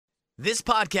This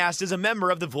podcast is a member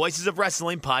of the Voices of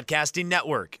Wrestling Podcasting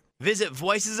Network. Visit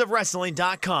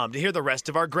voicesofwrestling.com to hear the rest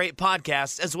of our great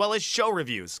podcasts, as well as show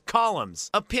reviews, columns,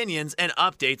 opinions, and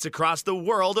updates across the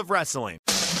world of wrestling.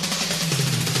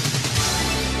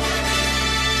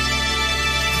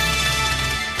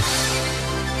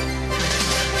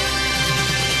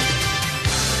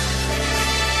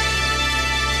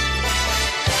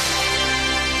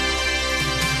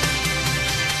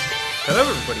 Hello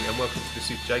everybody and welcome to the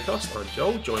Super J-Cast. I'm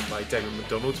Joel, joined by Damon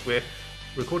McDonald. We're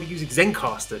recording using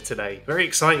Zencaster today. Very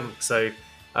exciting. So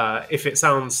if it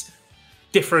sounds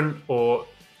different or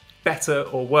better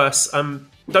or worse,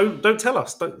 don't tell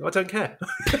us. I don't care.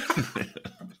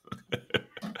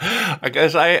 I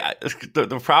guess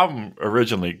the problem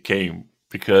originally came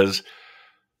because,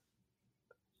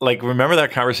 remember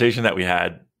that conversation that we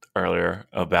had earlier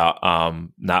about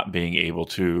not being able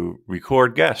to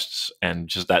record guests and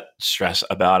just that stress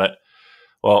about it.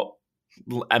 Well,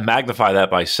 I magnify that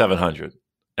by 700,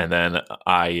 and then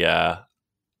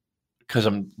because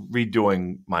I'm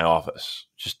redoing my office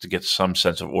just to get some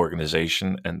sense of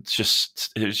organization, and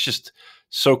it was just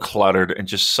so cluttered and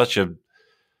just such a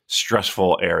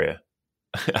stressful area.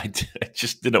 I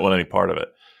just didn't want any part of it.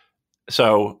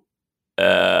 So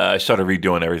I started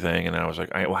redoing everything, and I was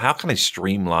like, well, how can I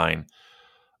streamline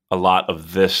a lot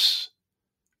of this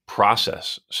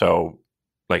process? So,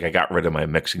 I got rid of my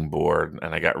mixing board,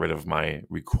 and I got rid of my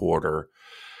recorder,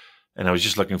 and I was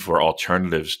just looking for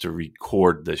alternatives to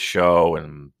record the show,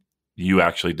 and you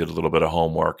actually did a little bit of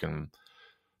homework, and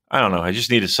I don't know, I just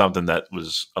needed something that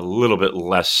was a little bit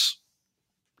less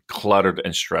cluttered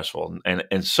and stressful,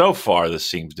 and so far this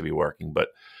seems to be working, but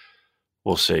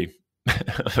we'll see.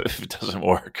 If it doesn't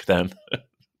work, then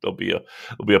there'll be a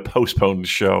postponed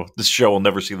show. This show will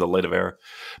never see the light of air,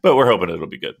 but we're hoping it'll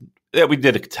be good. Yeah, we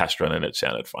did a test run and it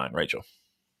sounded fine, right, Joe?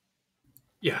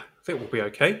 Yeah, I think we'll be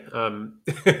okay.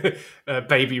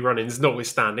 Baby run-ins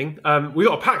notwithstanding. We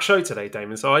got a packed show today,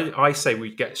 Damon, so I say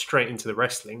we get straight into the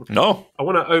wrestling. No. I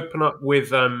want to open up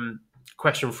with a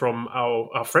question from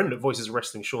our friend at Voices of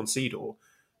Wrestling, Sean Seedor,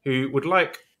 who would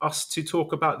like us to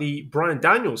talk about the Bryan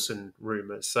Danielson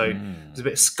rumours. So there's a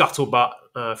bit of scuttlebutt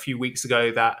a few weeks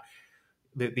ago that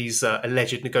these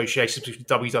alleged negotiations between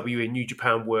WWE and New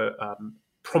Japan were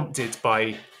prompted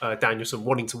by Danielson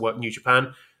wanting to work New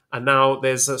Japan. And now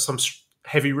there's some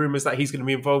heavy rumours that he's going to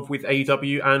be involved with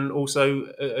AEW and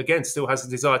also, again, still has a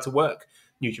desire to work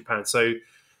New Japan. So,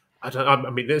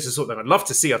 I mean, this is something I'd love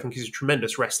to see. I think he's a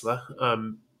tremendous wrestler.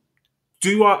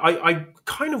 I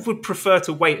kind of would prefer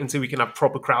to wait until we can have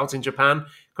proper crowds in Japan,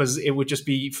 because it would just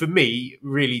be, for me,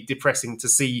 really depressing to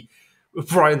see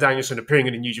Bryan Danielson appearing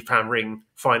in a New Japan ring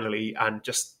finally and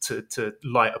just to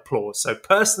light applause. So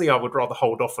personally, I would rather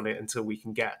hold off on it until we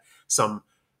can get some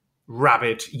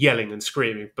rabid yelling and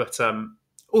screaming. But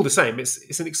all the same,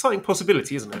 it's an exciting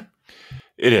possibility, isn't it?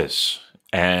 It is.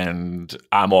 And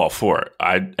I'm all for it.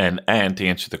 And to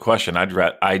answer the question,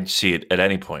 I'd see it at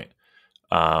any point.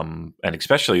 And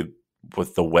especially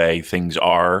with the way things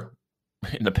are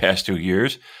in the past 2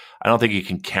 years, I don't think you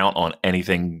can count on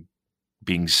anything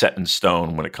being set in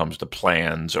stone when it comes to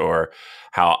plans or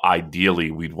how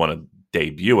ideally we'd want to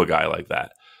debut a guy like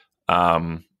that.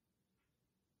 I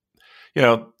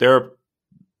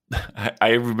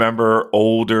remember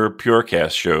older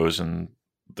Purecast shows, and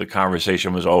the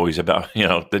conversation was always about,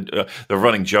 the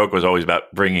running joke was always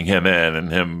about bringing him in and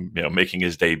him, making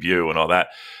his debut and all that.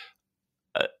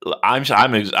 I'm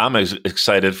as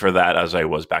excited for that as I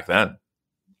was back then.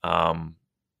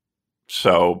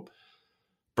 So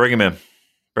bring him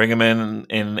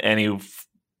in any,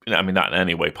 not in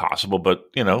any way possible, but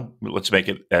let's make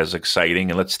it as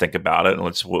exciting and let's think about it and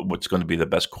what's going to be the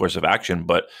best course of action.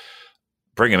 But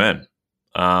bring him in.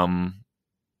 Let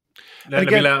me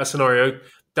lay out a scenario.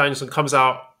 Danielson comes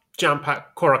out,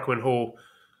 jam-packed Korakuen Hall,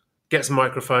 gets a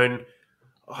microphone.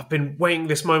 I've been waiting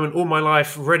this moment all my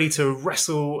life, ready to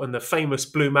wrestle and the famous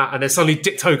blue mat, and then suddenly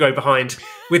Dick Togo behind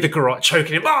with the garrote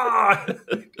choking him.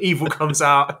 Evil comes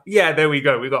out. Yeah, there we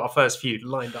go. We got our first feud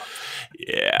lined up.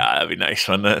 Yeah, that'd be nice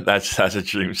one. That's a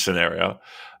dream scenario.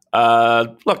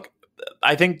 Look,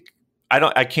 I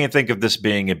can't think of this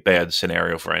being a bad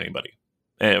scenario for anybody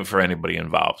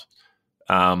involved.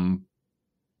 And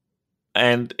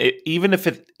even if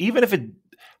it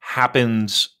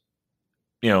happens,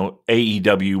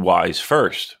 AEW wise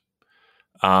first,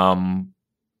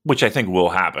 which I think will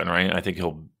happen, right? I think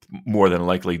he'll more than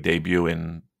likely debut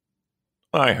in.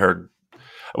 I heard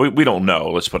we don't know.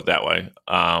 Let's put it that way.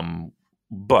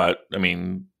 But I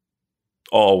mean,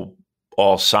 all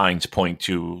signs point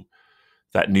to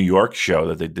that New York show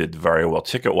that they did very well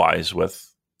ticket wise with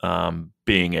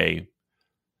being a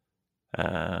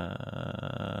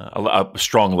a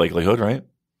strong likelihood, right?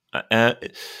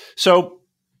 So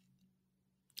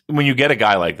when you get a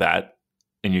guy like that,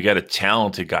 and you get a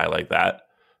talented guy like that,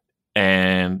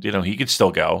 and he could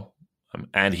still go,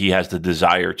 and he has the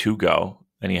desire to go,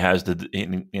 and he has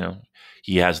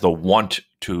he has the want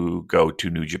to go to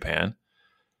New Japan.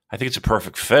 I think it's a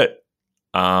perfect fit,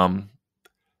 and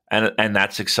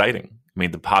that's exciting. I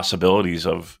mean, the possibilities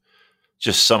of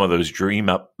just some of those dream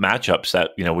up matchups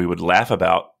that we would laugh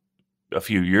about a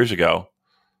few years ago.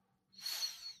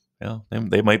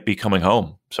 They might be coming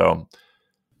home. So,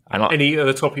 I don't. Any at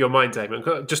the top of your mind,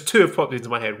 Damon? Just two have popped into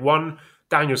my head. One,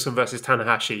 Danielson versus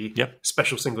Tanahashi,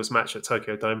 special singles match at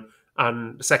Tokyo Dome,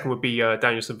 and the second would be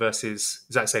Danielson versus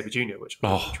Zack Sabre Jr., which would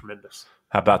be tremendous.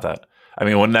 How about that? I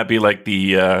mean, wouldn't that be like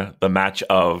the match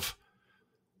of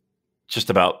just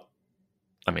about?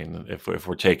 I mean, if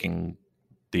we're taking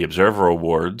the Observer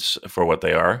Awards for what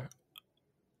they are,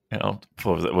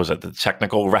 was it the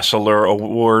Technical Wrestler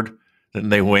Award? Didn't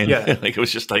they win? Yeah. Like it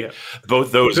was just like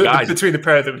both those guys between the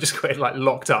pair of them just got like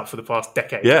locked up for the past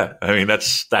decade. Yeah, I mean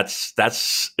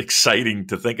that's exciting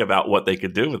to think about what they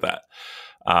could do with that.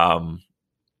 Oh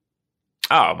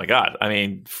my God! I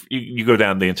mean, you go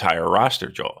down the entire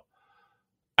roster, Joel.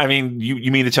 I mean,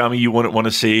 you mean to tell me you wouldn't want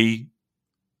to see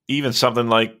even something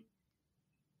like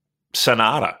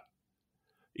Sonata,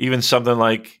 even something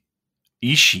like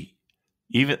Ishii,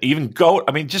 even go?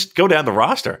 I mean, just go down the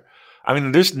roster. I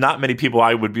mean, there's not many people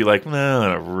I would be like, no,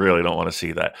 I really don't want to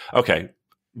see that. Okay,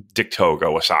 Dick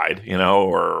Togo aside,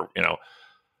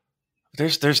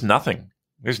 there's nothing.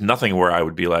 There's nothing where I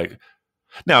would be like,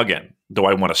 now again, do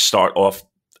I want to start off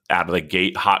out of the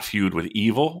gate hot feud with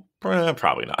Evil?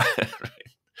 Probably not.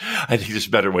 I think there's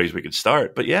better ways we could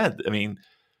start. But yeah, I mean,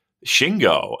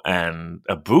 Shingo and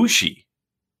Ibushi.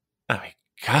 I mean,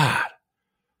 God.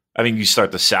 I mean, you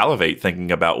start to salivate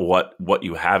thinking about what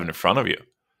you have in front of you.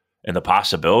 And the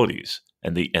possibilities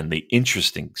and the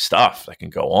interesting stuff that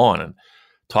can go on, and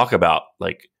talk about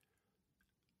like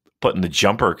putting the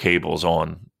jumper cables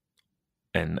on,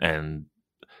 and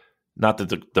not that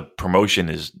the promotion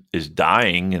is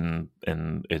dying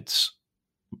and it's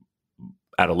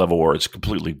at a level where it's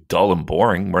completely dull and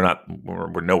boring.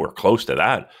 We're nowhere close to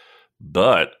that.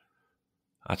 But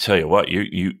I'll tell you what,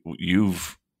 you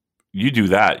do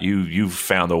that. You've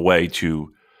found a way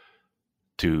to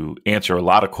answer a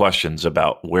lot of questions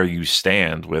about where you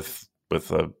stand with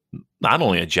not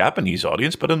only a Japanese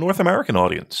audience but a North American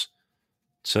audience.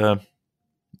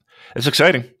 It's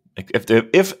exciting if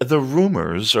the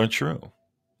rumors are true.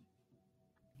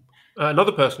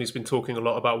 Another person who's been talking a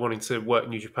lot about wanting to work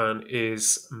New Japan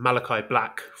is Malachi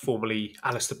Black, formerly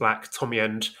Alistair Black, Tommy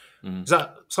End. Is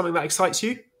that something that excites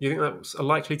you? Do you think that's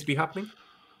likely to be happening?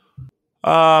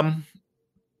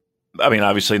 I mean,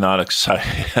 obviously not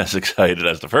as excited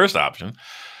as the first option.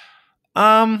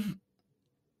 I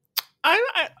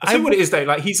think what it is, though.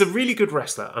 Like, he's a really good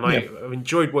wrestler, and I've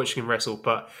enjoyed watching him wrestle.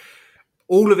 But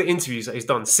all of the interviews that he's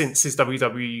done since his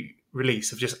WWE release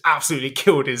have just absolutely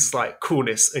killed his like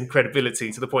coolness and credibility,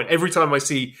 to the point every time I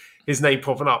see his name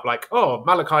popping up, like, oh,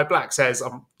 Malachi Black says,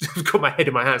 I've got my head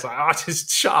in my hands, like, oh, just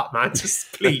shut up, man,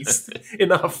 just please,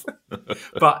 enough.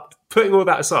 But putting all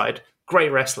that aside, great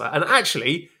wrestler, and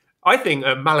actually, I think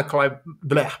a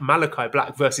Malachi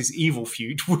Black versus Evil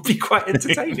feud would be quite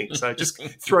entertaining. So just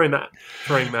throwing that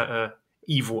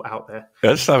Evil out there.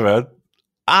 That's not bad.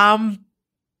 I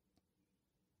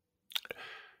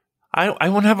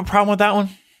wouldn't have a problem with that one.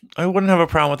 I wouldn't have a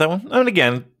problem with that one. I mean,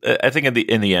 again, I think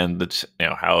in the end, it's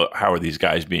how are these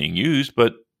guys being used?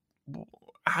 But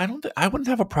I wouldn't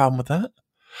have a problem with that.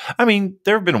 I mean,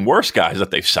 there have been worse guys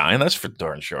that they've signed. That's for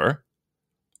darn sure.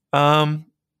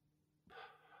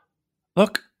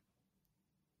 Look,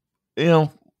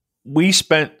 we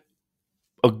spent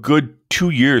a good 2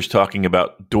 years talking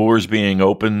about doors being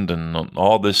opened and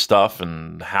all this stuff,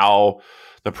 and how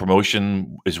the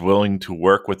promotion is willing to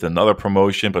work with another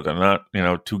promotion, but they're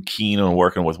not, too keen on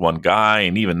working with one guy.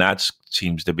 And even that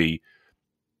seems to be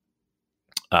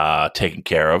taken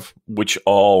care of, which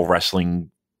all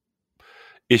wrestling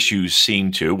issues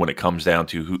seem to, when it comes down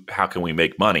to how can we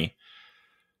make money.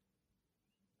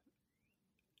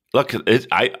 Look,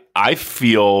 I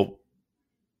feel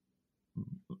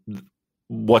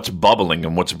what's bubbling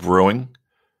and what's brewing,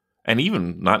 and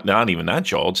even not even that,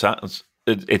 Joel.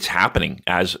 It's happening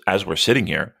as we're sitting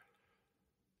here.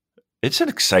 It's an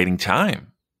exciting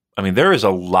time. I mean, there is a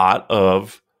lot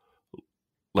of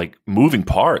like moving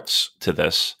parts to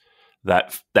this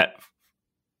that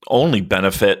only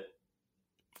benefit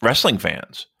wrestling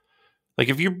fans. Like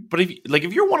if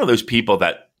you're one of those people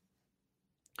that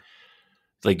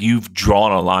like you've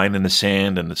drawn a line in the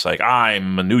sand, and it's like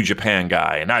I'm a New Japan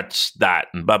guy, and that's that,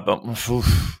 and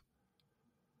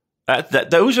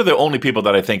those are the only people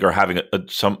that I think are having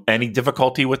any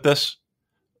difficulty with this.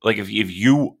 Like if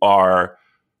you are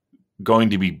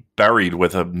going to be buried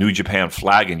with a New Japan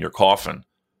flag in your coffin,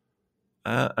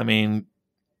 I mean,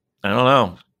 I don't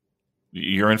know.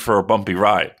 You're in for a bumpy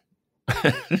ride.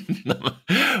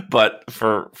 But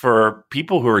for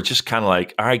people who are just kind of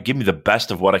like, all right, give me the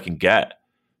best of what I can get,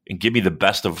 and give me the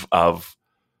best of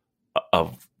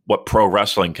what pro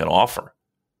wrestling can offer.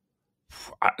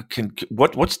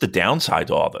 What's the downside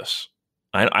to all this?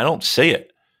 I don't see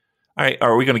it. All right,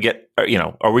 are we going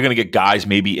to get guys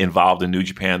maybe involved in New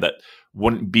Japan that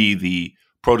wouldn't be the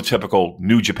prototypical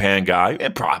New Japan guy?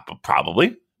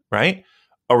 Probably, right?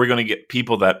 Are we going to get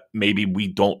people that maybe we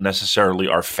don't necessarily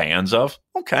are fans of?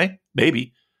 Okay,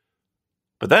 maybe.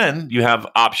 But then you have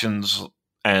options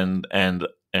and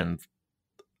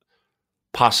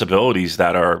possibilities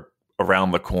that are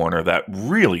around the corner that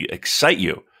really excite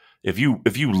you. If you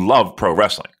love pro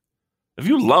wrestling,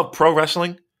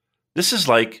 this is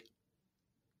like,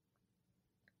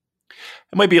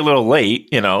 it might be a little late,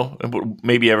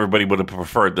 maybe everybody would have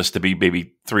preferred this to be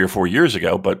maybe 3 or 4 years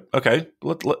ago, but okay,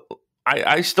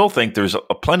 I still think there's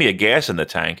plenty of gas in the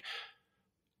tank.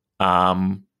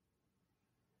 And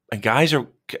guys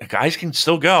can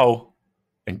still go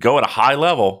and go at a high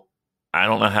level. I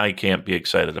don't know how you can't be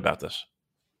excited about this.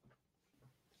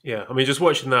 Yeah, I mean, just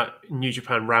watching that New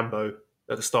Japan Rambo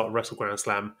at the start of Wrestle Grand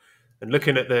Slam and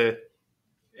looking at the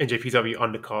NJPW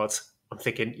undercards, I'm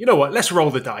thinking, you know what? Let's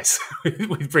roll the dice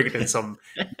with bringing in some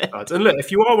cards. And look,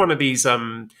 if you are one of these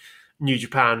New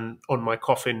Japan on my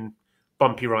coffin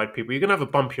bumpy ride people, you're going to have a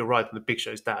bumpier ride than the Big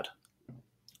Show's dad.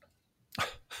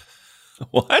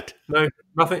 What? No,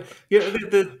 nothing. Yeah,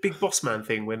 the big boss man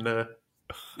thing when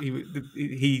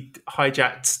he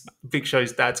hijacked Big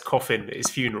Show's dad's coffin at his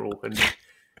funeral and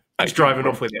he's driving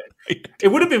off with it. It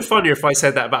would have been funnier if I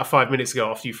said that about 5 minutes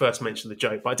ago after you first mentioned the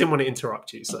joke, but I didn't want to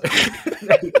interrupt you. So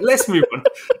let's move on.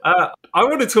 I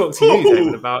want to talk to you,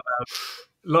 David, about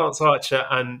Lance Archer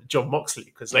and Jon Moxley,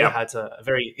 because they had a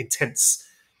very intense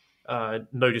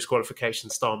no disqualification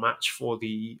style match for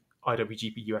the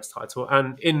IWGP US title.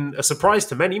 And in a surprise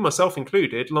to many, myself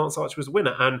included, Lance Archer was the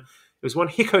winner. And it was one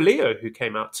Hiko Leo who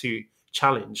came out to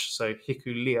challenge. So Hiko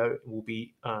Leo will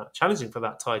be challenging for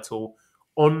that title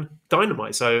on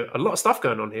Dynamite. So a lot of stuff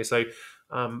going on here. So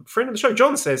friend of the show,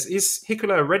 John says, is Hiko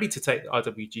Leo ready to take the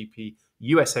IWGP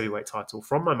US heavyweight title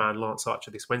from my man Lance Archer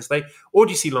this Wednesday? Or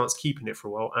do you see Lance keeping it for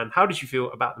a while? And how did you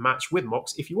feel about the match with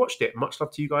Mox if you watched it? Much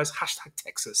love to you guys. Hashtag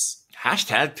Texas.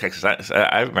 Hashtag Texas.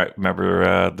 I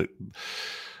remember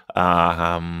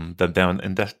them down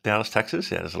in Dallas,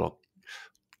 Texas. Yeah, there's a little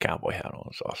cowboy hat on.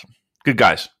 It's awesome. Good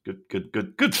guys.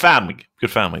 Good family. Good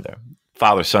family there.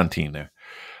 Father-son team there.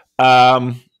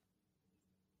 I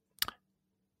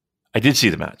did see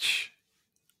the match.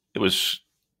 It was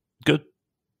good.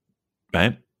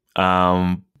 Right?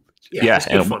 It's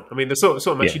good fun. I mean, the sort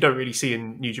of match you don't really see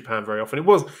in New Japan very often. It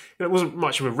wasn't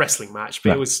much of a wrestling match,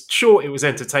 but it was short, it was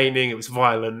entertaining, it was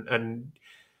violent, and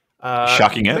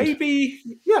shocking end. Maybe,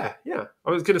 yeah.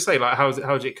 I was going to say, like, how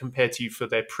did it compare to you for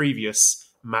their previous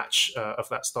match of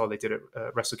that style they did at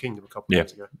Wrestle Kingdom a couple of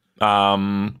years ago?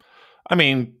 I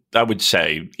mean, I would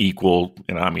say equal.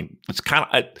 I mean, it's kind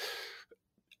of.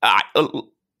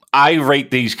 I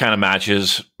rate these kind of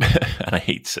matches, and I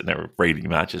hate sitting there rating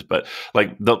matches, but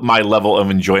like my level of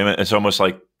enjoyment is almost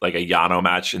like a Yano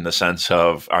match in the sense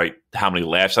of, all right, how many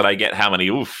laughs did I get? How many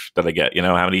oof did I get?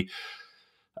 How many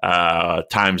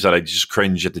times that I just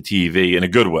cringe at the TV in a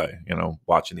good way,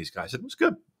 watching these guys. It was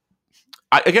good.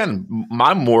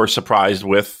 I'm more surprised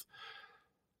with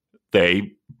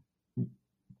they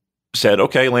said,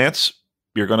 okay, Lance,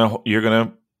 you're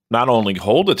gonna not only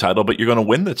hold the title, but you're gonna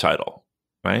win the title.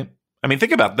 Right? I mean,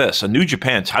 think about this. A New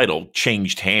Japan title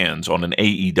changed hands on an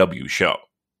AEW show.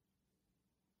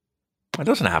 It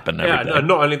doesn't happen every day. And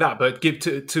not only that, but give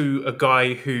to a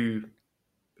guy who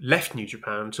left New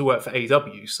Japan to work for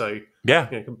AEW. So,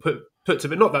 can put to,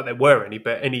 not that there were any,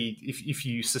 but if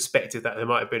you suspected that there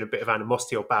might have been a bit of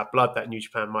animosity or bad blood that New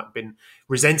Japan might have been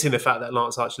resenting the fact that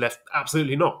Lance Archer left,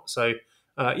 absolutely not. So,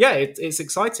 it's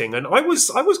exciting. And I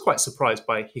was quite surprised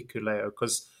by Hikuleo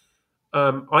because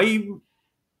I'm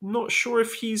not sure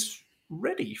if he's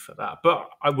ready for that, but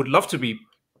I would love to be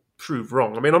proved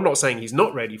wrong. I mean, I'm not saying he's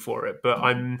not ready for it, but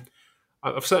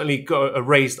I've certainly got a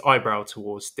raised eyebrow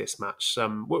towards this match.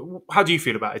 How do you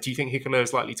feel about it? Do you think Hikuleo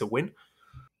is likely to win?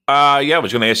 I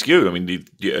was going to ask you. I mean,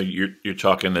 you're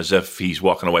talking as if he's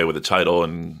walking away with the title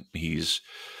and he's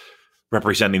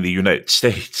representing the United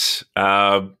States,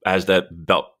 as that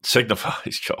belt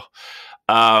signifies, Joel.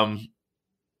 I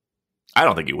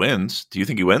don't think he wins. Do you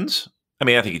think he wins? I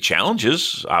mean, I think he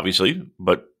challenges, obviously,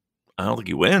 but I don't think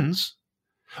he wins.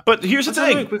 But here's the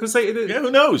thing. Because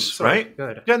who knows, right?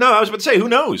 Yeah, no, I was about to say, who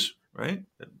knows, right?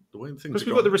 The way things because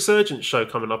we've got the Resurgence show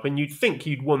coming up, and you'd think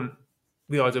you'd want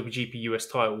the IWGP US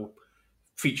title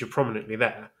featured prominently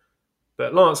there.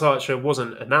 But Lance Archer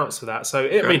wasn't announced for that, so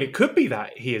I mean, it could be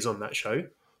that he is on that show.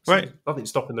 So right. Nothing's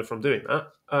stopping them from doing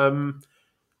that.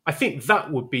 I think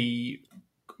that would be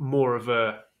more of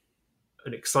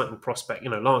an exciting prospect.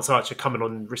 Lance Archer coming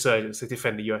on Resurgence to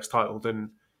defend the US title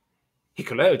than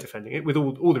Hikuleo defending it. With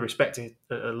all the respect and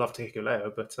love to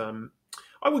Hikuleo, but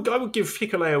I would give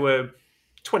Hikuleo a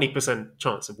 20%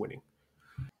 chance of winning.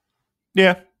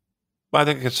 Yeah, I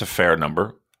think it's a fair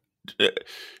number.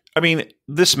 I mean,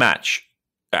 this match,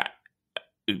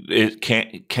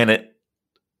 can it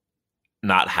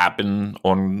not happen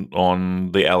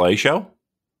on the LA show?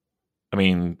 I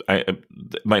mean,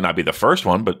 it might not be the first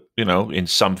one, but in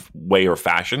some way or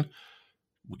fashion,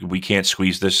 we can't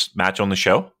squeeze this match on the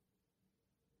show.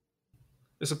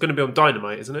 It's going to be on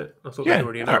Dynamite, isn't it? I thought they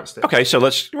already announced it. Okay, so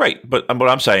right. But what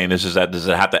I'm saying is that does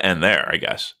it have to end there? I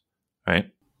guess, right?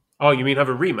 Oh, you mean have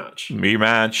a rematch?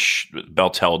 Rematch,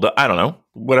 belts held. I don't know.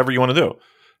 Whatever you want to do,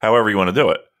 however you want to do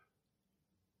it.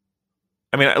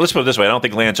 I mean, let's put it this way: I don't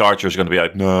think Lance Archer is going to be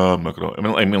like, no, I'm not going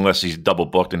to. I mean, unless he's double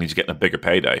booked and he's getting a bigger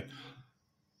payday.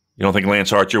 You don't think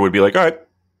Lance Archer would be like, all right,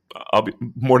 I'll be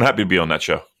more than happy to be on that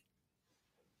show?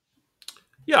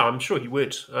 Yeah, I'm sure he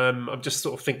would. I'm just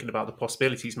sort of thinking about the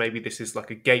possibilities. Maybe this is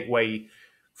like a gateway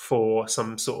for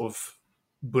some sort of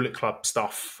Bullet Club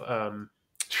stuff.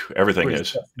 Everything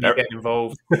is. You get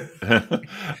involved.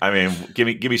 I mean,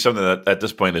 give me something that at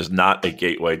this point is not a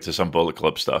gateway to some Bullet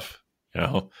Club stuff.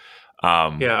 Yeah,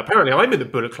 apparently I'm in the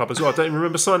Bullet Club as well. I don't even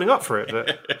remember signing up for it.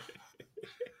 But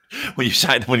when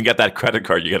you get that credit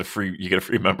card, you get a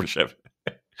free membership.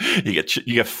 You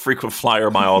get frequent flyer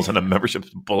miles and a membership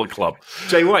to Bullet Club.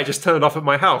 Jay White just turned off at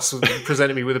my house and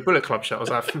presented me with a Bullet Club shirt. I was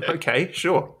like, okay,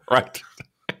 sure. Right.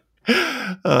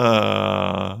 That'd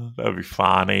be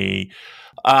funny.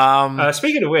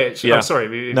 Speaking of which, I'm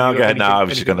sorry. No, go ahead. No, I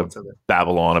was just going to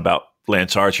babble on about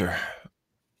Lance Archer.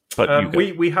 But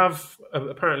we have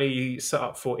apparently set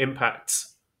up for Impact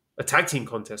a tag team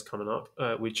contest coming up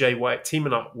with Jay White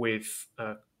teaming up with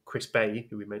Chris Bay,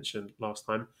 who we mentioned last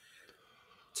time,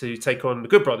 to take on the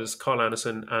Good Brothers, Carl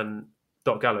Anderson and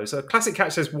Doc Gallows. Classic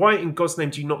Catch says, why in God's name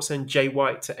do you not send Jay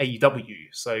White to AEW?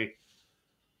 So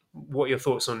what are your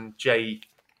thoughts on Jay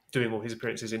doing all his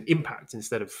appearances in Impact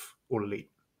instead of All Elite?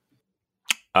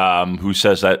 Who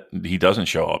says that he doesn't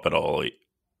show up at All Elite?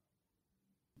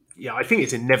 Yeah, I think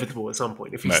it's inevitable at some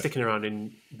point. If he's sticking around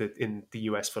in the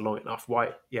US for long enough,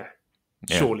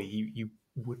 surely you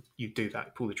do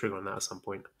that, pull the trigger on that at some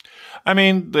point. I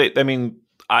mean,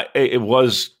 it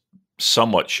was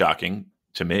somewhat shocking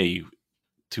to me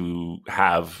to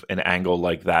have an angle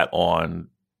like that on,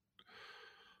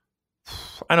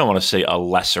 I don't want to say a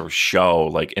lesser show,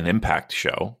 like an Impact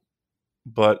show,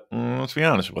 but let's be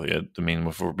honest with you. I mean,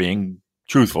 if we're being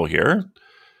truthful here,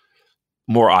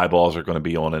 more eyeballs are going to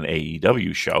be on an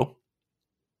AEW show,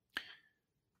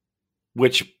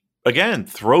 which again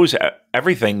throws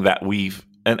everything that we've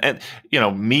and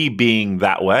me being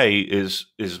that way is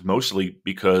mostly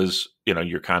because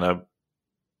you're kind of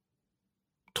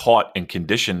taught and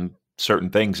conditioned certain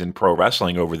things in pro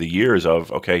wrestling over the years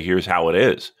of, okay, here's how it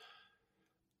is.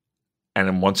 And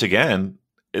then once again,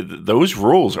 those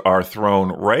rules are thrown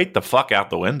right the fuck out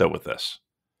the window with this.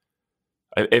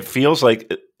 It feels like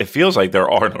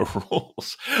there are no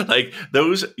rules. Like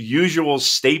those usual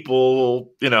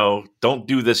staple, don't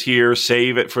do this here,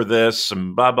 save it for this,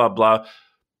 and blah blah blah.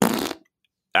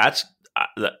 That's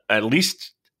at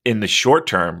least in the short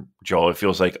term, Joel. It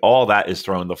feels like all that is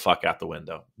thrown the fuck out the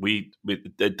window.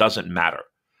 It doesn't matter.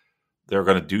 They're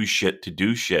going to do shit to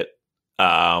do shit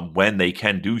when they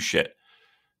can do shit.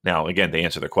 Now, again, to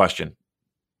answer the question,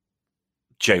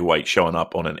 Jay White showing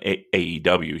up on an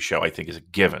AEW show, I think, is a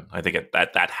given. I think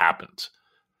that happens.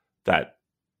 Right,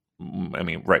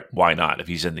 why not if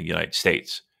he's in the United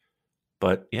States?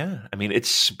 But yeah, I mean,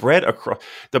 it's spread across.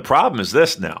 The problem is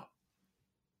this now.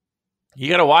 You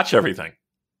got to watch everything.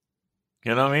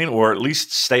 You know what I mean? Or at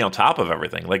least stay on top of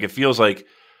everything. Like, it feels like,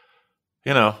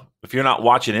 if you're not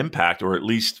watching Impact, or at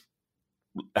least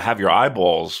have your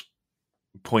eyeballs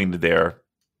pointed there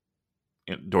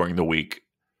during the week,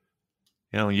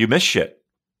 you miss shit.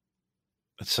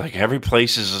 It's like every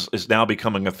place is now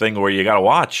becoming a thing where you got to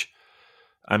watch.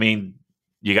 I mean,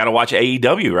 you got to watch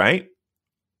AEW, right?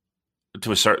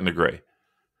 To a certain degree.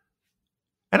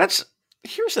 And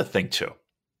here's the thing too.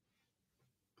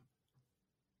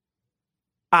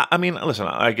 I mean, listen,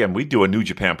 again, we do a New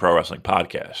Japan Pro Wrestling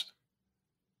podcast.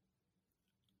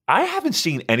 I haven't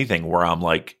seen anything where I'm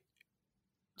like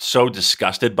so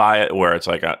disgusted by it, where it's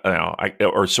like,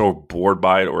 or so bored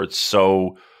by it, or it's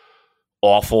so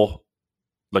awful.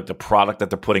 Like the product that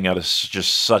they're putting out is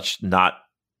just such not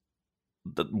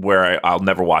where I'll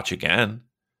never watch again.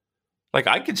 Like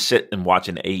I could sit and watch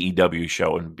an AEW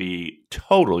show and be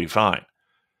totally fine.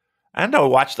 And I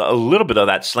watched a little bit of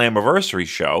that Slammiversary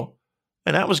show,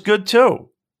 and that was good too.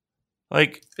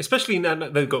 Like, especially now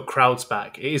that they've got crowds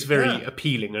back, it is very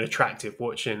appealing and attractive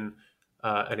watching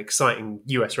an exciting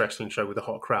US wrestling show with a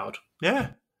hot crowd.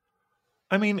 Yeah,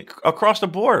 I mean across the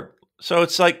board. So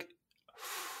it's like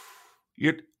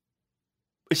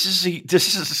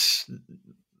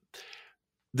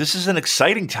this is an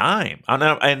exciting time,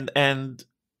 and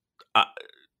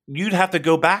you'd have to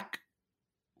go back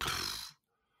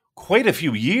quite a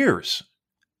few years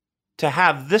to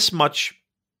have this much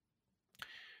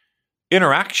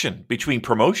interaction between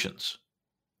promotions.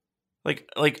 Like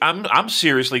I'm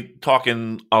seriously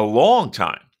talking a long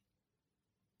time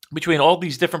between all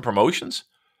these different promotions,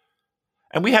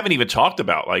 and we haven't even talked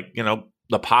about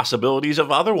the possibilities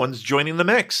of other ones joining the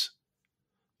mix.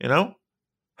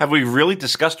 Have we really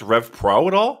discussed Rev Pro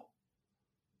at all?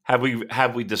 Have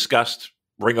we discussed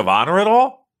Ring of Honor at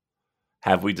all?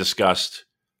 Have we discussed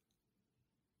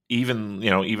even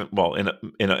in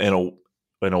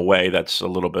a way that's a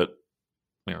little bit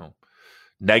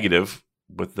negative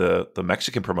with the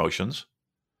Mexican promotions?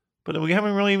 But we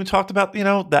haven't really even talked about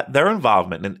that their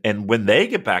involvement and when they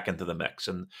get back into the mix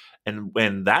and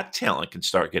when that talent can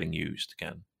start getting used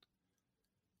again.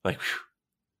 Like, whew.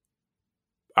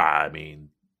 I mean,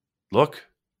 look,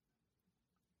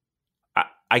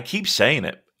 I keep saying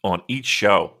it on each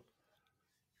show.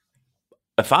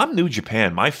 If I'm New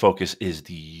Japan, my focus is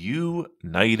the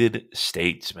United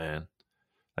States, man.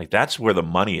 Like that's where the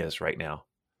money is right now,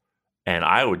 and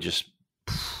I would just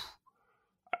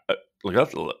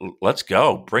let's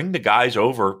go. Bring the guys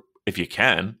over if you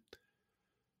can.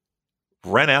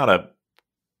 Rent out an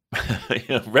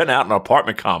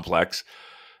apartment complex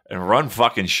and run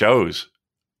fucking shows.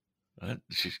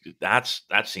 That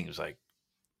seems like,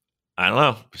 I don't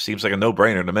know. It seems like a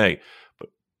no-brainer to me. But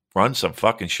run some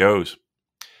fucking shows.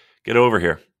 Get over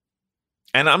here.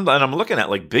 And I'm looking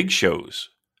at like big shows.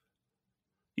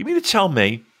 You mean to tell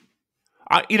me?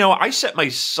 I set my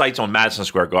sights on Madison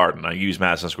Square Garden. I use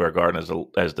Madison Square Garden as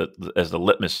the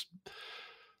litmus.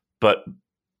 But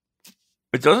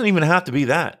it doesn't even have to be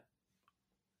that.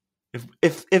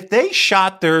 If they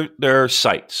shot their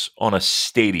sights on a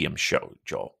stadium show,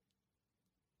 Joel,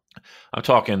 I'm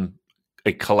talking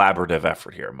a collaborative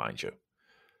effort here, mind you.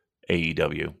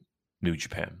 AEW, New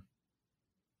Japan,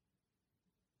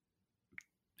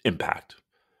 Impact,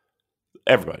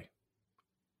 everybody.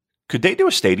 Could they do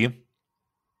a stadium?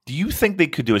 Do you think they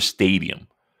could do a stadium?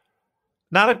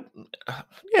 Why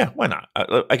not?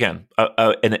 Again,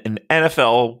 an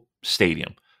NFL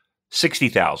stadium,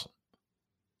 60,000.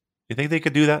 You think they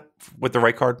could do that with the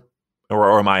right card,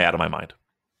 or am I out of my mind?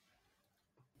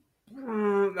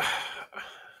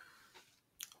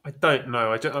 I don't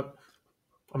know.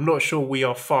 I'm not sure we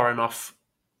are far enough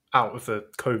out of the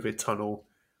COVID tunnel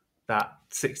that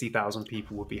 60,000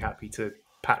 people would be happy to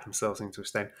pack themselves into a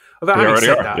stadium. Although, they already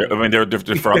are. They're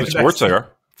for other sports. They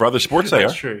are. For other sports, they are.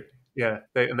 That's true. Yeah,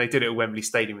 and they did it at Wembley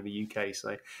Stadium in the UK.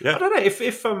 So yeah. I don't know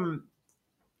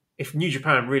if New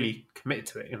Japan really committed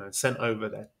to it, sent over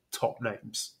their top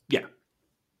names, and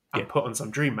put on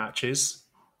some dream matches,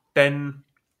 then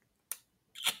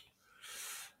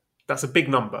that's a big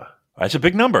number. It's a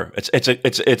big number. It's a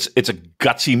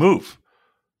gutsy move.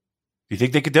 Do you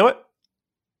think they could do it?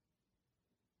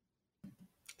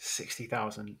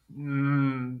 60,000.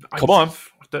 Come on.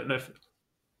 I don't know.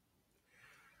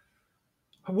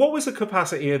 What was the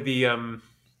capacity of the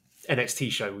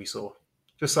NXT show we saw?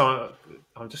 Just so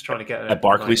I'm just trying to get at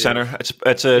Barclays Center.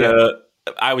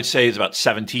 I would say it's about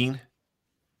 17.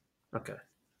 Okay,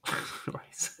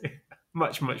 right.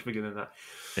 much bigger than that.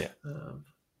 Yeah.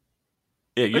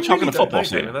 You're talking a football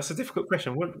stadium. That's a difficult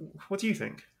question. What do you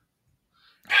think?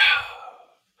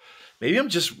 Maybe I'm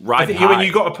just riding high. When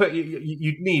you got to put,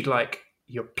 you'd need like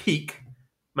your peak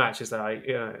matches, like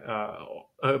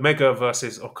Omega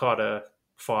versus Okada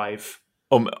 5.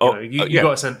 You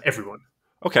got to send everyone.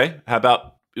 Okay, how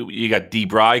about you got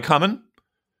D-Bry coming?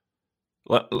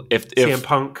 If CM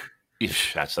Punk,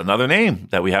 that's another name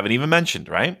that we haven't even mentioned,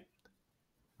 right?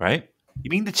 Right? You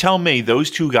mean to tell me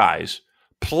those two guys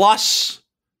plus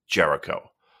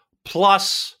Jericho,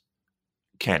 plus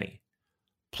Kenny,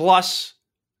 plus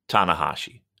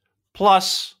Tanahashi,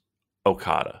 plus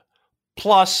Okada,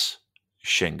 plus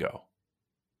Shingo,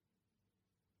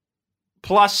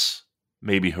 plus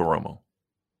maybe Hiromu.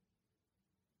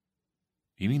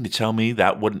 You mean to tell me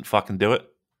that wouldn't fucking do it?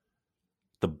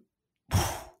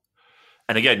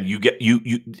 And again, you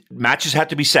matches have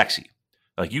to be sexy.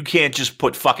 Like, you can't just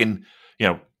put fucking,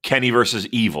 Kenny versus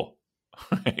Evil.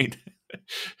 Right?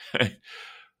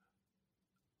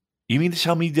 You mean to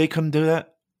tell me they couldn't do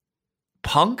that?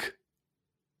 Punk?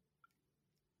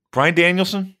 Bryan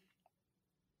Danielson?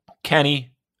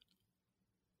 Kenny?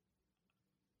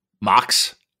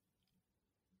 Mox?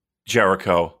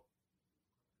 Jericho?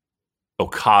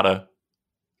 Okada?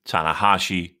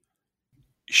 Tanahashi?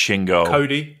 Shingo?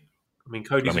 Cody.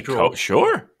 Cody's a draw.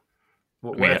 Sure.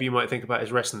 Whatever you might think about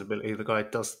his wrestling ability, the guy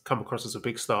does come across as a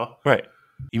big star. Right.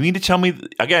 You mean to tell me,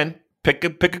 again, pick a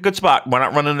good spot. We're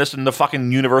not running this in the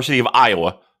fucking University of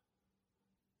Iowa.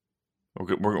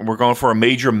 We're going for a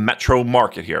major metro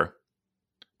market here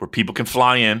where people can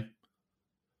fly in.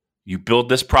 You build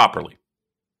this properly.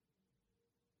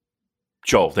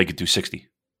 Joel, they could do 60.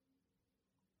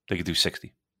 They could do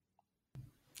 60.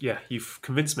 Yeah, you've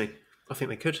convinced me. I think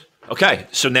they could. Okay,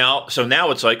 so now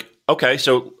it's like, okay,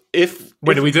 so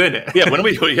when are we doing it? Yeah, when are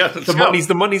we doing it? Yeah, the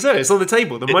money's there. It's on the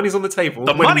table. The money's on the table.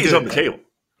 The money is on the table.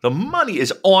 The money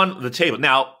is on the table.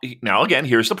 Now again,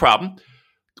 here's the problem.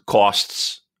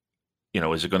 Costs,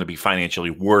 is it going to be financially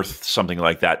worth something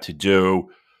like that to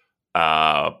do?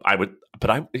 You're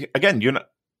not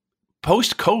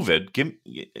post-COVID.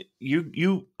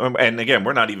 And again,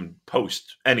 we're not even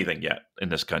post anything yet in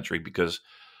this country because,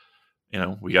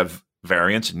 we have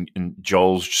variants and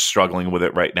Joel's struggling with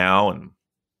it right now.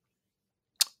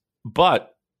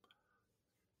 But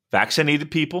vaccinated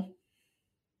people,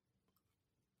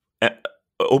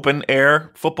 open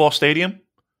air football stadium,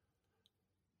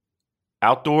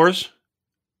 outdoors,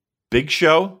 big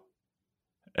show,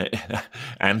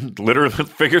 and literally,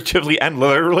 figuratively and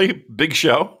literally, big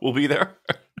show will be there.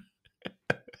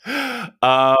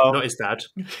 Not his dad.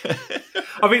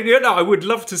 I would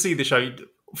love to see the show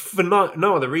for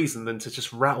no other reason than to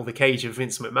just rattle the cage of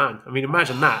Vince McMahon.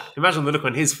 Imagine that. Imagine the look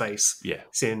on his face. Yeah.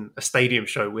 Seeing a stadium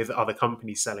show with other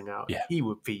companies selling out. Yeah. He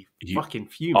would be fucking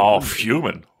fuming. Oh,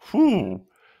 fuming. Whew.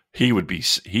 He would be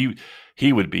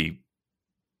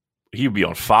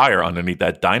on fire underneath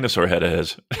that dinosaur head of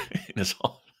his.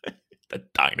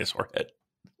 That dinosaur head.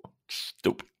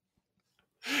 Stupid.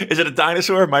 Is it a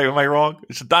dinosaur? Am I wrong?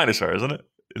 It's a dinosaur, isn't it?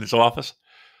 In his office?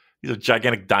 He's a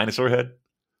gigantic dinosaur head.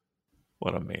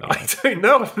 What a maniac. I don't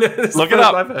know. Look it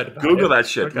up. Google that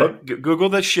shit. Okay. Google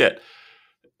that shit.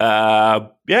 I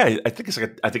think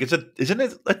isn't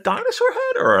it a dinosaur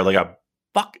head or like a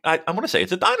fuck? I want to say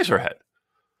it's a dinosaur head.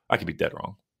 I could be dead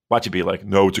wrong. Watch it be like,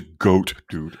 no, it's a goat,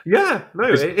 dude. Yeah, no,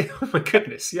 oh my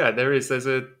goodness. Yeah, there is.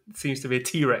 Seems to be a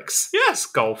T-Rex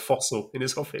skull fossil in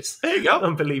his office. There you go.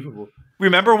 Unbelievable.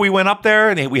 Remember we went up there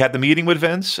and we had the meeting with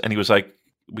Vince and he was like,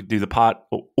 we do the pot.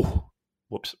 Oh,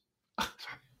 whoops.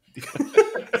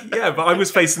 Yeah, but I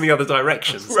was facing the other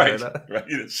direction. So right.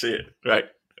 You didn't see it. Right.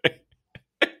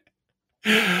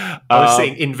 I was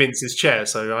sitting in Vince's chair,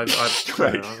 so I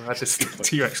had this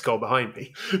T-Rex skull behind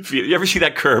me. You ever see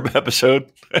that Curb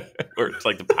episode where it's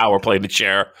like the power play in the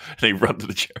chair and they run to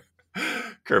the chair?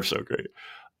 Curb's so great.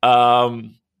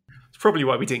 It's probably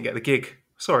why we didn't get the gig.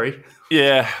 Sorry.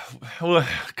 Yeah. Well,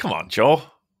 come on, Joel.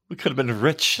 We could have been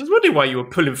rich. I was wondering why you were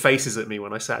pulling faces at me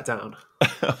when I sat down.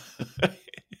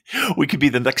 We could be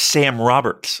the next Sam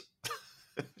Roberts.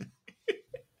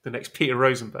 The next Peter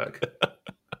Rosenberg.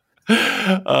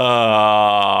 Come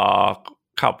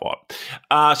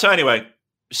on. So anyway,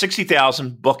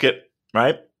 60,000, book it,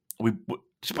 right? But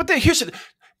let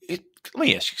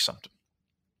me ask you something.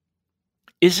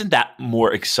 Isn't that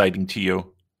more exciting to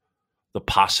you? The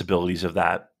possibilities of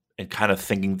that and kind of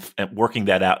thinking and working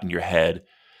that out in your head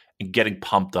and getting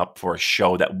pumped up for a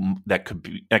show that could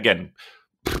be, again,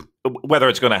 whether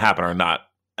it's going to happen or not.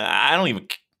 I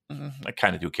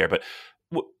kind of do care, but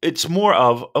it's more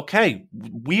of, okay,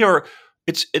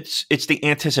 it's the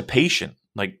anticipation.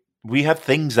 Like, we have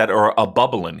things that are a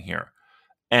bubble in here.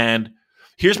 And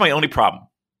here's my only problem.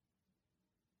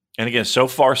 And again, so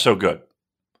far, so good.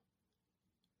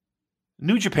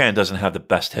 New Japan doesn't have the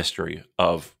best history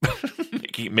of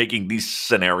making these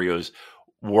scenarios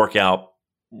work out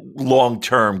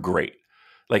long-term great.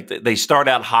 Like, they start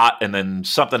out hot and then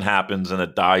something happens and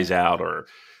it dies out, or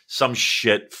some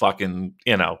shit fucking,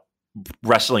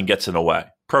 wrestling gets in the way.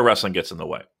 Pro wrestling gets in the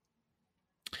way.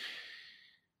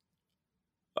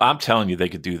 I'm telling you, they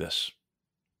could do this.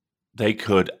 They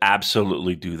could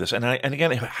absolutely do this. And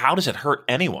again, how does it hurt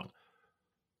anyone?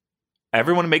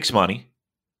 Everyone makes money.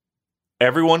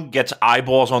 Everyone gets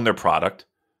eyeballs on their product.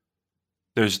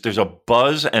 There's a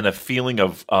buzz and a feeling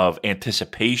of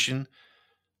anticipation.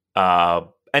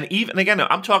 And even again,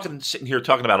 sitting here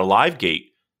talking about a live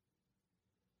gate,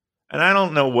 and I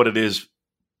don't know what it is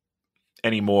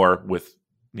anymore with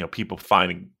people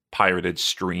finding pirated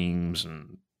streams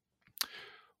and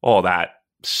all that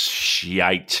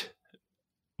shite.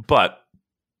 But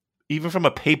even from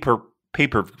a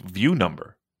pay-per-view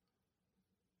number,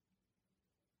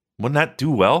 wouldn't that do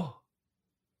well?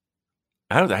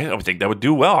 I would think that would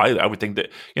do well. I would think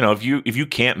that if you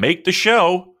can't make the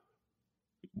show,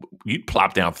 you'd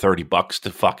plop down $30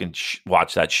 to fucking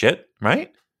watch that shit,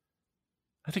 right?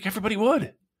 I think everybody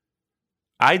would.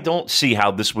 I don't see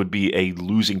how this would be a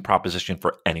losing proposition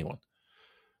for anyone,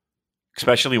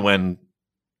 especially when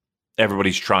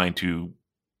everybody's trying to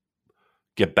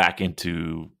get back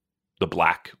into the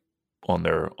black on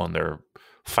their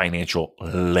financial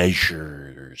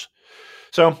leisures.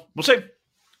 So we'll see.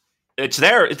 It's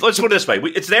there. Let's put it this way: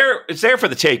 it's there. It's there for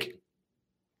the take.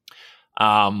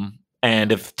 And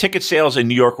if ticket sales in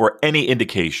New York were any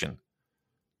indication,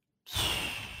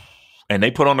 and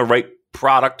they put on the right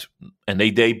product and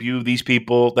they debut these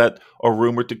people that are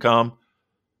rumored to come,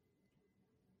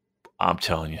 I'm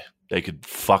telling you, they could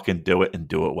fucking do it and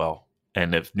do it well.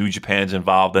 And if New Japan's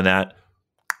involved in that,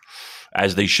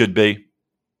 as they should be,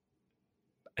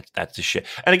 that's the shit.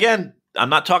 And again, I'm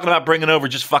not talking about bringing over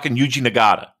just fucking Yuji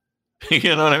Nagata.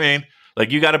 You know what I mean? Like,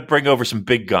 you got to bring over some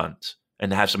big guns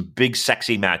and have some big,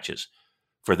 sexy matches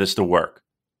for this to work.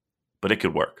 But it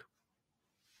could work.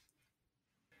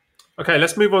 Okay,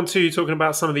 let's move on to talking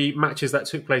about some of the matches that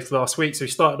took place last week. So we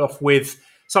started off with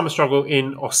Summer Struggle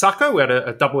in Osaka. We had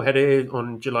a doubleheader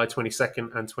on July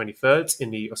 22nd and 23rd in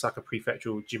the Osaka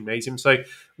Prefectural Gymnasium. So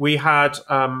we had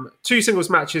two singles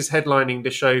matches headlining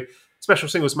the show. Special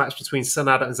singles match between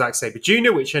Sanada and Zack Sabre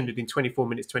Jr., which ended in 24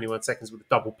 minutes, 21 seconds with a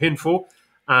double pinfall.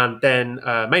 And then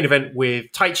main event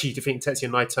with Taichi defeating Tetsuya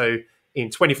Naito in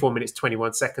 24 minutes,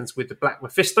 21 seconds with the Black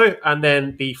Mephisto. And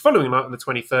then the following night on the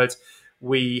 23rd,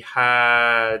 we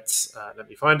had, let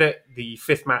me find it, the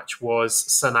fifth match was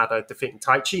Sanada defeating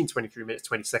Taichi in 23 minutes,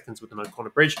 20 seconds with an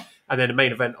O'Connor Bridge. And then the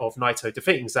main event of Naito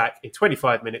defeating Zack in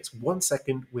 25 minutes, 1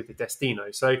 second with the Destino.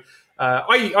 So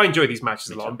I enjoy these matches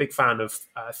a lot. I'm a big fan of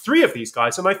three of these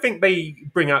guys, and I think they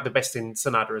bring out the best in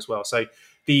Sanada as well. So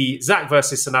the Zack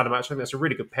versus Sanada match, I think that's a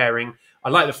really good pairing. I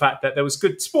like the fact that there was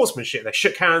good sportsmanship. They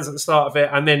shook hands at the start of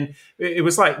it, and then it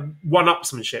was like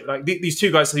one-upsmanship. Like these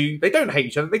two guys who they don't hate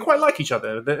each other, they quite like each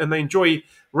other, and they enjoy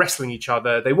wrestling each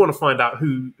other. They want to find out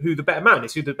who the better man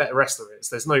is, who the better wrestler is.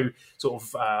 There's no sort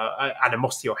of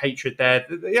animosity or hatred there.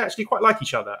 They actually quite like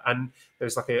each other, and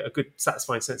there's like a good,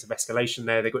 satisfying sense of escalation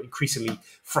there. They got increasingly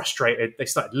frustrated. They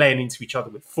started laying into each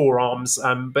other with forearms,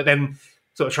 but then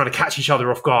sort of trying to catch each other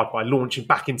off guard by launching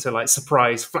back into like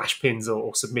surprise flash pins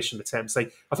or submission attempts. I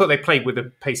thought they played with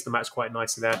the pace of the match quite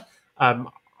nicely there.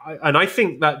 And I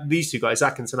think that these two guys,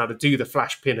 Zack and Sanada, do the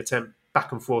flash pin attempt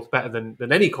back and forth better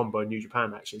than any combo in New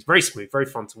Japan, actually. It's very smooth, very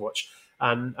fun to watch.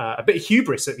 And a bit of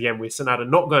hubris at the end with Sanada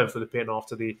not going for the pin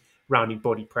after the rounding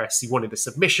body press. He wanted the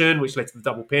submission, which led to the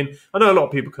double pin. I know a lot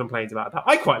of people complained about that.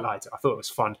 I quite liked it. I thought it was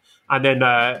fun. And then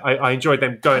I enjoyed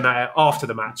them going at it after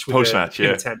the match with post-match, the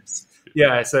pin attempts.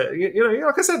 Yeah, so,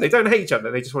 like I said, they don't hate each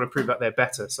other. They just want to prove that they're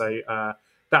better. So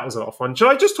that was a lot of fun. Should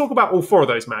I just talk about all four of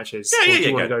those matches?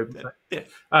 Yeah.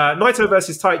 Naito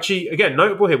versus Taichi. Again,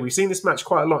 notable here. We've seen this match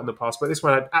quite a lot in the past, but this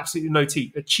one had absolutely no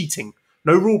cheating.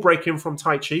 No rule breaking from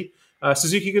Taichi.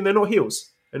 Suzuki-gun, they're not heels.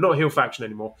 They're not a heel faction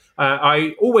anymore.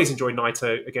 I always enjoy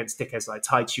Naito against dickheads like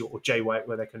Taichi or Jay White,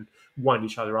 where they can wind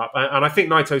each other up. And I think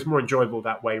Naito's more enjoyable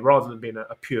that way, rather than being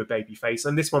a pure baby face.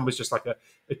 And this one was just like a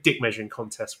dick measuring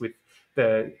contest with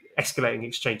the escalating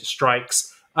exchange of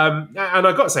strikes. And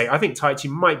I've got to say, I think Taichi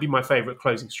might be my favourite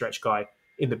closing stretch guy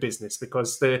in the business,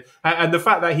 because the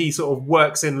fact that he sort of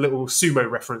works in little sumo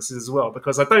references as well,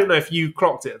 because I don't know if you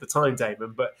clocked it at the time,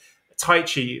 Damon, but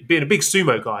Taichi, being a big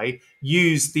sumo guy,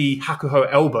 used the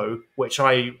Hakuho elbow, which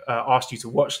I asked you to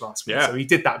watch last week. Yeah. So he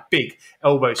did that big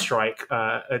elbow strike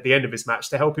at the end of his match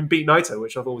to help him beat Naito,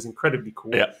 which I thought was incredibly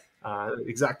cool. Yeah.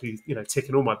 Exactly,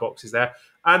 ticking all my boxes there.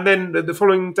 And then the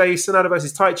following day, Sanada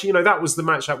versus Taichi, that was the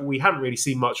match that we hadn't really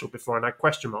seen much of before and had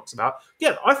question marks about.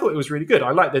 Yeah, I thought it was really good. I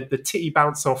liked the titty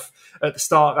bounce off at the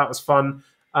start. That was fun.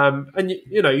 And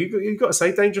you've got to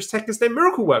say, Dangerous Tekkers, they're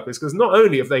miracle workers, because not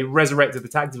only have they resurrected the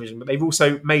tag division, but they've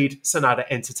also made Sanada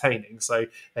entertaining. So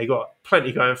they got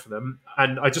plenty going for them.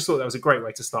 And I just thought that was a great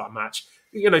way to start a match.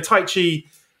 Taichi,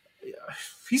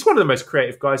 he's one of the most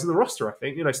creative guys in the roster, I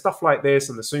think. Stuff like this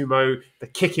and the sumo, the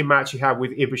kicking match he had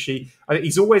with Ibushi. I think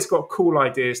he's always got cool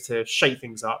ideas to shake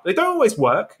things up. They don't always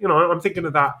work. I'm thinking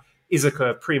of that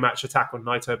Izuka pre-match attack on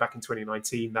Naito back in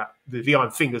 2019, that the Iron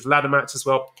Fingers ladder match as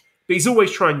well. But he's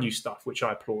always trying new stuff, which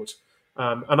I applaud.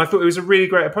 And I thought it was a really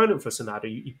great opponent for Sanada.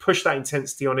 You pushed that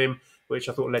intensity on him, which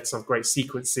I thought led to some great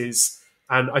sequences.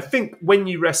 And I think when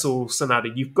you wrestle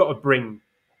Sanada, you've got to bring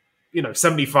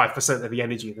 75% of the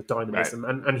energy and the dynamism,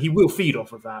 right. and he will feed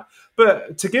off of that.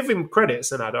 But to give him credit,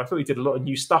 Sanada, I thought he did a lot of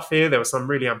new stuff here. There were some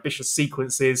really ambitious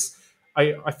sequences.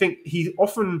 I think he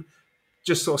often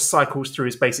just sort of cycles through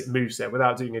his basic moveset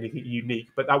without doing anything unique.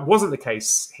 But that wasn't the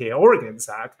case here or against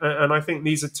Zack. And I think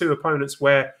these are two opponents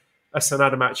where a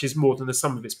Sanada match is more than the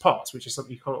sum of its parts, which is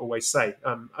something you can't always say.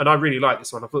 And I really like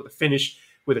this one. I thought the finish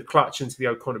with a clutch into the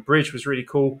O'Connor bridge was really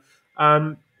cool.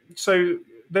 So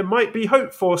there might be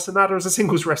hope for Sanada as a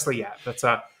singles wrestler yet. But,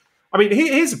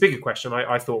 here's a bigger question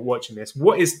I thought watching this.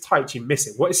 What is Taichi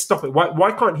missing? What is stopping?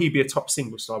 Why can't he be a top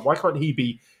singles star? Why can't he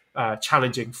be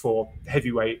challenging for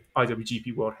heavyweight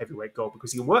IWGP World Heavyweight Gold?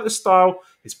 Because he can work the style.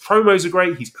 His promos are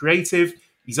great. He's creative.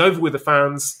 He's over with the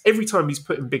fans. Every time he's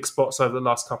put in big spots over the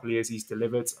last couple of years, he's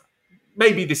delivered.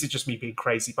 Maybe this is just me being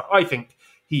crazy, but I think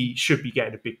he should be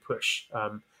getting a big push.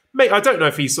 I don't know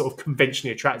if he's sort of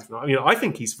conventionally attractive or not. I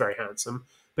think he's very handsome.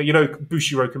 But,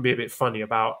 Bushiroad can be a bit funny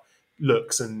about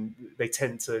looks, and they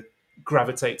tend to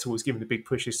gravitate towards giving the big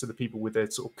pushes to the people with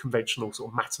their sort of conventional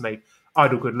sort of matinee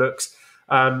idol good looks.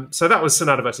 So that was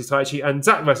Sanada versus Taichi, and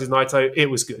Zack versus Naito.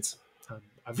 It was good.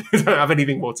 I don't have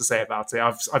anything more to say about it.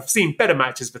 I've seen better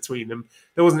matches between them.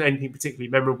 There wasn't anything particularly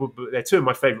memorable, but they're two of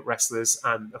my favourite wrestlers.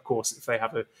 And of course, if they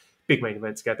have a big main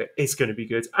event together, it's going to be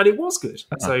good. And it was good.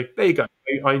 So there you go.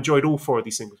 I enjoyed all four of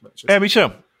these singles matches. Yeah, me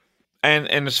too.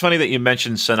 And it's funny that you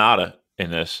mentioned Sanada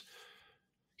in this.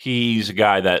 He's a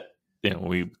guy that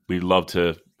we love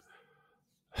to.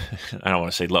 I don't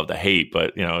want to say love to hate,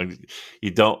 but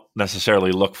you don't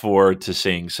necessarily look forward to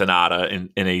seeing Sanada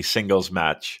in a singles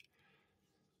match.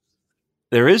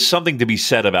 There is something to be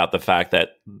said about the fact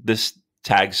that this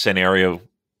tag scenario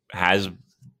has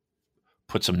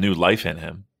put some new life in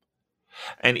him,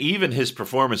 and even his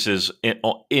performances in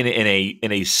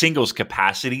a singles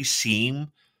capacity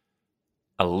seem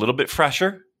a little bit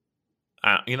fresher.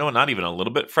 Not even a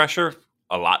little bit fresher,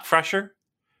 a lot fresher.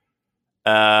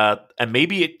 And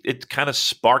maybe it kind of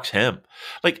sparks him.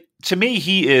 Like, to me,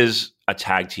 he is a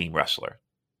tag team wrestler,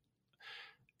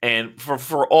 and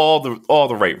for all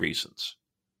the right reasons.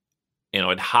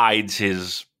 It hides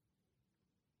his.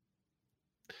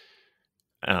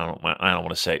 I don't want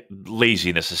to say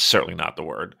laziness is certainly not the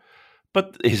word,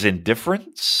 but his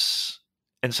indifference,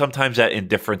 and sometimes that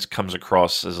indifference comes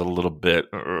across as a little bit.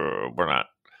 We're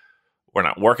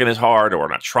not working as hard, or we're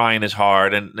not trying as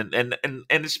hard, and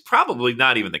it's probably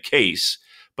not even the case,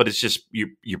 but it's just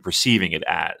you're perceiving it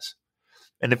as,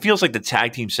 and it feels like the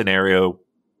tag team scenario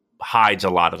hides a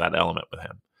lot of that element with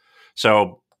him.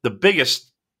 So the biggest,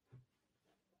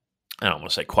 I don't want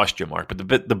to say question mark, but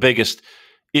the biggest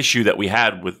issue that we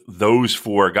had with those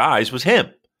four guys was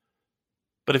him.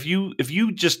 But if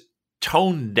you just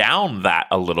tone down that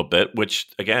a little bit, which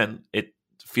again it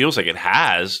feels like it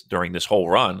has during this whole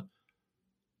run,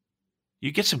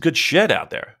 you get some good shit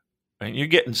out there. Right? You're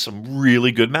getting some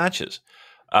really good matches.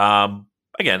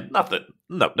 Again,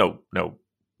 no,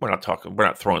 we're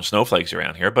not throwing snowflakes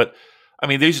around here, but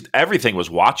everything was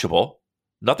watchable.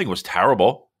 Nothing was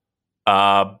terrible.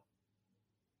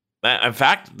 In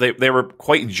fact, they were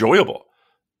quite enjoyable,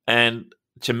 and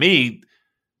to me,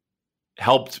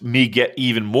 helped me get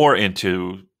even more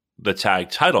into the tag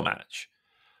title match.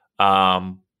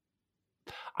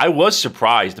 I was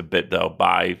surprised a bit though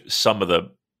by some of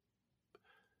the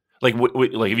like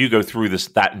if you go through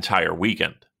that entire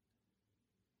weekend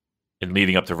and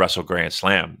leading up to Wrestle Grand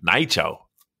Slam, Naito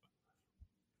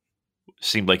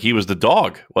seemed like he was the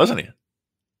dog, wasn't he?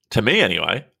 To me,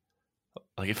 anyway.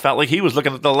 Like, it felt like he was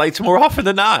looking at the lights more often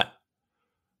than not,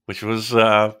 which was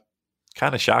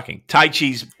kind of shocking.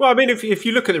 Taichi's. Well, if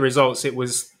you look at the results, it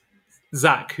was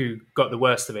Zack who got the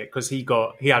worst of it because he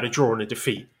had a draw and a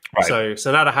defeat. Right. So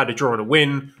Sanada had a draw and a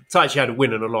win. Taichi had a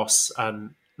win and a loss,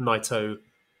 and Naito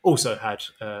also had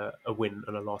a win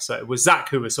and a loss. So it was Zack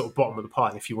who was sort of bottom of the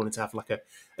pile if you wanted to have like a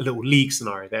little league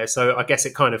scenario there. So I guess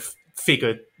it kind of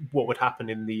figured what would happen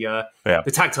in the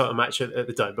tag title match at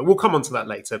the Dome. But we'll come on to that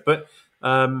later. But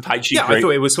Taichi, great. I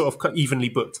thought it was sort of evenly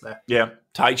booked there. Yeah,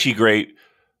 Taichi, great.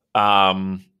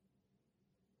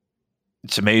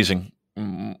 It's amazing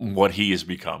what he has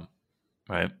become,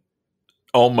 right?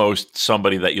 Almost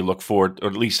somebody that you look forward, or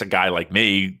at least a guy like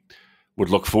me would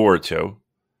look forward to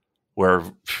where,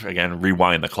 again,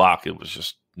 rewind the clock, it was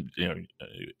just,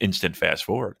 instant fast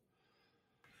forward.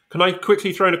 Can I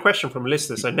quickly throw in a question from a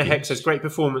listener? So Nehek says, great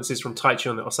performances from Taichi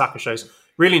on the Osaka shows.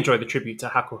 Really enjoyed the tribute to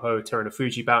Hakuho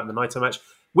Terunofuji bout in the Naito match.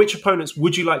 Which opponents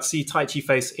would you like to see Taichi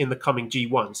face in the coming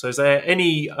G1? So is there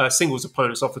any singles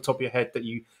opponents off the top of your head that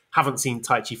you haven't seen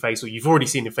Taichi face, or you've already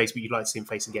seen him face but you'd like to see him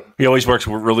face again? He always works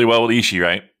really well with Ishii,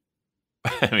 right?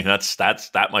 I mean,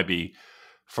 that might be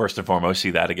first and foremost.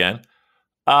 See that again.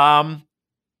 I'm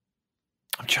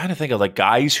trying to think of like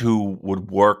guys who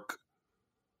would work.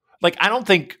 Like, I don't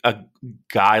think a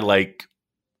guy like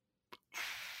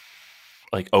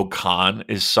Okan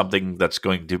is something that's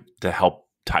going to help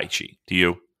Taichi. Do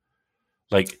you?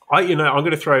 Like, I'm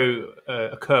going to throw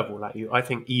a curveball at you. I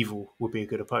think Evil would be a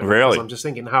good opponent. Really? Because I'm just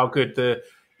thinking how good the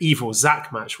Evil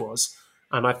Zack match was,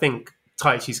 and I think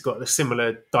Taichi's got the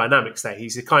similar dynamics there.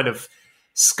 He's a kind of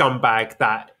scumbag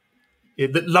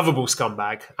the lovable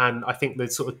scumbag, and I think the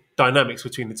sort of dynamics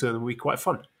between the two of them will be quite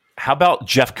fun. how about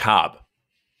Jeff Cobb?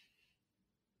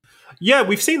 Yeah,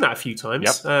 we've seen that a few times.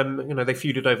 Yep. They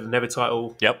feuded over the Never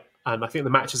title. Yep. And I think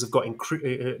the matches have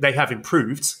they have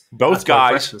improved. Both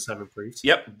guys wrestlers have improved.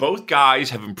 Yep. Both guys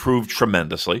have improved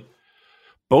tremendously.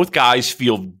 Both guys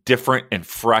feel different and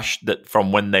fresh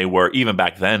from when they were, even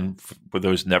back then, with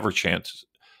those Never chances.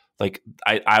 Like,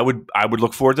 I would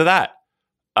look forward to that.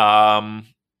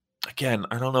 Again,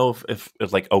 I don't know if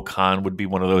like Okan would be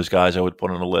one of those guys I would put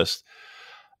on a list.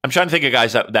 I'm trying to think of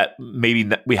guys that maybe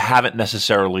we haven't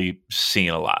necessarily seen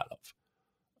a lot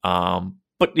of.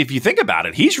 But if you think about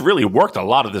it, he's really worked a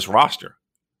lot of this roster.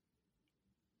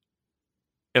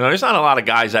 There's not a lot of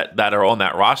guys that are on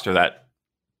that roster that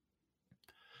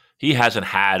he hasn't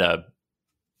had a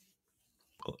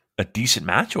decent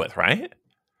match with, right?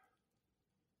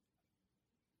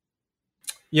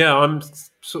 Yeah, I'm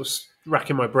sort of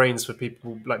racking my brains for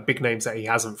people like big names that he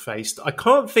hasn't faced. I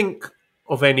can't think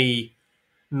of any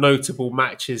notable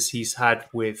matches he's had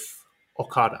with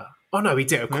Okada. Oh no, he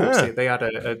did. Of course, Yeah. they had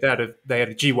a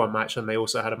G1 match, and they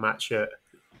also had a match at,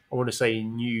 I want to say,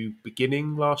 New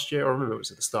Beginning last year. I remember it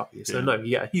was at the start of the year. So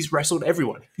no, he's wrestled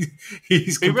everyone.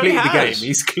 He's completed the game.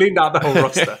 He's cleaned out the whole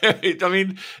roster. I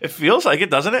mean, it feels like it,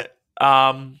 doesn't it?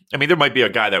 I mean, there might be a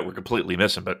guy that we're completely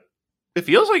missing, but it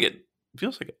feels like it. It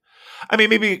feels like it. I mean,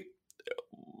 maybe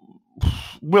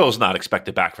Will's not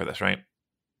expected back for this, right?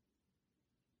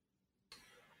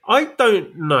 I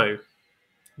don't know.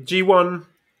 G1,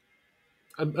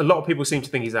 a lot of people seem to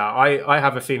think he's out. I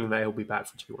have a feeling that he'll be back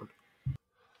for G1.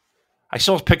 I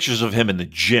saw pictures of him in the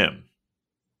gym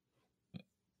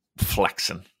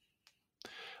flexing.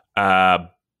 Yeah,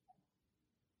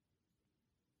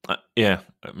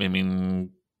 I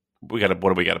mean, what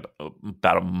do we got?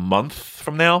 About a month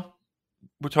from now,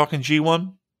 we're talking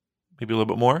G1, maybe a little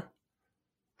bit more.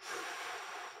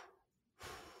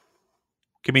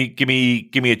 Give me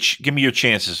your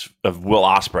chances of Will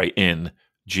Ospreay in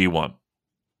G1.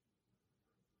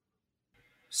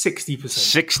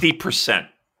 60%. 60%.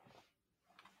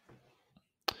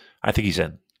 I think he's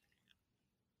in.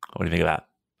 What do you think of that?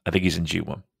 I think he's in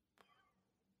G1.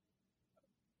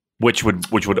 Which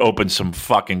would open some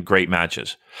fucking great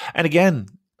matches. And again,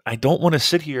 I don't want to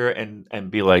sit here and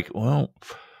be like, well,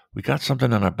 we got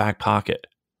something in our back pocket.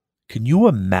 Can you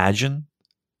imagine?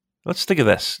 Let's think of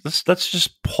this. Let's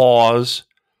just pause.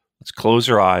 Let's close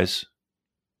our eyes.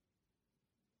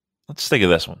 Let's think of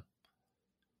this one.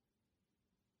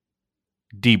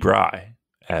 D. Bry,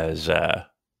 as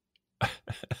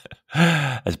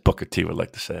Booker T would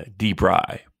like to say, D.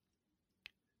 Bry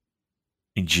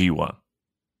in G1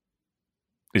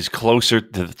 is closer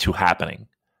to happening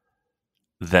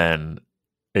than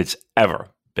it's ever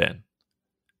been.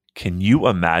 Can you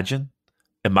imagine?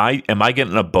 Am I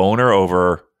getting a boner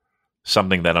over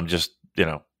something that I'm just,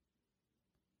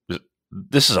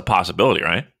 this is a possibility,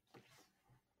 right?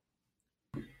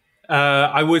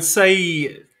 I would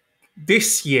say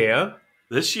this year,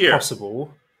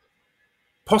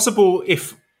 possible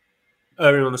if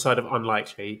erring on the side of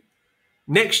unlikely.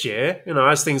 Next year,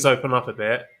 as things open up a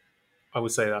bit, I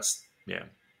would say that's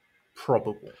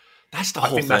probable. That's the whole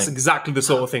thing. I think that's exactly the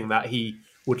sort of thing that he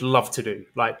would love to do.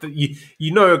 Like,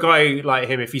 a guy like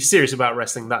him, if he's serious about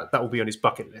wrestling, that will be on his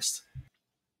bucket list.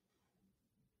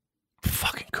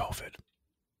 Fucking COVID.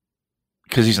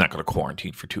 Because he's not going to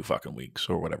quarantine for 2 fucking weeks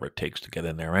or whatever it takes to get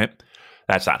in there, right?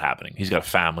 That's not happening. He's got a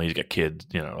family, he's got kids,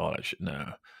 all that shit.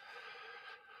 No.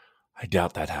 I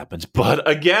doubt that happens. But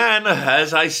again,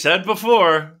 as I said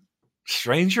before,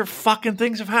 stranger fucking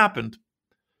things have happened.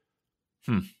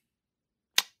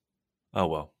 Oh,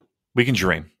 well. We can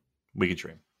dream.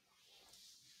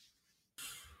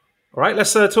 All right,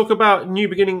 let's talk about New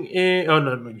Beginning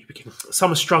New Beginning.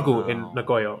 Summer Struggle in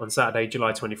Nagoya on Saturday,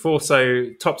 July 24th. So,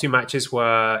 top two matches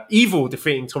were Evil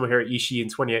defeating Tomohiro Ishii in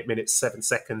 28 minutes, 7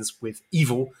 seconds with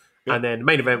Evil. Yep. And then the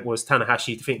main event was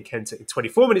Tanahashi defeating Kenta in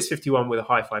 24 minutes, 51 with a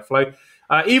high-fly flow.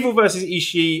 Evil versus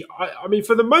Ishii. I mean,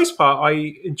 for the most part,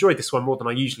 I enjoyed this one more than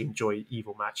I usually enjoy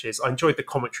Evil matches. I enjoyed the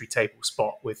commentary table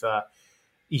spot with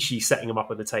Ishii setting him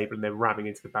up on the table and then ramming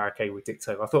into the barricade with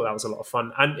Dicto. I thought that was a lot of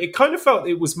fun. And it kind of felt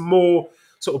it was more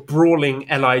sort of brawling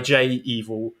LIJ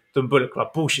Evil than Bullet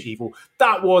Club bullshit Evil.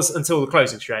 That was until the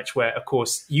closing stretch where, of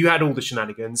course, you had all the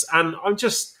shenanigans. And I'm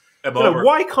just...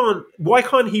 why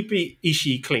can't he beat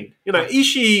Ishii clean?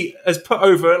 Ishii has put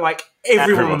over like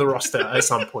everyone on the roster at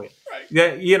some point.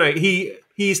 Right. Yeah,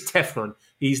 he's Teflon.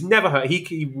 He's never hurt.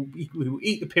 He will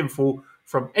eat the pinfall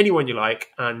from anyone you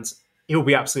like, and he'll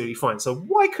be absolutely fine. So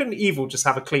why couldn't Evil just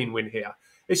have a clean win here?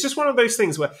 It's just one of those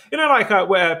things where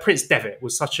where Prince Devitt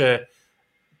was such a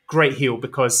great heel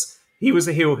because he was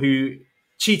a heel who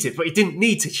cheated, but he didn't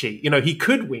need to cheat. He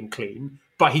could win clean,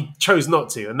 but he chose not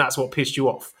to, and that's what pissed you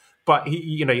off. But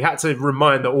you had to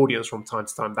remind the audience from time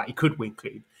to time that he could win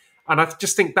clean. And I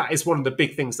just think that is one of the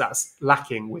big things that's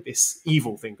lacking with this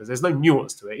Evil thing, because there's no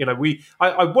nuance to it.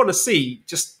 I want to see,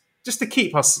 just to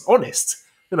keep us honest,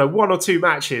 one or two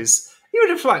matches,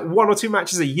 even if like one or two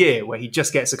matches a year where he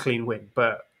just gets a clean win,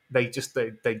 but they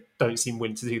don't seem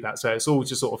willing to do that. So it's all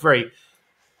just sort of very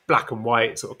black and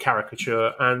white sort of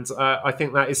caricature, and I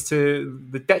think that is to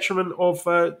the detriment of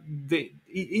the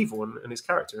Evil and his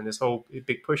character and his whole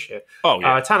big push here.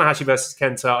 Tanahashi versus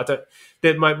Kenta.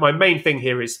 My main thing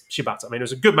here is Shibata. I mean, it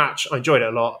was a good match. I enjoyed it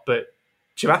a lot, but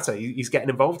Shibata, he's getting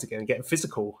involved again, getting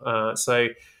physical. So,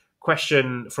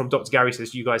 question from Dr. Gary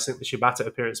says, do you guys think the Shibata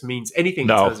appearance means anything in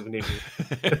terms of an Evil?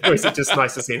 Or is it just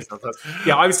nice to see him sometimes?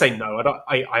 Yeah, I would say no.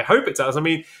 I hope it does. I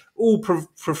mean, all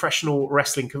professional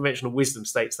wrestling conventional wisdom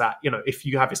states that, if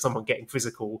you have someone getting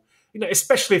physical,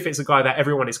 especially if it's a guy that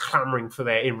everyone is clamoring for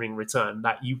their in-ring return,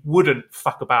 that you wouldn't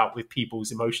fuck about with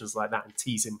people's emotions like that and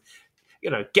tease him,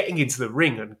 getting into the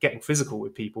ring and getting physical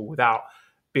with people without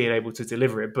being able to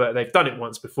deliver it. But they've done it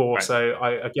once before. Right. So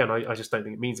I just don't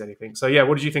think it means anything. So yeah,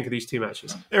 what did you think of these two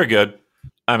matches? They were good.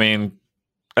 I mean,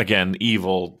 again,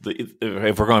 Evil,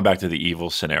 if we're going back to the Evil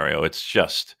scenario, it's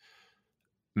just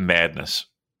madness.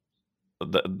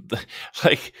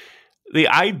 The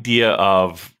idea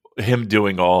of him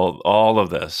doing all of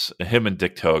this, him and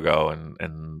Dick Togo,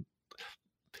 and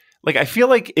like, I feel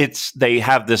like they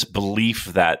have this belief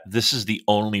that this is the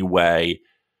only way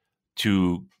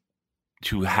to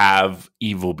have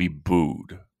Evil be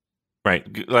booed,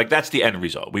 right? Like, that's the end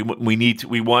result. We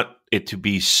want it to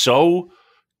be so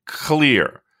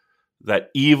clear that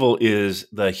Evil is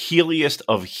the heeliest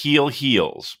of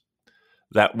heels,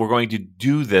 that we're going to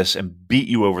do this and beat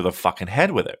you over the fucking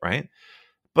head with it, right?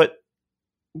 But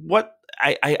what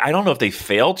I don't know if they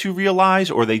fail to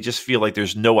realize, or they just feel like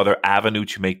there's no other avenue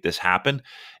to make this happen,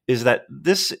 is that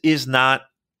this is not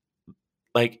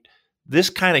like this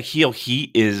kind of heel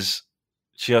heat is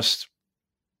just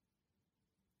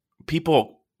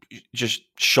people just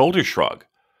shoulder shrug.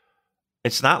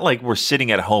 It's not like we're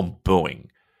sitting at home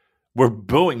booing. We're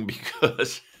booing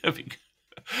because I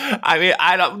mean,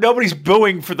 nobody's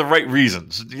booing for the right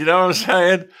reasons. You know what I'm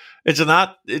saying? It's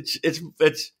not.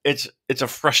 It's a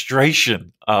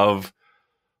frustration of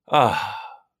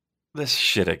this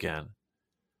shit again.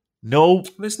 No,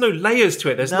 there's no layers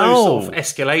to it. There's no sort of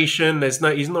escalation.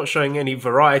 He's not showing any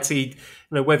variety.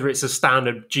 Whether it's a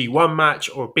standard G1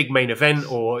 match or a big main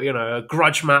event, or a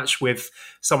grudge match with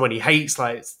someone he hates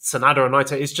like Sanada or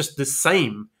Naito. It's just the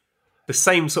same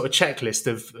sort of checklist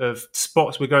of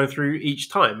spots we're going through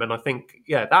each time. And I think,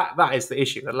 that is the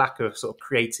issue, the lack of sort of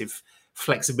creative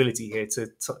flexibility here to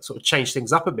sort of change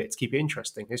things up a bit to keep it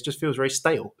interesting. It just feels very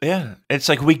stale. Yeah. It's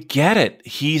like, we get it.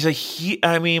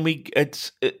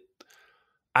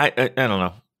 I don't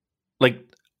know. Like,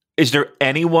 is there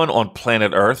anyone on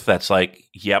planet Earth that's like,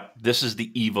 yep, this is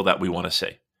the Evil that we want to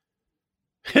see?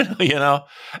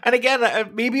 And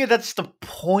again, maybe that's the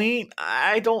point.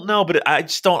 I don't know, but I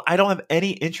don't have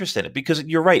any interest in it, because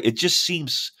you're right. It just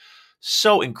seems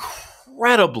so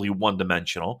incredibly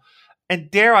one-dimensional,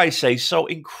 and dare I say, so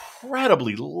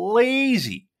incredibly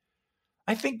lazy.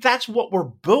 I think that's what we're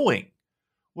booing.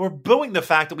 We're booing the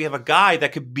fact that we have a guy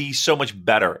that could be so much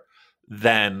better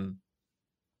than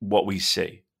what we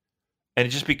see. And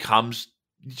you just become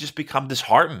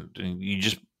disheartened, and you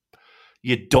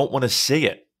don't want to see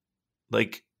it.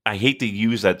 Like, I hate to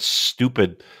use that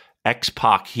stupid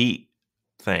X-Pac heat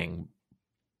thing,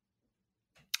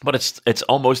 but it's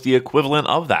almost the equivalent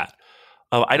of that.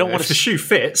 I don't want to. The shoe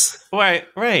fits, right.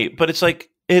 But it's like,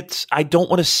 I don't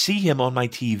want to see him on my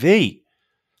TV.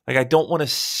 Like, I don't want to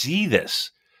see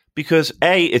this because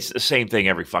A, it's the same thing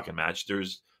every fucking match.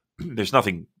 There's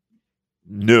nothing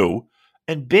new.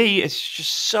 And B, it's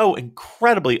just so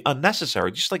incredibly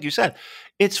unnecessary. Just like you said,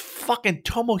 it's fucking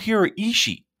Tomohiro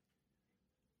Ishii.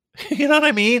 You know what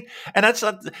I mean? And that's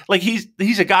not like he's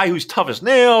a guy who's tough as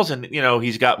nails, and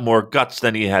he's got more guts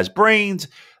than he has brains,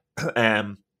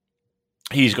 and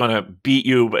he's going to beat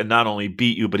you, and not only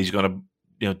beat you, but he's going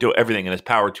to do everything in his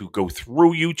power to go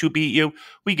through you to beat you.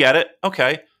 We get it,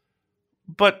 okay?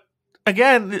 But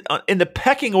again, in the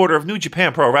pecking order of New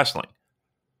Japan Pro Wrestling,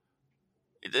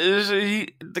 the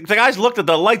guys looked at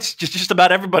the lights just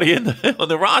about everybody on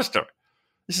the roster.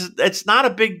 It's not a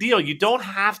big deal. You don't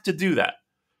have to do that.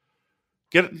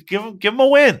 Give him a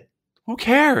win. Who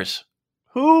cares?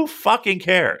 Who fucking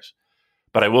cares?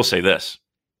 But I will say this: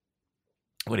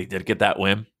 when he did get that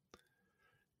win,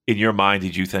 in your mind,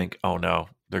 did you think, "Oh no,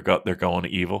 they're going to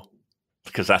evil"?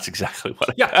 Because that's exactly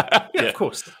what. Yeah, of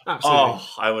course, absolutely. Oh,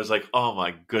 I was like, "Oh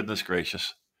my goodness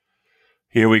gracious,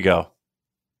 here we go."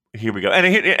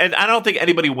 And I don't think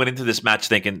anybody went into this match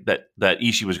thinking that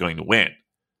Ishii was going to win.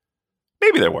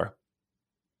 Maybe there were.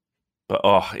 But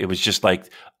it was just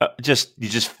like, you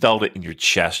just felt it in your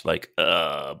chest, like,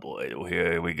 oh boy,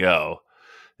 here we go.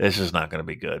 This is not going to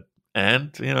be good. And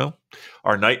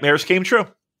our nightmares came true.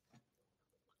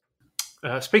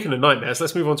 Speaking of nightmares,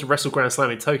 let's move on to Wrestle Grand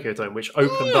Slam in Tokyo Dome, which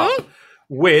opened up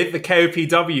with the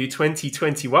KOPW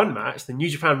 2021 match, the New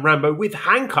Japan Rambo with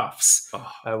handcuffs.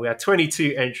 We had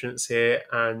 22 entrants here,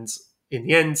 and in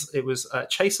the end, it was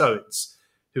Chase Owens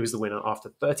who was the winner after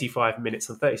 35 minutes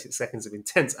and 36 seconds of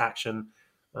intense action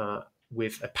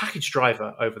with a package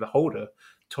driver over the holder,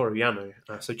 Toru Yano.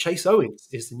 So Chase Owens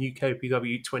is the new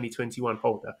KOPW 2021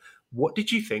 holder. What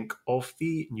did you think of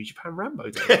the New Japan Rambo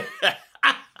Day?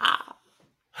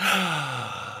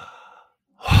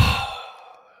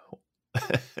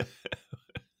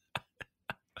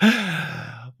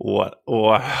 What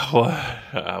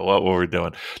were we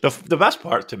doing? The best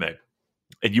part to me,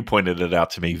 and you pointed it out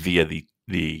to me via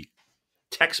the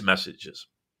text messages,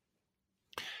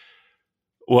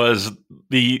 was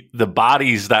the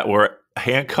bodies that were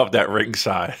handcuffed at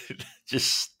ringside, just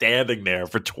standing there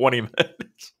for 20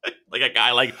 minutes, like a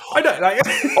guy like I know,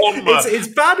 it's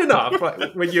bad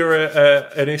enough when you're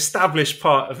an established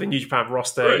part of the New Japan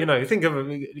roster. Right. Think of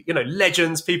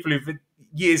legends, people who've been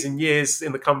years and years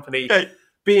in the company, okay.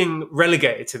 being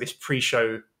relegated to this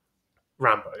pre-show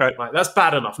Rambo. Right. Like, that's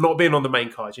bad enough. Not being on the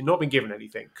main card, you've not been given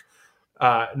anything.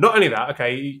 Not only that,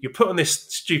 okay, you're put on this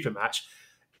stupid match.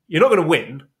 You're not going to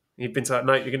win. You've been told,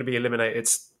 no, you're going to be eliminated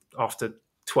after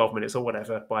 12 minutes or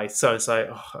whatever by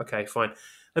so-and-so. Oh, okay, fine.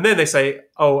 And then they say,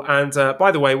 and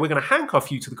by the way, we're going to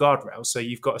handcuff you to the guardrail, so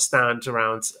you've got to stand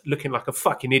around looking like a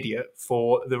fucking idiot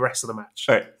for the rest of the match.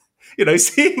 Right.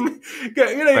 Seeing,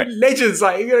 right. legends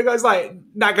like, guys like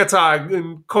Nagata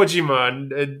and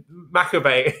Kojima and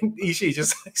Makabe and Ishii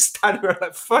just standing around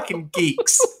like fucking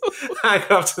geeks, hang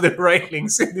up to the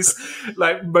railings in this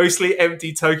like mostly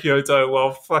empty Tokyo Dome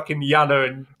while fucking Yano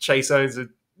and Chase Owens are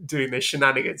doing their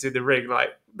shenanigans in the ring. Like,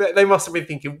 they must have been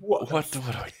thinking,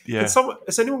 yeah.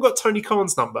 Has anyone got Tony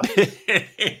Khan's number?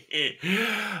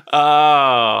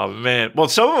 Oh man. Well,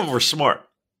 some of them were smart.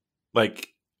 Like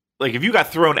if you got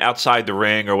thrown outside the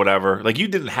ring or whatever, like, you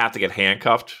didn't have to get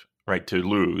handcuffed, right, to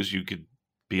lose. You could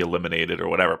be eliminated or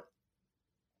whatever.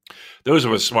 Those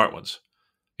were the smart ones.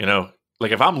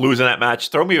 Like, if I'm losing that match,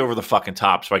 throw me over the fucking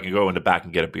top so I can go in the back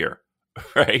and get a beer,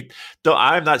 right? Though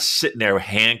I'm not sitting there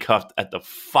handcuffed at the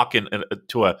fucking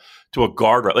to a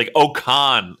guardrail. Like,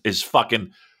 Okan is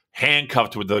fucking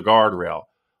handcuffed with the guardrail.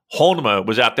 Honma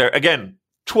was out there again,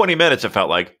 20 minutes. It felt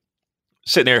like,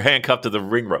 sitting there handcuffed to the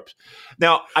ring ropes.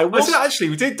 Now, we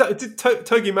did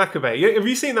Togi Makabe. Have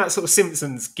you seen that sort of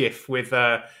Simpsons gif with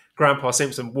Grandpa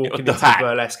Simpson walking into the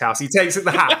burlesque house? He takes the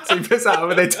hat, so he puts that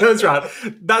on, and then turns around.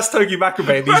 That's Togi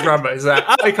Makabe in these Rambos.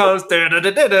 He comes,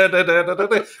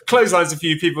 clotheslines a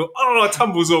few people.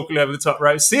 Tumbles awkwardly over the top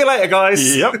rope. See you later,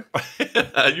 guys. Yep.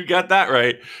 You got that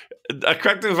right.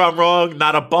 Correct me if I'm wrong.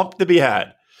 Not a bump to be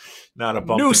had. Not a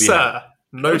bump to be had.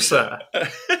 No, sir.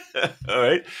 All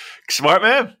right. Smart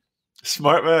man. He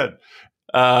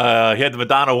had the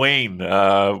Madonna Wayne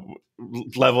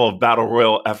level of battle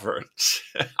royal efforts.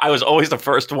 I was always the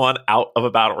first one out of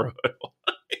a battle royal.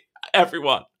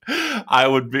 Everyone. I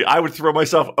would throw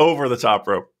myself over the top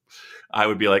rope. I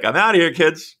would be like, I'm out of here,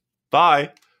 kids.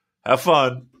 Bye. Have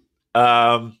fun.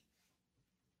 What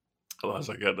was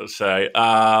I going to say?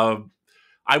 I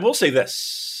will say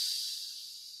this.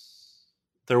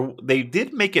 They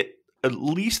did make it at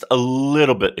least a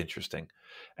little bit interesting.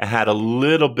 and had a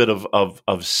little bit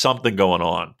of something going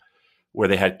on where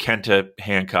they had Kenta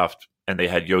handcuffed and they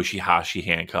had Yoshihashi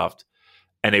handcuffed,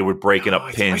 and they were breaking up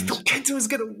pins. I thought Kenta was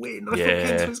going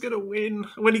to win.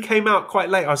 When he came out quite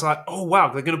late, I was like, oh,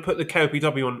 wow, they're going to put the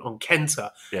KOPW on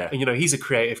Kenta. Yeah. And, he's a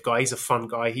creative guy. He's a fun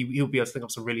guy. He'll be able to think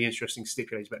of some really interesting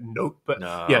stipulations. But nope. But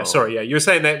No. yeah, sorry. Yeah, you were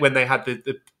saying that when they had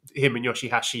the him and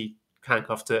Yoshihashi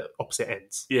handcuffed at opposite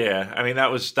ends. Yeah, I mean,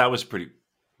 that was pretty...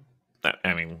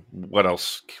 I mean, what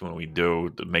else can we do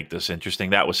to make this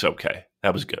interesting? That was okay.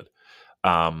 That was good.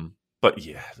 But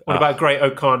yeah. What about Great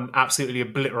Okan absolutely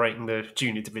obliterating the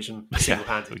junior division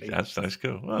single-handedly? That's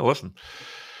cool. Well, listen,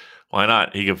 why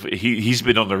not? He's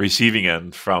been on the receiving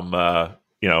end from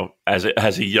as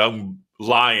a young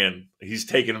lion, he's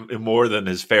taken more than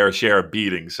his fair share of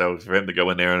beating. So for him to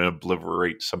go in there and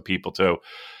obliterate some people too,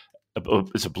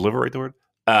 is obliterate the word?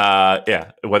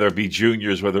 Yeah. Whether it be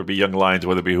juniors, whether it be young lions,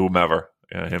 whether it be whomever,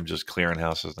 him just clearing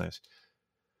house is nice.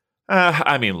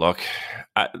 I mean, look,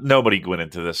 nobody went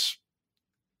into this.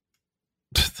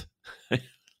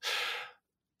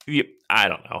 I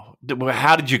don't know.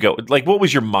 How did you go? Like, what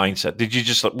was your mindset?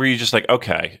 Were you just like,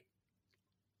 okay,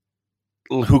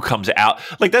 who comes out?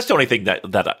 Like, that's the only thing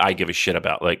that I give a shit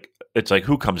about. Like, it's like,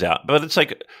 who comes out? But it's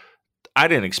like, I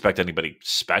didn't expect anybody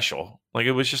special. Like,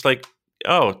 it was just like,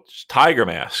 oh, it's Tiger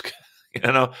Mask.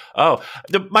 Oh,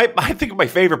 I think my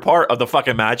favorite part of the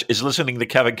fucking match is listening to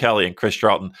Kevin Kelly and Chris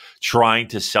Charlton trying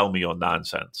to sell me on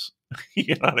nonsense.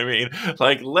 You know what I mean?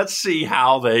 Like, let's see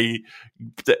how they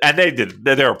did.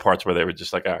 There were parts where they were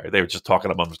just like, all right, they were just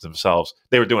talking amongst themselves.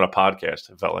 They were doing a podcast.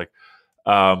 It felt like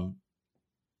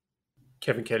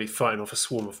Kevin Kelly fighting off a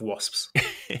swarm of wasps.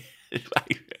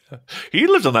 He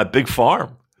lives on that big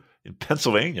farm in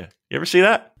Pennsylvania. You ever see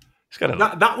that?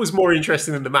 That was more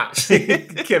interesting than the match.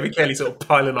 Kevin Kelly sort of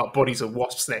piling up bodies of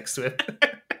wasps next to it.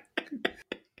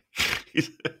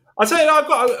 I'll tell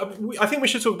you, I think we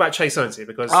should talk about Chase Owens here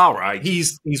because all right.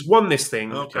 he's won this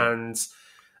thing, okay. And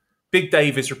Big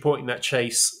Dave is reporting that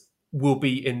Chase will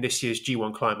be in this year's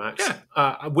G1 Climax,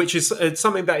 which is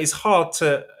something that is hard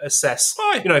to assess.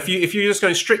 Right. If you're just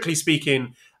going strictly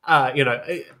speaking,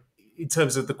 in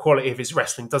terms of the quality of his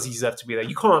wrestling, does he deserve to be there?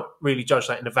 You can't really judge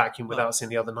that in a vacuum without seeing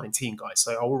the other 19 guys.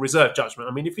 So I will reserve judgment.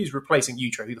 I mean, if he's replacing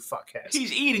Yutro, who the fuck cares?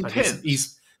 He's eating pins.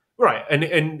 He's right,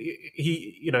 and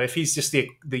he, if he's just the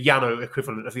Yano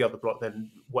equivalent of the other block,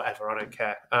 then whatever, I don't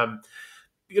care.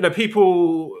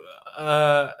 People,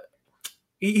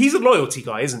 he's a loyalty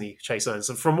guy, isn't he, Chase Owens?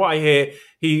 And from what I hear,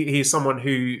 he is someone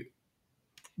who,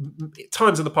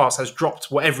 times in the past, has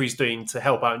dropped whatever he's doing to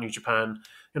help out New Japan.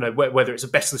 Whether it's a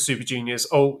Best of the Super Juniors,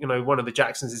 one of the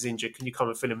Jacksons is injured. Can you come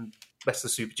and fill him Best of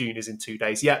the Super Juniors in 2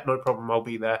 days? Yeah, no problem. I'll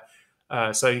be there.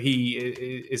 So he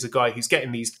is a guy who's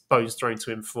getting these bones thrown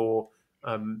to him for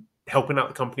helping out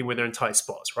the company when they're in tight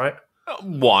spots, right?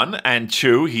 One and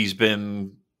two, he's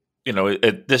been,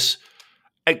 at this.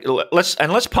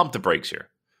 Let's pump the brakes here.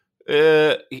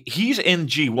 He's in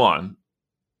G1,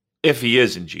 if he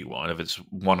is in G1, if it's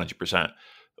 100%,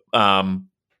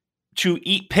 to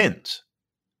eat pins.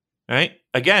 Right?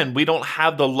 Again, we don't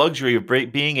have the luxury of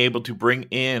being able to bring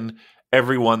in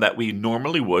everyone that we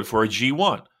normally would for a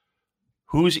G1.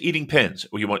 Who's eating pins?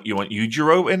 You want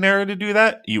Yujiro in there to do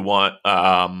that? You want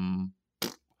a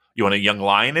young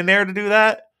lion in there to do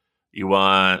that? You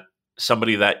want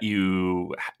somebody that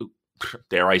you,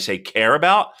 dare I say, care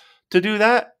about to do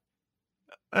that?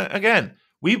 Again,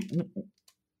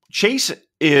 Chase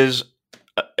is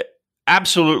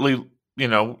absolutely,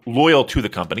 loyal to the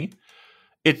company.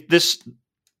 And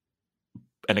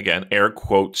again, air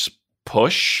quotes,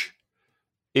 push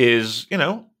is,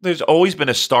 there's always been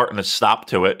a start and a stop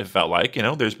to it. It felt like,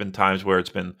 there's been times where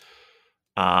it's been,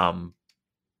 had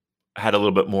a little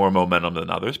bit more momentum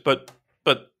than others. But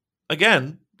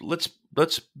again, let's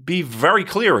be very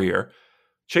clear here.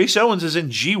 Chase Owens is in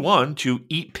G1 to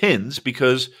eat pins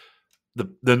because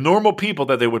the normal people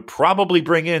that they would probably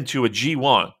bring into a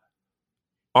G1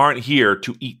 aren't here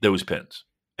to eat those pins.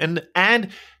 And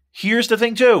here's the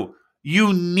thing too.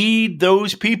 You need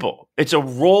those people. It's a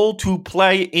role to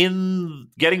play in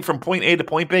getting from point A to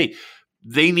point B.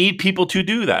 They need people to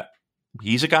do that.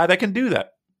 He's a guy that can do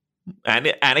that.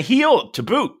 And a heel to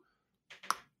boot.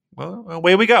 Well,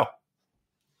 away we go.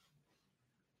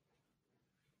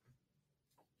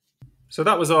 So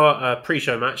that was our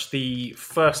pre-show match. The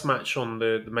first match on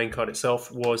the main card itself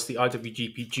was the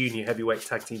IWGP Junior Heavyweight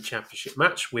Tag Team Championship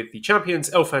match with the champions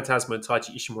El Phantasmo and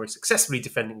Taiji Ishimori successfully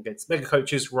defending against Mega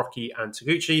Coaches Rocky and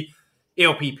Taguchi.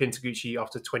 ELP pinned Taguchi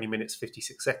after 20 minutes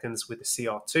 56 seconds with a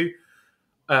CR2.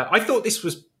 I thought this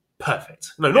was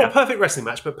perfect. No, not a perfect wrestling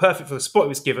match, but perfect for the spot it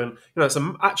was given. It's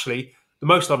actually the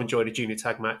most I've enjoyed a junior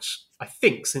tag match, I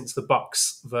think, since the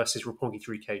Bucks versus Roppongi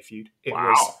 3K feud. It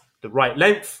was the right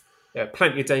length. There were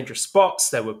plenty of dangerous spots.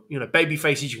 There were, baby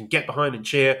faces you can get behind and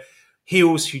cheer.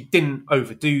 Heels who didn't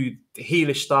overdo the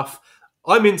heelish stuff.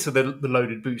 I'm into the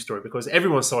loaded boot story because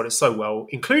everyone sold it so well,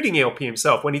 including ELP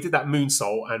himself, when he did that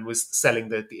moonsault and was selling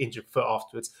the injured foot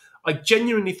afterwards. I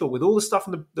genuinely thought, with all the stuff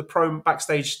in the pro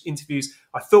backstage interviews,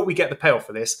 I thought we'd get the payoff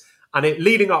for this. And it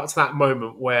leading up to that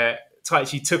moment where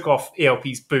Taichi took off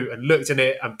ELP's boot and looked in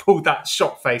it and pulled that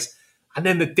shot face, and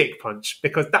then the dick punch,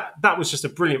 because that was just a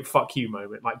brilliant fuck you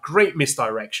moment. Like, great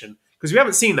misdirection. Because we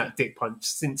haven't seen that dick punch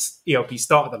since ELP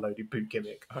started the loaded boot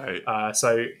gimmick. Right.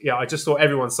 So, yeah, I just thought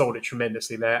everyone sold it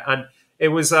tremendously there. And it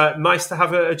was nice to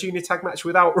have a junior tag match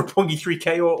without Roppongi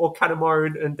 3K or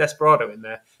Kanemaru and Desperado in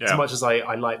there, as much as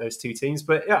I like those two teams.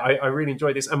 But, yeah, I really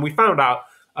enjoyed this. And we found out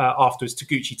afterwards,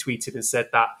 Taguchi tweeted and said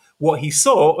that what he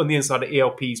saw on the inside of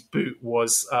ELP's boot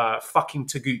was fucking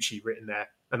Taguchi written there.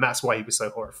 And that's why he was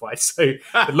so horrified. So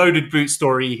the loaded boot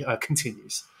story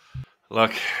continues.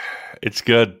 Look, it's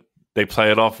good. They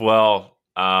play it off well.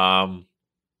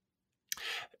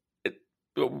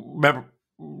 Remember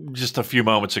just a few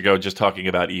moments ago, just talking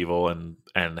about Evil and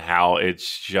how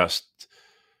it's just,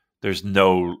 there's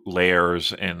no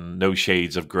layers and no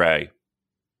shades of gray.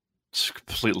 It's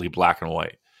completely black and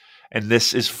white. And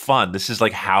this is fun. This is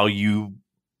like how you,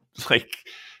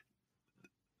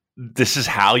 this is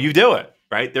how you do it,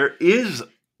 right? There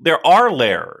are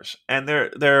layers, and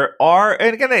there are,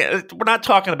 and again, we're not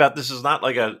talking about, this is not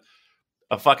like a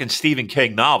fucking Stephen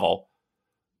King novel,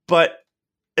 but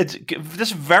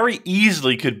this very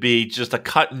easily could be just a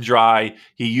cut and dry.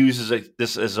 He uses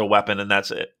this as a weapon, and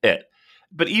that's it.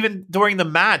 But even during the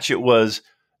match, it was,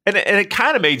 and it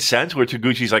kind of made sense where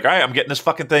Taguchi's like, all right, I'm getting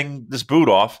this boot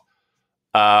off.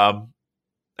 And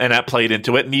that played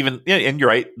into it. And even, and you're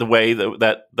right, the way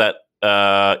that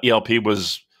ELP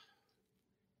was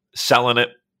selling it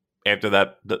after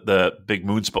the big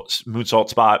moonsault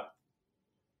spot,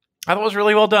 I thought it was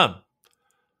really well done.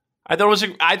 I thought it was,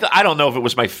 I don't know if it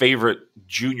was my favorite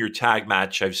junior tag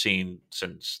match I've seen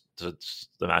since the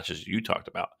matches you talked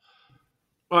about.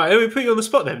 All right, let me put you on the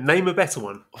spot then. Name a better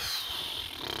one.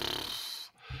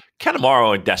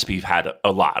 Kanemaru and Despy had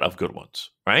a lot of good ones,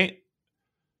 right?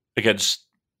 Against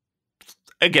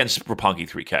Roppongi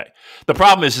 3K. The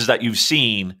problem is that you've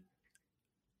seen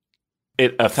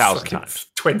it 1,000 times.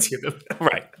 20 of them.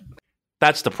 Right.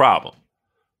 That's the problem.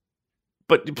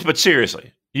 But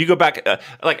seriously, you go back,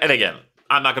 and again,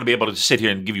 I'm not going to be able to sit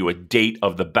here and give you a date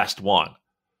of the best one.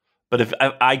 But if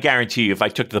I guarantee you, if I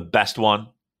took the best one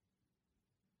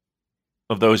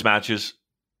of those matches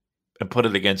and put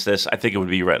it against this, I think it would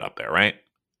be right up there, right?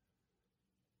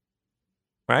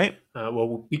 Right? Well,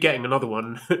 we'll be getting another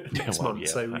one next month,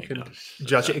 so we can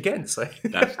judge it again. So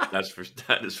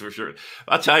that is for sure.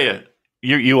 I'll tell you,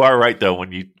 you are right though.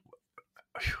 When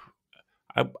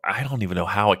I don't even know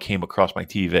how it came across my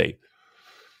TV.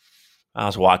 I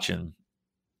was watching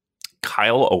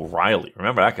Kyle O'Reilly.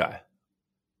 Remember that guy?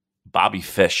 Bobby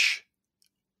Fish.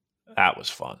 That was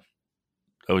fun.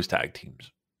 Those tag teams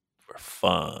were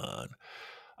fun.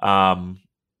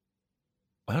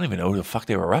 I don't even know who the fuck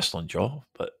they were wrestling, Joel,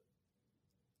 but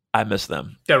I miss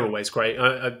them. They're always great.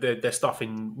 Their stuff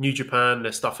in New Japan,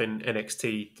 their stuff in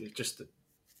NXT, just a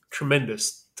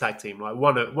tremendous tag team. Like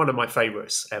one of my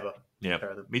favorites ever. Yeah,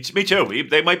 me too.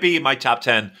 They might be my top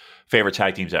 10 favorite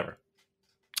tag teams ever.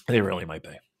 They really might be.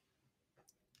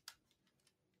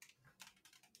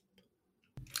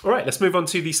 All right, let's move on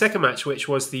to the second match, which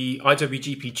was the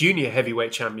IWGP Junior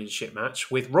Heavyweight Championship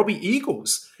match with Robbie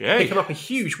Eagles picking up a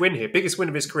huge win here, biggest win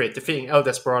of his career, defeating El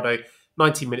Desperado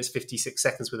 19 minutes 56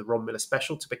 seconds with a Ron Miller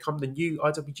special to become the new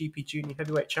IWGP Junior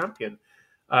Heavyweight Champion.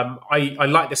 I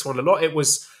like this one a lot. It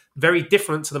was very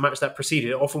different to the match that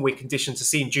preceded it. Often we're conditioned to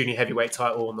seeing Junior Heavyweight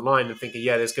title on the line and thinking,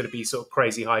 yeah, there's going to be sort of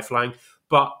crazy high flying,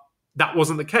 but that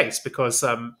wasn't the case because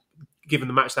given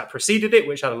the match that preceded it,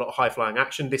 which had a lot of high-flying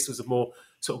action, this was a more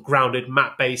sort of grounded,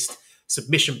 mat-based,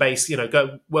 submission-based,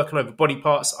 working over body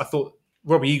parts. I thought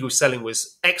Robbie Eagles' selling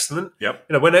was excellent. Yep.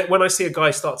 When I see a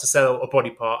guy start to sell a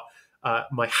body part,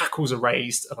 my hackles are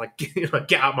raised, and I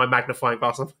get out my magnifying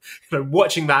glass. I'm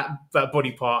watching that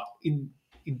body part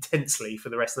intensely for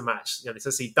the rest of the match.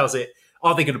 To see, does it?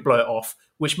 Are they going to blow it off?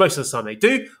 Which most of the time they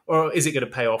do, or is it going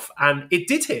to pay off? And it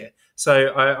did here.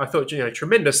 So I thought,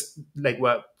 tremendous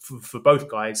legwork for both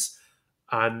guys,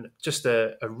 and just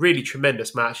a really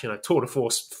tremendous match. Tour de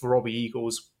force for Robbie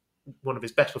Eagles, one of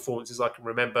his best performances I can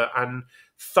remember, and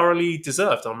thoroughly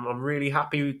deserved. I'm really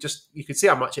happy. Just you could see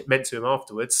how much it meant to him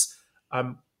afterwards.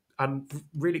 I'm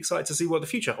really excited to see what the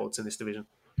future holds in this division.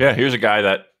 Yeah, here's a guy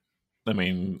that, I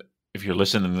mean, if you're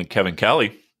listening to Kevin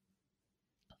Kelly,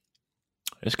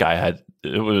 this guy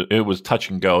it was touch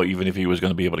and go, even if he was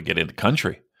going to be able to get into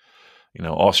country.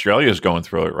 Australia is going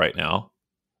through it right now,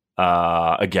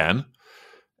 again,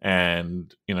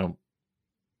 and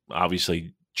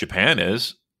obviously Japan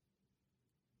is.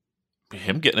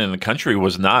 Him getting in the country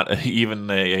was not even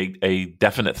a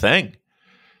definite thing.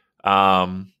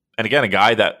 And again, a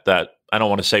guy that I don't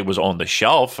want to say was on the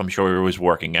shelf. I'm sure he was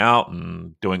working out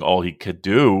and doing all he could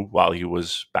do while he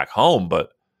was back home,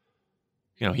 but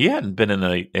he hadn't been in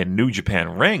a New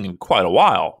Japan ring in quite a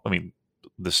while. I mean,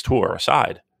 this tour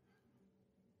aside,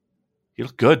 he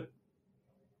looked good.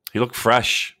 He looked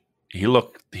fresh. He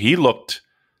looked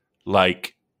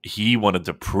like he wanted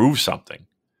to prove something.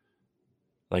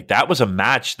 Like that was a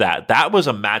match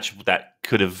that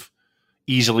could have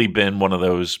easily been one of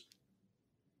those.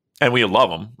 And we love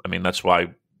them. I mean, that's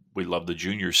why we love the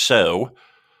juniors so.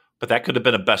 But that could have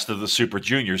been a best of the Super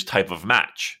Juniors type of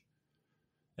match.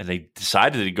 And they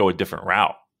decided to go a different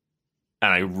route.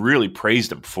 And I really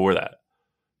praised him for that.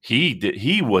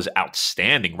 He was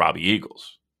outstanding, Robbie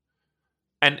Eagles.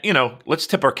 And, let's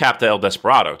tip our cap to El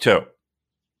Desperado, too.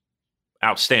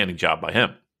 Outstanding job by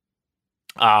him.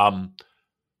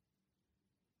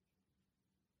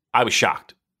 I was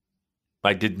shocked.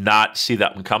 I did not see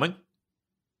that one coming.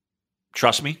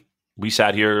 Trust me, we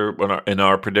sat here in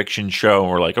our prediction show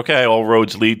and we're like, okay, all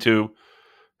roads lead to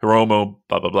Hiromu,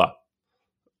 blah, blah, blah,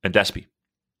 and Despy.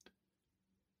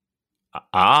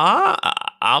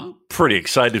 I'm pretty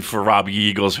excited for Robbie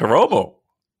Eagles Hiromu.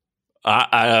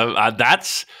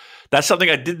 That's something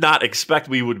I did not expect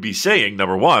we would be saying,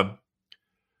 number one.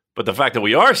 But the fact that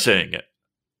we are saying it,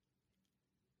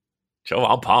 Joe,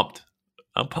 I'm pumped.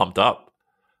 I'm pumped up.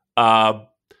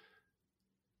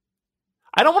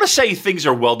 I don't want to say things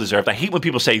are well-deserved. I hate when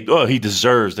people say, oh, he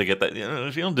deserves to get that.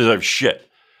 You don't deserve shit.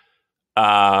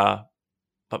 But,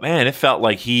 man, it felt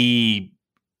like he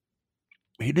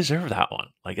deserved that one.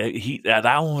 Like,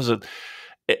 that one was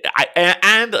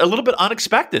and a little bit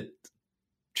unexpected.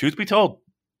 Truth be told.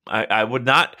 I would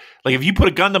not, like, if you put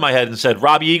a gun to my head and said,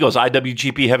 Robbie Eagles,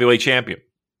 IWGP heavyweight champion,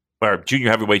 or junior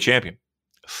heavyweight champion,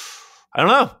 I don't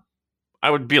know. I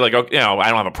would be like, okay, I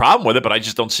don't have a problem with it, but I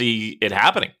just don't see it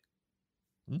happening.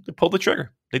 They pulled the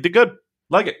trigger. They did good.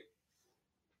 Like it.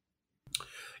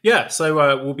 Yeah, so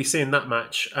we'll be seeing that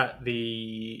match at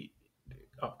the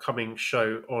upcoming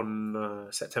show on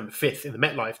September 5th in the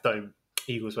MetLife Dome,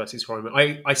 Eagles versus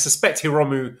Hiromu. I suspect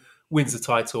Hiromu wins the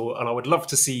title, and I would love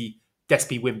to see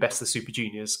Despy win Best of the Super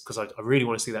Juniors, because I really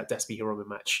want to see that Despy Hiromu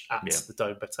match at the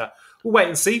Dome. But we'll wait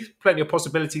and see. Plenty of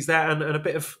possibilities there, and a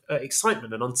bit of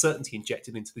excitement and uncertainty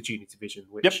injected into the junior division,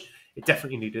 which it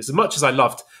definitely needed. As much as I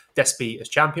loved Despy as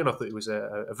champion, I thought he was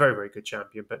a very, very good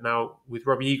champion. But now with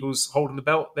Robbie Eagles holding the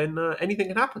belt, then anything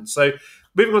can happen. So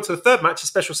moving on to the third match, a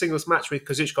special singles match with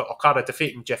Kazuchika Okada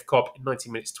defeating Jeff Cobb in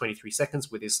 19 minutes 23 seconds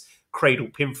with his cradle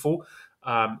pinfall.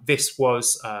 This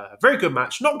was a very good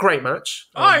match, not a great match.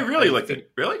 I really liked it.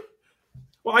 Really?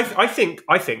 Well, I think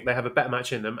they have a better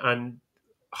match in them. And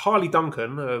Harley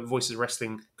Duncan, a Voices of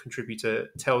Wrestling contributor,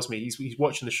 tells me he's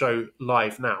watching the show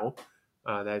live now.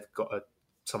 They've got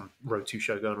some Road 2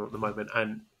 show going on at the moment,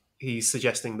 and he's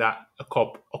suggesting that a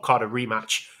Cobb Okada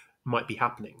rematch might be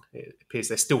happening. It appears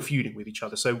they're still feuding with each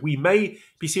other, so we may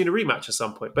be seeing a rematch at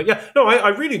some point. But yeah, no, I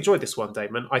really enjoyed this one,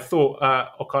 Damon. I thought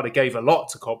Okada gave a lot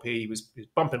to Cobb here. He was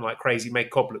bumping like crazy, made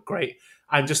Cobb look great,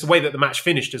 and just the way that the match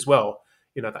finished as well,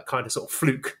 that kind of sort of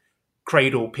fluke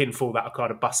cradle pinfall that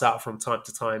Okada busts out from time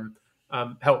to time,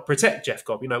 helped protect Jeff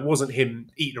Cobb. It wasn't him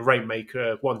eating a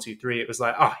Rainmaker 1, 2, 3. It was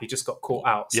like, he just got caught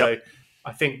out. Yep. So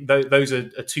I think those are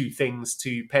two things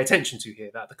to pay attention to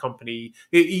here, that the company,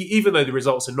 even though the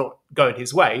results are not going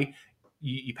his way,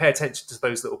 you pay attention to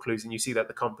those little clues and you see that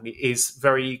the company is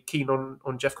very keen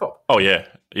on Jeff Cobb. Oh, yeah.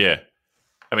 Yeah.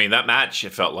 I mean, that match,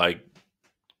 it felt like,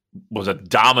 was a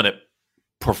dominant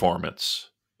performance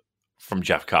from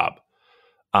Jeff Cobb.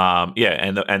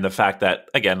 And the fact that,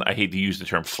 again, I hate to use the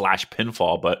term flash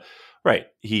pinfall, but right,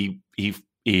 he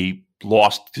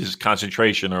lost his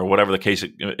concentration or whatever the case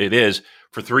it is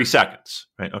for 3 seconds,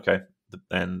 right? Okay,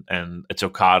 and it's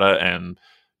Okada, and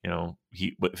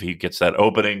if he gets that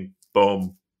opening,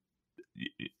 boom,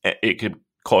 it could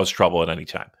cause trouble at any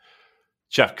time.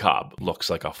 Jeff Cobb looks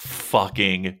like a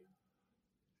fucking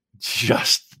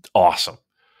just awesome.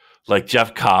 Like,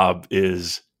 Jeff Cobb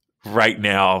is right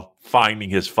now finding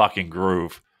his fucking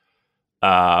groove.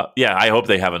 I hope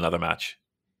they have another match.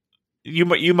 You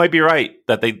might be right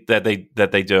that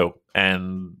they do,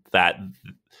 and that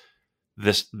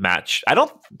this match. Do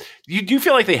you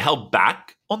feel like they held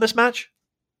back on this match?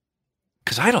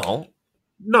 Because I don't.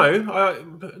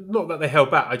 not that they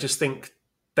held back. I just think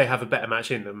they have a better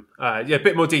match in them. A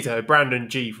bit more detail. Brandon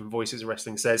G from Voices of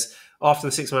Wrestling says, after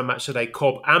the six-man match today,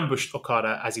 Cobb ambushed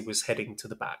Okada as he was heading to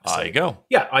the back. So, There you go.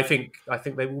 Yeah, I think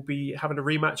they will be having a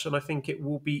rematch, and I think it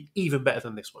will be even better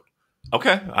than this one.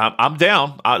 Okay, I'm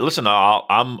down. Listen,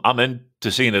 I'm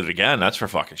into seeing it again. That's for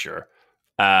fucking sure.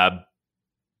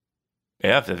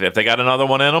 If they got another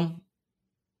one in them,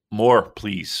 more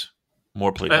please.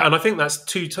 And I think that's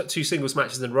two singles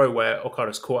matches in a row where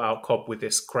Okada's caught out Cobb with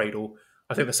this cradle.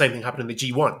 I think the same thing happened in the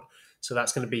G1. So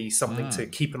that's going to be something to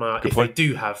keep an eye on if they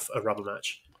do have a rubber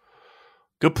match.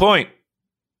 Good point.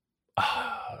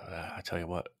 I tell you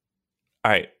what.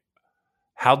 All right.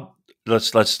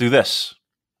 Let's do this.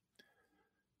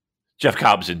 Jeff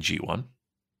Cobb's in G1.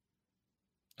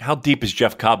 How deep is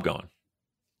Jeff Cobb going?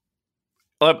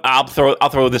 I'll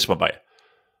throw this one by you.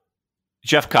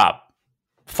 Jeff Cobb,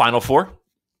 Final Four?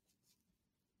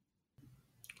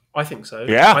 I think so.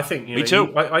 Yeah, I think me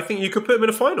too. I think you could put him in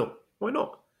a final. Why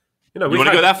not? You want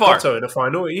to go that far? Goto in a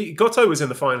final. Goto was in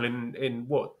the final in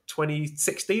what,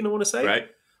 2016? I want to say. Right.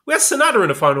 We had Sonata in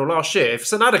the final last year. If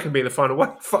Sonata can be in the final, why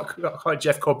the fuck can't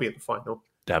Jeff Cobb be in the final?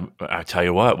 I tell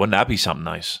you what, wouldn't that be something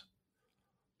nice?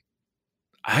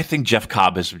 I think Jeff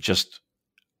Cobb is just,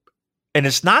 and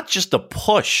it's not just a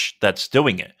push that's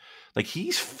doing it. Like,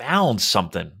 he's found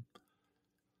something.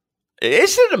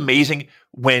 Isn't it amazing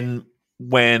when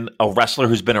a wrestler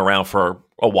who's been around for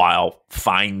a while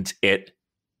finds it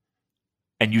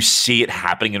and you see it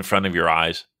happening in front of your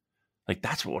eyes? Like,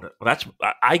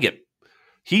 I get.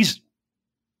 He's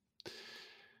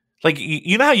like,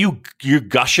 you know how you're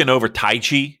gushing over Tai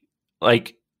Chi?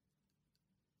 Like,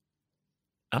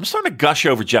 I'm starting to gush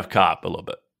over Jeff Cobb a little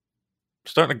bit. I'm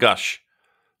starting to gush.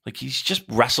 Like, he just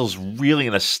wrestles really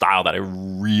in a style that I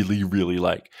really, really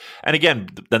like. And again,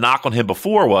 the knock on him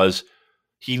before was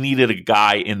he needed a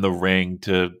guy in the ring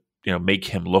to, make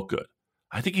him look good.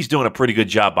 I think he's doing a pretty good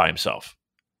job by himself.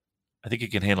 I think he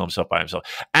can handle himself by himself.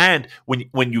 And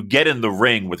when you get in the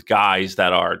ring with guys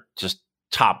that are just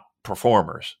top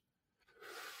performers,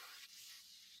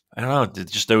 I don't know,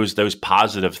 just those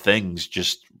positive things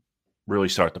just really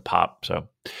start to pop. So,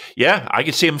 yeah, I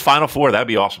could see him Final Four. That'd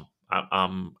be awesome. I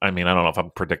mean, I don't know if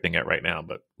I'm predicting it right now,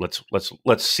 but let's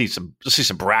see some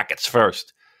brackets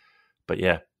first. But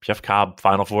yeah, Jeff Cobb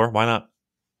Final Four. Why not?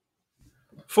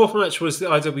 Fourth match was the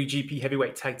IWGP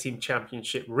Heavyweight Tag Team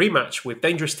Championship rematch with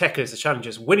Dangerous Tekkers, the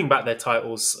challengers, winning back their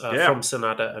titles from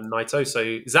Sanada and Naito.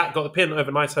 So Zack got the pin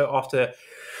over Naito after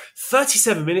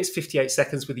 37 minutes, 58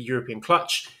 seconds with the European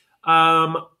clutch.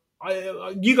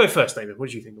 You go first, David. What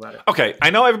did you think about it? Okay, I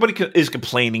know everybody is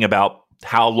complaining about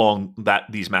how long that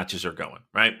these matches are going,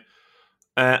 right?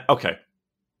 Okay.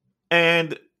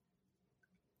 And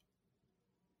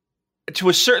to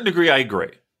a certain degree, I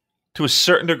agree.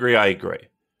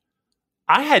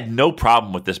 I had no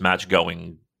problem with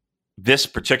this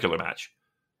particular match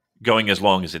going as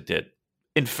long as it did.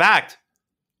 In fact,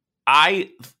 I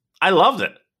loved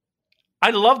it. I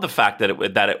love the fact that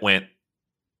it went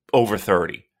over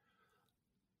 30.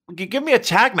 Give me a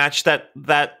tag match that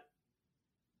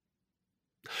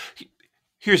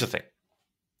here's the thing.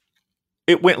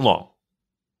 It went long.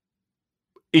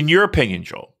 In your opinion,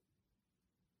 Joel,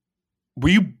 were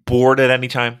you bored at any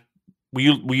time? Were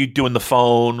you doing the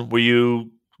phone? Were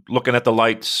you looking at the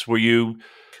lights? Were you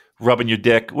rubbing your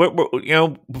dick?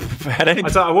 Had any?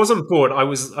 I wasn't bored. I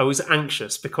was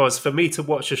anxious because for me to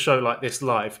watch a show like this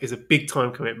live is a big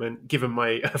time commitment given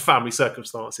my family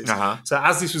circumstances. Uh-huh. So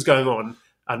as this was going on,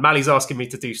 and Mally's asking me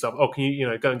to do stuff. Oh, can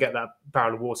you go and get that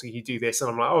barrel of water? Can you do this? And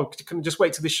I'm like, oh, can I just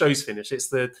wait till this show's finished?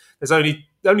 There's only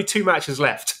 2 matches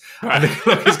left. Right. And the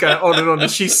clock is going on,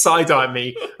 and she's side-eyeing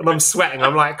me, and I'm sweating.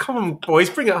 I'm like, come on, boys,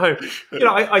 bring it home.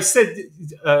 I said,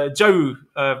 Joe,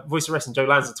 Voice of Wrestling, Joe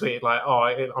Lanza tweeted like,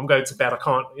 oh, I'm going to bed. I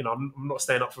can't, I'm not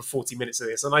staying up for 40 minutes of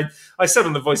this. And I said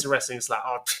on the Voice of Wrestling, it's like,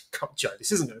 oh, come, Joe,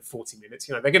 this isn't going 40 minutes.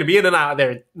 They're going to be in and out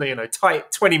of there,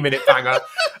 tight 20-minute banger.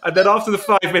 And then after the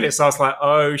 5 minutes, I was like,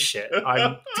 oh shit,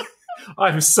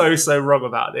 I'm so wrong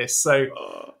about this. So,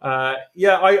 I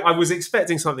was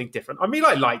expecting something different. I mean,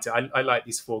 I liked it. I like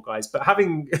these 4 guys, but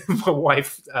having my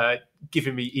wife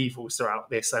giving me evils throughout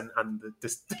this and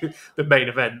the main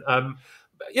event,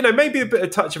 maybe a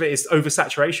touch of it is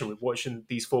oversaturation with watching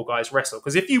these 4 guys wrestle.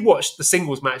 Because if you watched the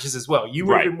singles matches as well, you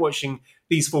would have been watching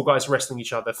these 4 guys wrestling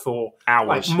each other for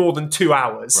hours, like more than 2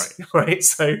 hours, right?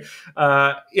 So,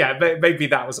 maybe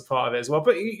that was a part of it as well.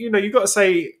 But you've got to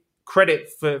say credit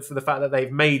for the fact that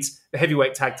they've made the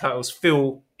heavyweight tag titles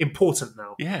feel important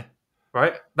now. Yeah,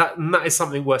 right. That is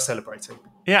something worth celebrating.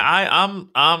 Yeah,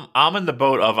 I'm in the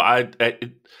boat of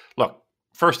look.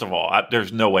 first of all,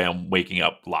 there's no way I'm waking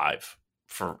up live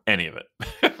for any of it.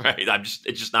 Right? It's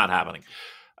just not happening.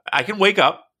 I can wake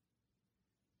up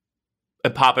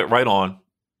and pop it right on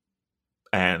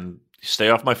and stay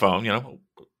off my phone.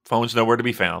 Phone's nowhere to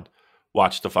be found.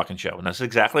 Watch the fucking show. And that's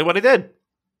exactly what I did.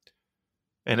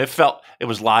 And it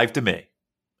was live to me.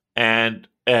 And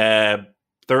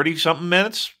 30-something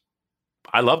minutes,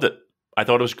 I loved it. I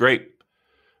thought it was great.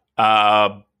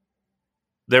 There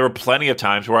were plenty of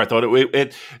times where I thought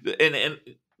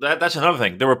that's another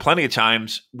thing. There were plenty of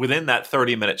times within that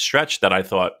 30-minute stretch that I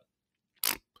thought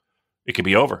it could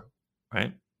be over,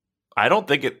 right? I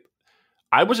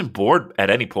wasn't bored at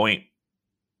any point.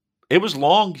 It was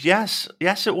long. Yes,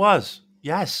 it was.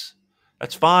 Yes,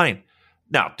 that's fine.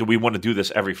 Now, do we want to do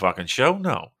this every fucking show?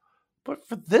 No. But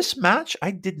for this match,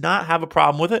 I did not have a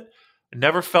problem with it. It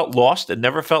never felt lost. It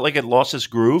never felt like it lost its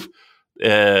groove.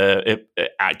 To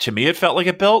me, it felt like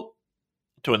it built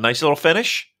to a nice little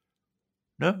finish.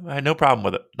 No, I had no problem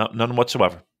with it. None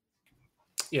whatsoever.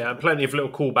 Yeah, and plenty of little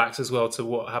callbacks as well to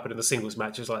what happened in the singles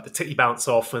matches, like the titty bounce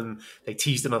off, and they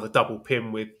teased another double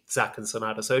pin with Zack and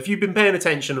Sonata. So if you've been paying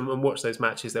attention and watched those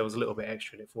matches, there was a little bit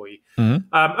extra in it for you.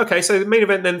 Mm-hmm. Okay, so the main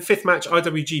event then, fifth match,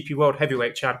 IWGP World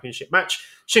Heavyweight Championship match.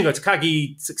 Shingo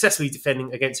Takagi successfully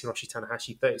defending against Hiroshi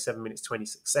Tanahashi, 37 minutes,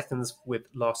 26 seconds with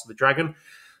Last of the Dragon.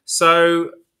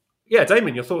 So, yeah,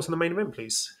 Damon, your thoughts on the main event,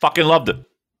 please? Fucking loved it.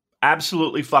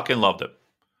 Absolutely fucking loved it.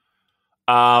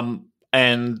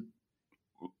 And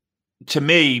to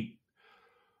me,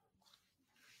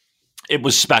 it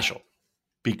was special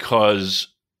because,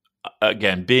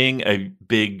 again, being a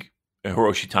big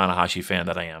Hiroshi Tanahashi fan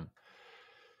that I am,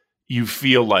 you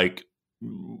feel like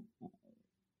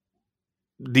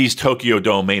these Tokyo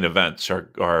Dome main events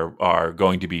are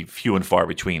going to be few and far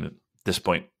between at this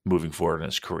point moving forward in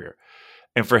his career.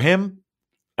 And for him,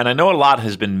 and I know a lot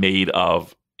has been made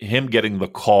of him getting the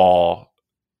call,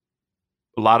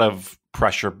 a lot of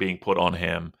pressure being put on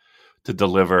him to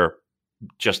deliver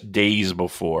just days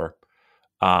before,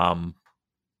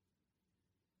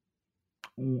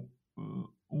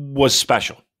 was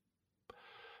special.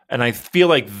 And I feel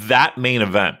like that main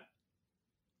event,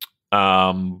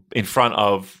 in front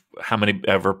of how many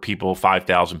ever people,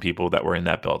 5,000 people that were in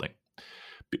that building,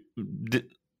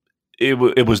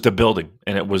 it was the building,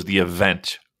 and it was the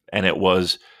event, and it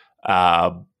was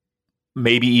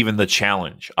maybe even the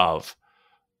challenge of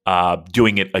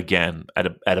doing it again at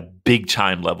a big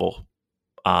time level,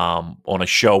 on a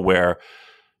show where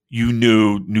you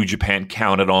knew New Japan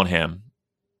counted on him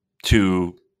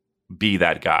to be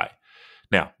that guy.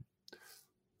 Now,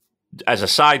 as a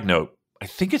side note, I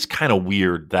think it's kind of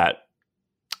weird that,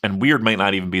 and weird might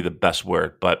not even be the best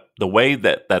word, but the way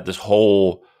that this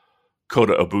whole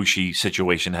Kota Ibushi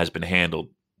situation has been handled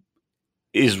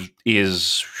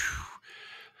is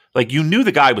like, you knew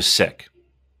the guy was sick.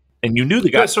 And you knew the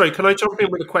guy. Sorry, can I jump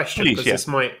in with a question? Please, because this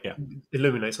might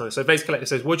illuminate something. So, Base Collector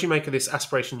says, what do you make of this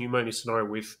aspiration pneumonia scenario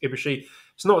with Ibushi?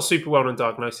 It's not a super well-known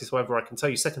diagnosis. However, I can tell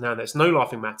you secondhand that it's no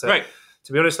laughing matter. Right.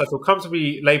 To be honest, I feel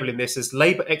comfortably labeling this as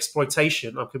labour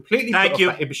exploitation. I'm completely put off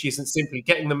that Ibushi isn't simply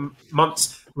getting the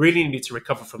months really needed to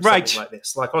recover from something like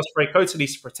this. Like Ospreay, Kota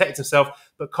needs to protect himself,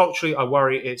 but culturally, I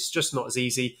worry it's just not as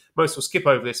easy. Most will skip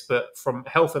over this, but from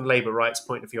health and labour rights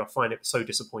point of view, I find it so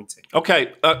disappointing.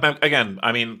 Okay, again,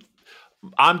 I mean,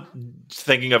 I'm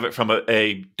thinking of it from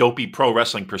a dopey pro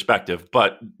wrestling perspective,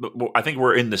 but I think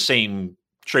we're in the same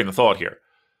train of thought here.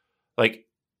 Like,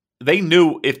 they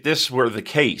knew if this were the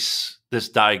case, this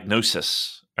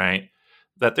diagnosis, right,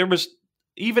 that there was,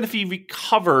 even if he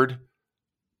recovered,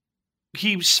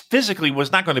 he physically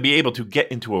was not going to be able to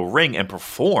get into a ring and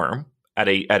perform at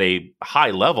a high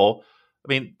level. I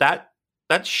mean, that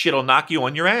shit'll knock you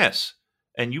on your ass.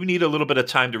 And you need a little bit of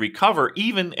time to recover,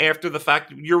 even after the fact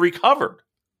that you're recovered.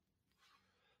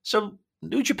 So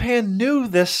New Japan knew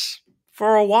this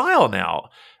for a while now.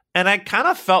 And I kind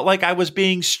of felt like I was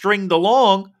being stringed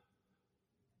along,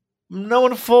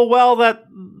 knowing full well that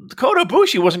Kota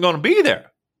Ibushi wasn't going to be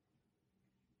there.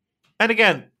 And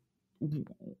again,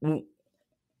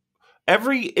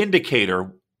 every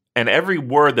indicator and every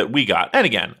word that we got, and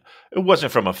again, it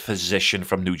wasn't from a physician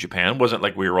from New Japan. It wasn't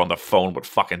like we were on the phone with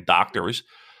fucking doctors.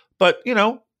 But,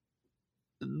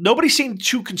 nobody seemed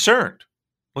too concerned.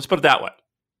 Let's put it that way.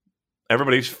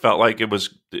 Everybody felt like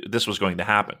this was going to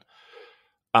happen.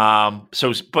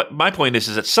 But my point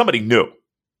is that somebody knew.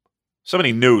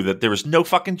 Somebody knew that there was no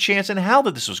fucking chance in hell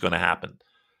that this was going to happen.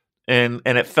 And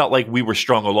it felt like we were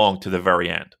strung along to the very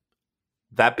end.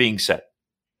 That being said,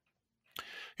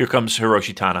 here comes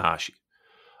Hiroshi Tanahashi,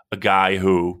 a guy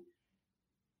who,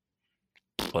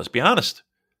 let's be honest,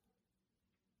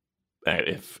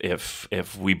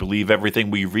 if we believe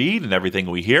everything we read and everything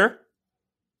we hear,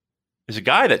 is a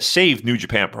guy that saved New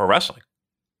Japan Pro Wrestling.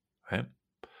 Right?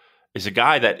 Is a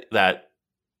guy that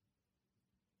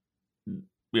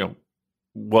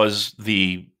was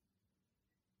the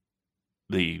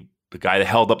guy that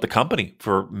held up the company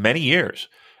for many years.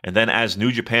 And then as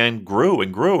New Japan grew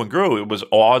and grew and grew, it was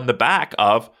on the back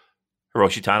of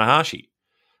Hiroshi Tanahashi.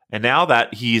 And now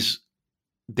that he's,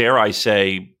 dare I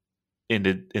say, in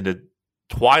the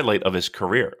twilight of his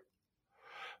career,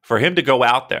 for him to go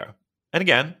out there, and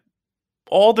again,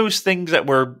 all those things that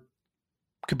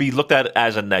could be looked at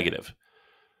as a negative.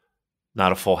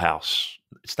 Not a full house.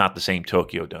 It's not the same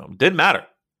Tokyo Dome. Didn't matter.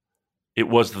 It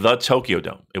was the Tokyo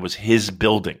Dome. It was his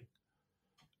building.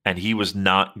 And he was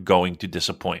not going to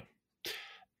disappoint.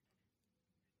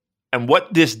 And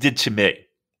what this did to me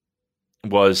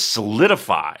was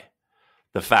solidify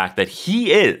the fact that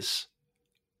he is,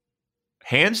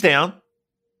 hands down,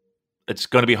 it's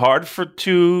going to be hard for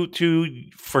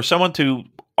someone to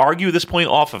argue this point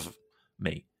off of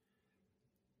me.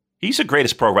 He's the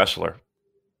greatest pro wrestler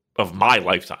of my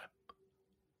lifetime.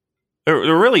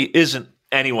 There really isn't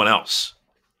anyone else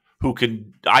who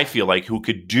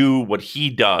could do what he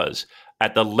does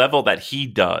at the level that he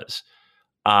does,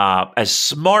 as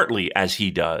smartly as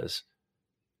he does,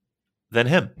 than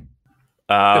him.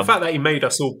 The fact that he made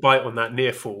us all bite on that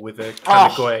near fall with the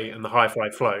Kanagoe and the high fly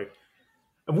flow.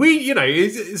 And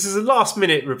this is a last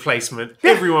minute replacement.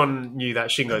 Yeah. Everyone knew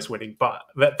that Shingo's winning, but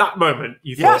at that moment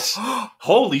you thought,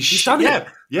 holy shit.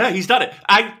 Yeah, he's done it.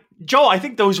 Joel, I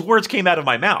think those words came out of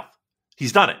my mouth.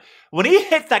 He's done it. When he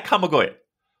hit that Kamagoya,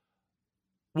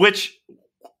 which,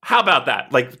 how about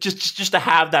that? Like, just to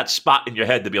have that spot in your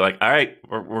head to be like, all right,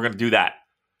 we're going to do that.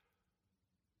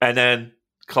 And then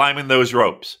climbing those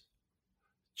ropes.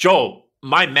 Joel,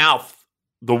 my mouth,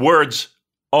 the words,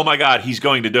 oh my God, he's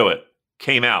going to do it,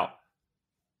 came out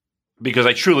because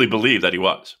I truly believe that he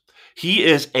was. He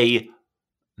is a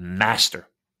master.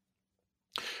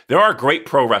 There are great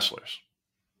pro wrestlers.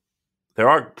 There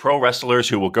are pro wrestlers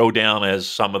who will go down as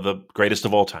some of the greatest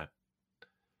of all time.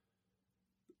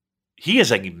 He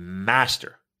is a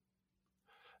master.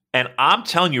 And I'm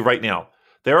telling you right now,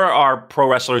 there are pro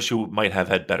wrestlers who might have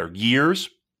had better years.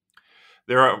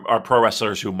 There are pro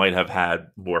wrestlers who might have had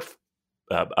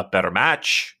a better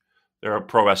match. There are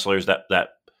pro wrestlers that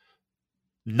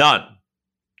none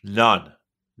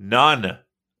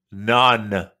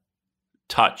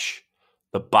touch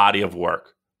the body of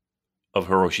work of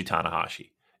Hiroshi Tanahashi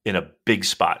in a big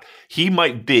spot. He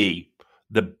might be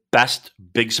the best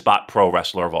big spot pro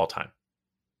wrestler of all time.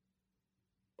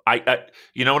 I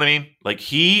you know what I mean? Like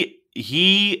he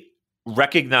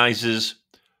recognizes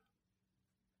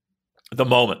the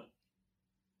moment.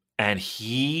 And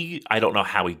I don't know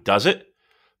how he does it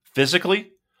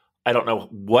physically. I don't know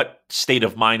what state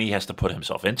of mind he has to put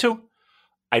himself into.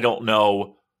 I don't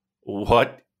know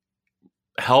what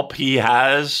help he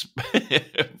has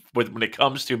when it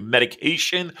comes to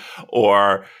medication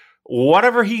or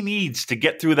whatever he needs to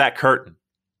get through that curtain.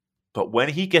 But when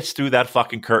he gets through that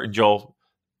fucking curtain, Joel,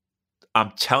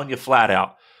 I'm telling you flat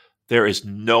out, there is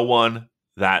no one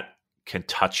that can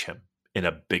touch him in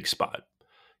a big spot.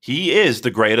 He is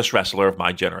the greatest wrestler of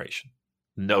my generation.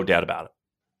 No doubt about it.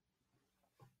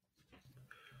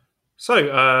 So,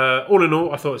 all in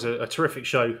all, I thought it was a terrific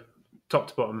show, top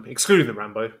to bottom, excluding the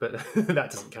Rambo, but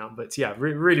that doesn't count. But yeah,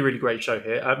 really, really great show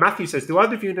here. Matthew says, do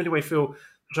either of you in any way feel the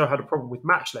show had a problem with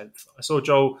match length? I saw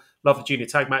Joel love the junior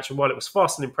tag match, and while it was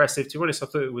fast and impressive, to be honest, I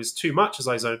thought it was too much as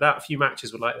I zoned out. A few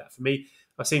matches were like that for me.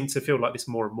 I seem to feel like this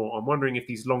more and more. I'm wondering if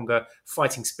these longer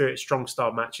fighting spirit, strong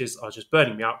style matches are just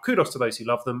burning me out. Kudos to those who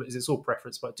love them, as it's all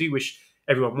preference, but I do wish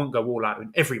everyone wouldn't go all out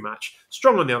in every match.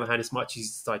 Strong, on the other hand, is much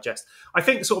easier to digest. I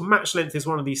think sort of match length is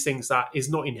one of these things that is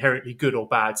not inherently good or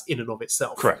bad in and of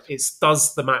itself. Correct. It's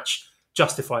does the match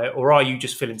justify it, or are you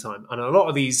just filling time? And a lot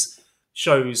of these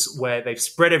shows where they've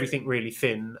spread everything really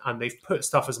thin and they've put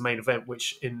stuff as a main event,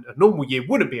 which in a normal year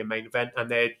wouldn't be a main event, and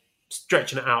they're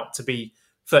stretching it out to be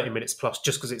 30 minutes plus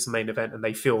just because it's a main event and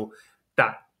they feel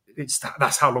that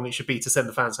that's how long it should be to send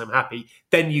the fans home happy,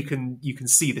 then you can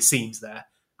see the seams there.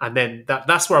 And then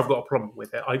that's where I've got a problem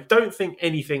with it. I don't think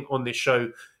anything on this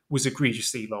show was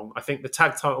egregiously long. I think the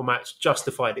tag title match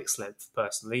justified its length,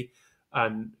 personally.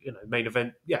 And, main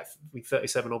event,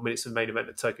 37 odd minutes of main event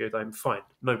at Tokyo Dome, fine.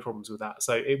 No problems with that.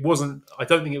 So I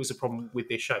don't think it was a problem with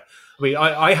this show. I mean,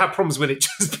 I had problems with it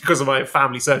just because of my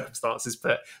family circumstances,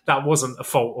 but that wasn't a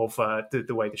fault of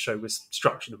the way the show was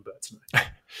structured and booked tonight.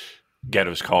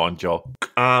 Ghetto's calling, Joel.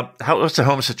 What's the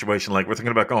home situation like? We're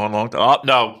thinking about going long.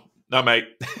 No, mate.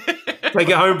 Take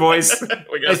it home, boys.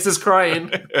 It's just crying.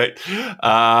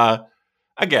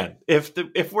 again,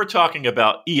 if we're talking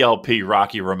about ELP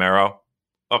Rocky Romero,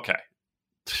 okay,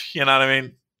 you know what I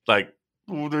mean? Like,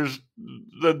 there's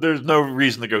no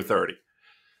reason to go 30.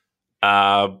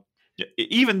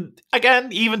 Even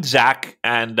Zach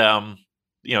and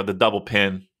the double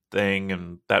pin thing,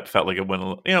 and that felt like it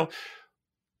went.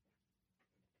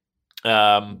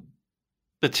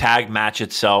 The tag match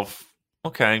itself,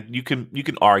 okay, you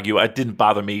can argue. It didn't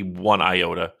bother me one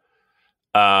iota.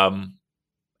 And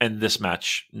this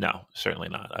match, no, certainly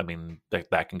not. I mean,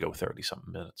 that can go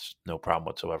 30-something minutes, no problem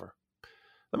whatsoever.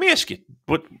 Let me ask you,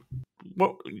 what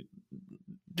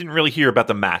didn't really hear about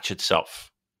the match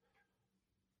itself.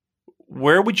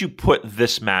 Where would you put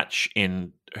this match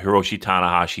in Hiroshi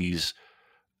Tanahashi's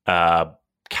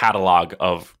catalog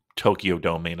of Tokyo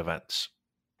Dome main events?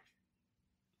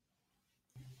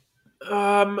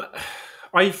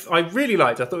 I really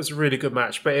liked it. I thought it was a really good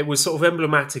match, but it was sort of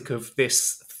emblematic of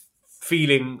this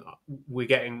feeling we're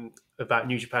getting about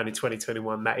New Japan in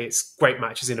 2021, that it's great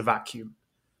matches in a vacuum,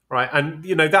 right? And,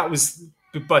 that was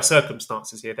by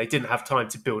circumstances here. They didn't have time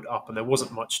to build up and there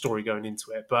wasn't much story going into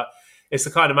it, but it's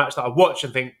the kind of match that I watch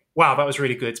and think, wow, that was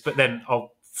really good, but then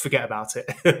I'll forget about it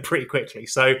pretty quickly.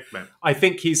 So right. I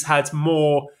think he's had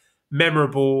more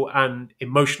memorable and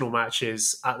emotional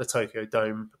matches at the Tokyo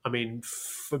Dome. I mean,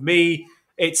 for me,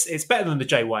 it's better than the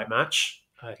Jay White match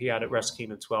he had at Wrestle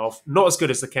Kingdom 12. Not as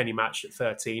good as the Kenny match at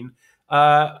 13.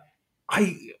 I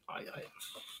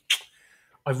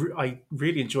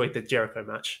really enjoyed the Jericho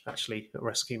match, actually, at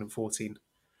Wrestle Kingdom 14.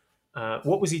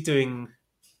 What was he doing?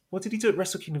 What did he do at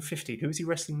Wrestle Kingdom 15? Who was he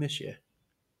wrestling this year?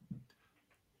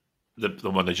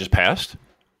 The one that just passed?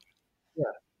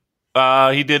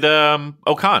 Yeah. He did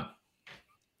Okan.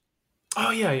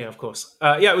 Oh, yeah, of course.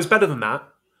 It was better than that.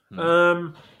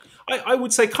 I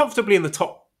would say comfortably in the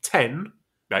top 10,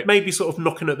 right. Maybe sort of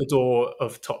knocking at the door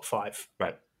of top 5.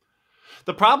 Right.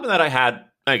 The problem that I had,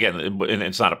 again, and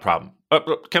it's not a problem.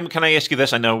 Can I ask you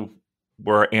this? I know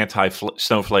we're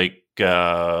anti-snowflake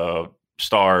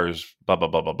stars, blah, blah,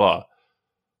 blah, blah, blah.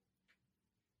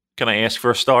 Can I ask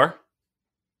for a star?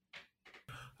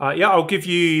 I'll give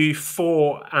you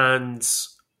 4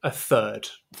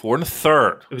 1/3. 4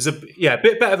 1/3. It was a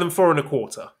bit better than 4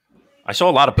 1/4. I saw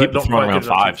a lot of people throwing around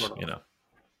 5s.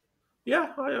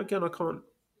 Yeah, I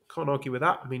can't argue with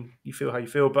that. I mean, you feel how you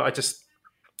feel, but I just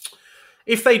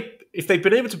if they'd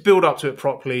been able to build up to it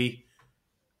properly,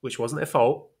 which wasn't their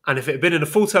fault, and if it had been in a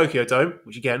full Tokyo Dome,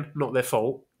 which again, not their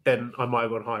fault, then I might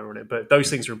have gone higher on it. But those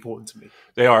things are important to me.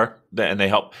 They are, and they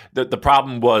help. The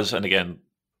problem was, and again,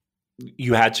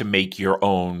 you had to make your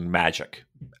own magic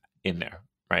in there,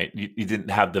 right? You didn't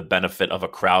have the benefit of a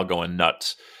crowd going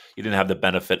nuts. You didn't have the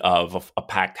benefit of a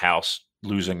packed house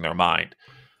losing their mind.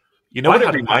 I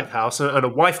had a packed house and a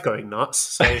wife going nuts,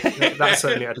 so that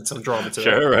certainly added some drama to it.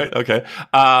 Sure, right, okay.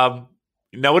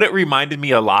 What it reminded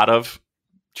me a lot of,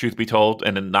 truth be told,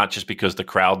 and not just because the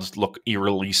crowds look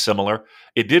eerily similar,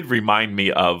 it did remind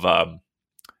me of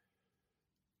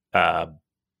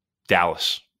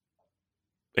Dallas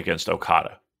against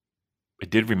Okada. It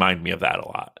did remind me of that a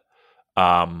lot.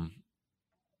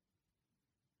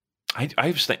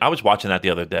 I was watching that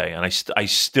the other day, and I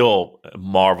still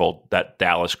marveled that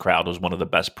Dallas crowd was one of the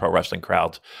best pro wrestling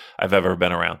crowds I've ever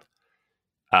been around.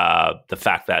 The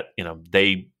fact that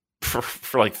they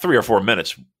for like 3 or 4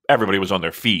 minutes, everybody was on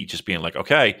their feet, just being like,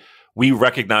 "Okay, we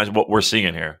recognize what we're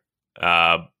seeing here.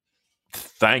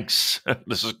 Thanks,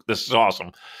 this is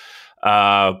awesome."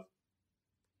 That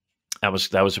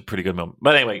was a pretty good moment.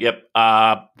 But anyway, yep.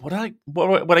 I'm not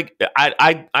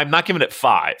giving it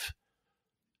 5.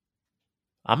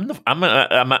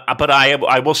 But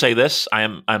I will say this: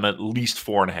 I'm at least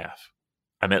 4.5.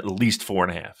 I'm at least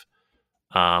 4.5.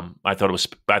 I thought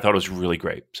it was really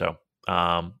great. So,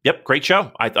 yep, great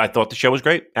show. I thought the show was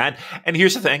great. And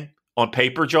here's the thing: on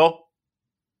paper, Joel,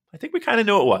 I think we kind of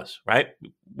knew it was right.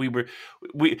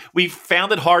 We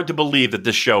found it hard to believe that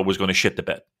this show was going to shit the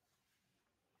bed.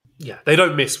 Yeah, they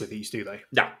don't miss with these, do they?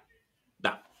 No.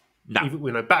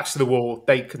 Even, backs to the wall,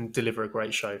 they can deliver a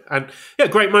great show. And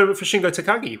great moment for Shingo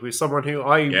Takagi, who is someone who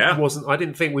I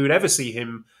didn't think we would ever see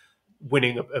him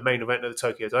winning a main event at the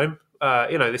Tokyo Dome.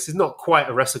 This is not quite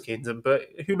a Wrestle Kingdom, but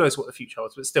who knows what the future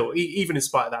holds. But still, even in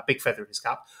spite of that big feather in his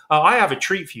cap, I have a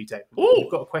treat for you, Dave. We've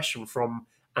got a question from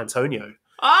Antonio,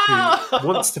 who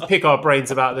wants to pick our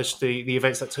brains about the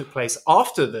events that took place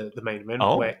after the main event,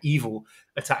 where Evil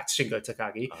attacked Shingo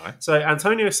Takagi. Right. So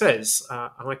Antonio says,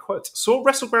 and I quote, "Saw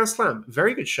Wrestle Grand Slam,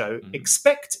 very good show,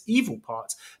 expect Evil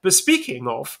part. But speaking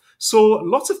of, saw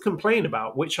lots of complaint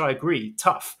about, which I agree,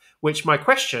 tough. Which my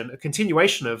question, a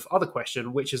continuation of other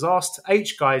question, which is asked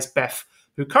H Guys Beth,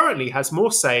 who currently has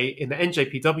more say in the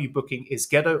NJPW booking is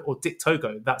Gedo or Dick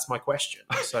Togo? That's my question.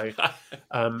 So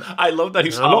I love that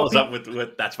he a lot of follows up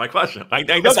with "That's my question." I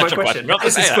know That's that's my your question. question. You don't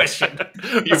have to That's his say question.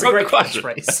 that. You That's a wrote great the question.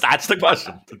 catchphrase. That's the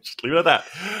question. Just leave it at that.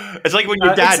 It's like when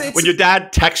your dad it's- when your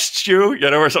dad texts you,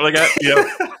 or something like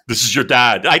that. This is your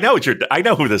dad. I know it's your. I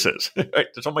know who this is. Right?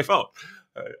 It's on my phone.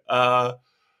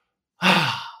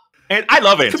 And I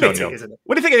love Antonio. Committee, isn't it?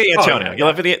 What do you think of the Antonio? Oh,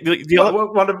 yeah, You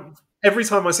love it? Every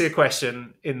time I see a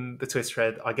question in the Twitter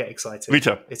thread, I get excited. Me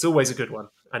too. It's always a good one,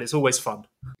 and it's always fun.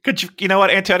 You know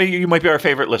what, Antonio? You might be our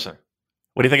favorite listener.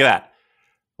 What do you think of that?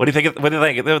 What do you think? What do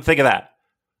you think of that?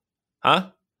 Huh?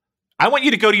 I want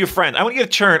you to go to your friend. I want you to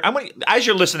turn. As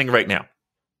you're listening right now.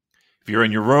 If you're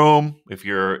in your room, if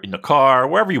you're in the car,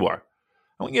 wherever you are,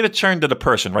 I want you to turn to the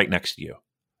person right next to you,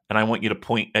 and I want you to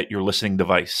point at your listening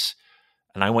device,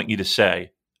 and I want you to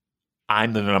say,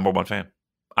 "I'm the number one fan.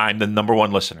 I'm the number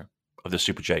one listener of the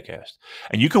Super J-Cast,"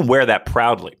 and you can wear that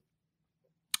proudly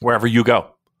wherever you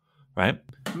go. Right?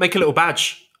 Make a little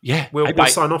badge. Yeah, We'll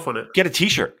sign off on it. Get a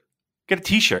T-shirt. Get a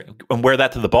T-shirt and wear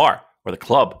that to the bar or the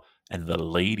club. And the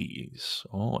ladies.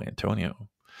 Oh, Antonio.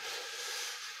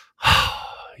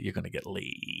 You're going to get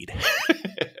laid.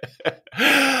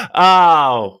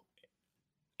 Oh.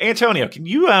 Antonio, can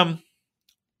you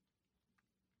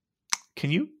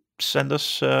send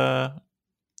us I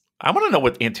want to know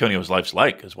what Antonio's life's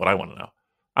like is what I want to know.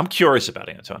 I'm curious about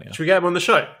Antonio. Should we get him on the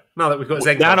show? Now that we've got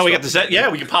Zen. Now we got the Zen. Yeah,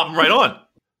 we can pop him right on.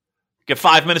 Get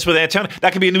 5 minutes with Antonio.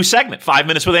 That could be a new segment. 5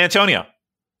 minutes with Antonio.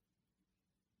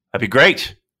 That'd be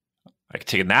great. I could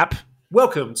take a nap.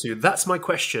 Welcome to That's My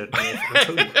Question.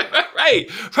 right.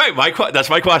 That's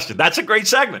my question. That's a great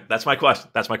segment. That's my question.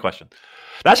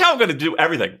 That's how I'm going to do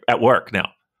everything at work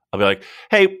now. I'll be like,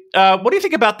 hey, what do you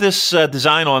think about this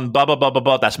design on blah, blah, blah, blah,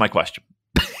 blah? That's my question.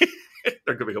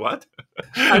 They're going to be what?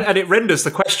 and it renders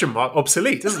the question mark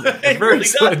obsolete, doesn't it? It really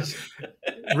does.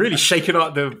 Really shaking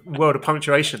up the world of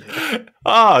punctuation here.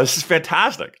 Oh, this is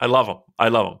fantastic. I love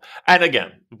them. And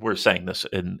again, we're saying this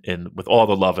in with all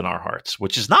the love in our hearts,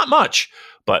 which is not much,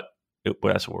 but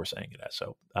that's what we're saying it as.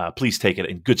 So please take it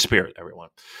in good spirit, everyone.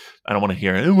 I don't want to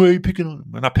hear, oh, why are you picking on them?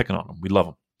 We're not picking on them. We love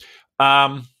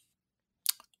them.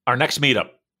 Our next meetup,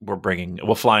 we're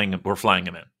flying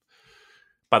him in.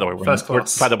 By the way,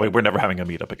 we're never having a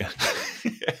meetup again.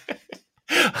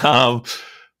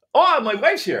 My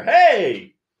wife's here.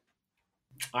 Hey.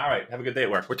 All right. Have a good day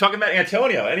at work. We're talking about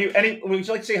Antonio. Would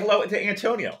you like to say hello to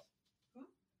Antonio?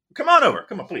 Come on over.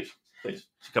 Come on, please. She's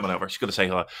coming over. She's going to say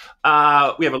hello.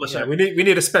 We have a listener. Yeah, we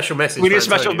need a special message. We need a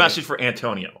special message for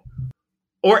Antonio.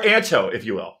 Or Anto, if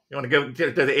you will. You want to go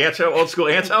to the Anto, old school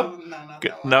Anto?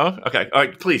 No? Okay. All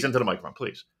right. Please, into the microphone,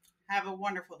 please. Have a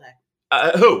wonderful day.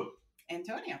 Who?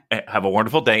 Antonio. Have a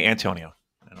wonderful day, Antonio.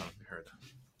 I don't know if you heard that.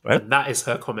 Right? And that is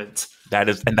her comment. That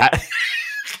is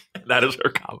her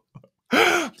comment.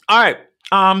 All right.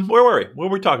 Where were we? What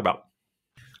were we talking about?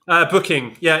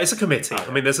 Booking. Yeah, it's a committee.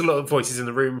 I mean, there's a lot of voices in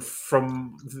the room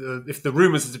if the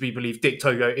rumors are to be believed, Dick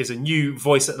Togo is a new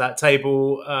voice at that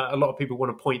table. A lot of people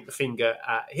want to point the finger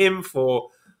at him for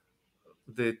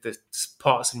the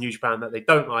parts of New Japan that they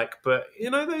don't like. But,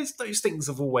 those things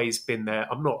have always been there.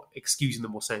 I'm not excusing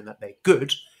them or saying that they're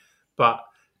good, but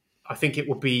I think it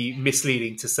would be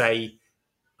misleading to say,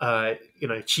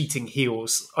 cheating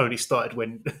heels only started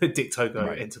when Dick Togo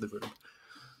entered the room.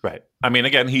 Right. I mean,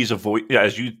 again, he's a voice,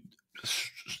 as you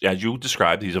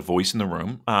described, he's a voice in the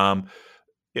room.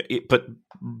 But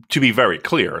to be very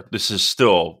clear, this is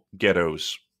still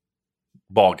Ghetto's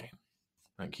ballgame.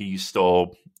 Like he's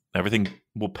still, everything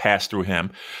will pass through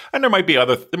him. And there might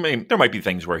be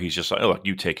things where he's just like, oh, look,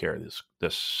 you take care of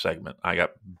this segment. I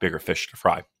got bigger fish to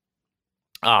fry.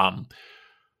 But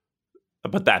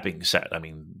that being said, I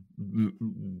mean,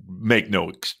 make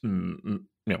no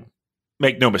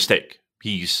mistake.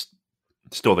 He's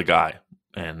still the guy,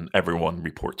 and everyone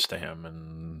reports to him,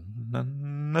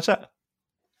 and that's it.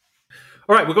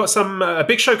 All right, we've got a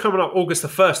big show coming up August the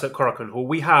 1st at Korakuen Hall.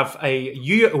 We have a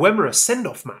Yuya Uemura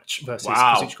send-off match versus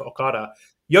Kazuchika Okada.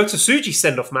 Yota Tsuji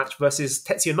send-off match versus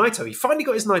Tetsuya Naito. He finally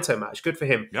got his Naito match. Good for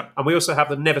him. Yep. And we also have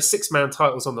the Never Six-Man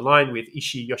titles on the line with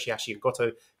Ishii, Yoshihashi, and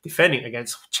Goto defending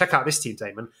against, check out this team,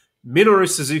 Damon, Minoru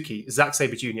Suzuki, Zack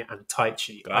Sabre Jr., and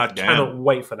Taichi. I cannot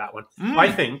wait for that one.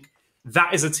 I think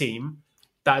that is a team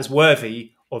that is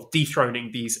worthy of dethroning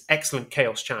these excellent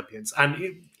Chaos champions.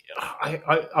 And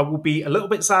I will be a little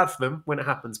bit sad for them when it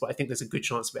happens, but I think there's a good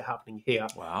chance of it happening here.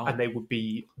 Wow. And they would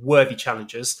be worthy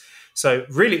challengers. So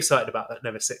really excited about that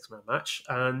Never Six-Man match.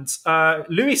 And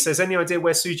Louis says, any idea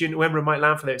where Tsuji and Uemura might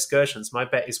land for their excursions? My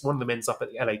bet is one of them ends up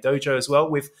at the LA Dojo as well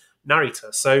with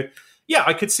Narita. So yeah,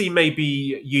 I could see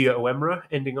maybe Yuya Uemura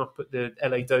ending up at the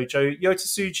LA Dojo. Yota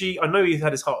Tsuji, I know he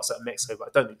had his heart set in Mexico, but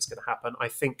I don't think it's going to happen. I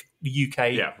think the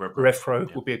UK Rev Pro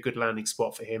will be a good landing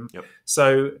spot for him. Yep.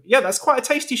 So, yeah, that's quite a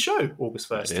tasty show, August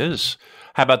 1st. It is.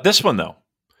 How about this one, though?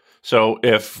 So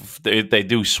if they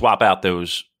do swap out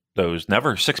those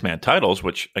never 6-man titles,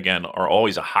 which, again, are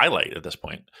always a highlight at this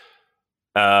point,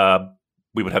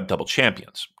 we would have double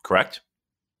champions, correct?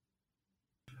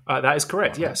 That is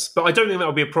correct, yes. But I don't think that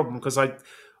would be a problem because I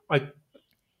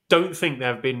don't think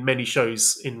there have been many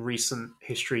shows in recent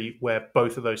history where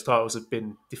both of those titles have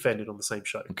been defended on the same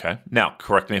show. Okay. Now,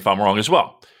 correct me if I'm wrong as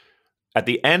well. At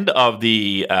the end of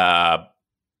the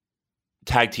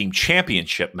tag team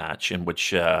championship match in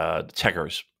which the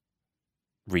Tekkers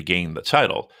regained the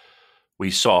title,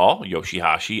 we saw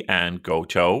Yoshihashi and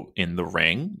Goto in the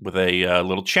ring with a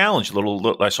little challenge.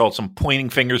 I saw some pointing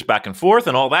fingers back and forth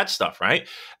and all that stuff, right?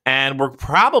 And we're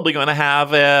probably going to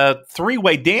have a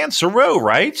 3-way dance-a-row,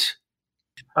 right?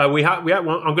 We have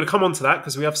one. I'm going to come on to that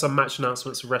because we have some match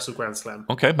announcements of Wrestle Grand Slam.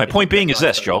 Okay. My point being is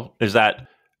this, Joel, is that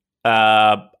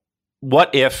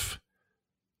what if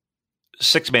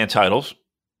 6-man titles,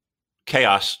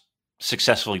 Chaos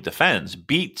successfully defends,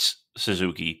 beats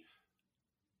Suzuki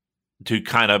to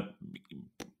kind of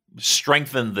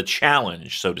strengthen the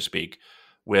challenge, so to speak,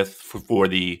 for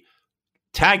the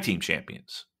tag team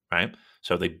champions, right?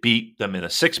 So they beat them in a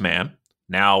 6-man.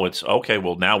 Now it's, okay,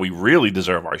 well, now we really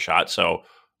deserve our shot, so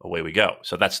away we go.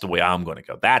 So that's the way I'm going to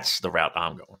go. That's the route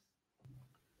I'm going.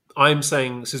 I'm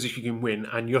saying Suzuki can win,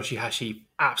 and Yoshihashi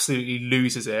absolutely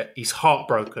loses it. He's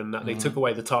heartbroken that they took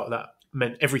away the title that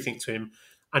meant everything to him.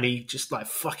 And he just like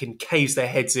fucking caves their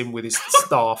heads in with his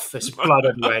staff. There's blood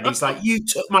everywhere. And he's like, you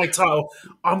took my title.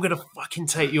 I'm going to fucking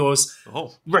take yours.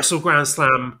 Wrestle Grand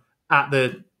Slam at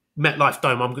the MetLife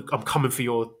Dome. I'm coming for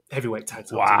your heavyweight tag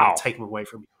titles. I'm going to take them away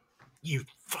from you. You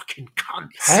fucking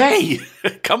cunts. Hey,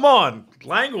 come on.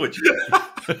 Language.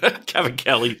 Kevin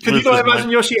Kelly. Can you not imagine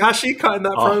Yoshihashi cutting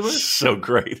that promo? So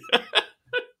great.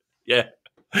 Yeah.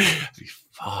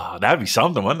 That'd be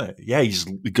something, wouldn't it? Yeah, he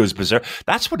goes berserk.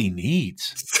 That's what he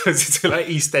needs. It's like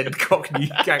East End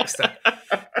Cockney gangster.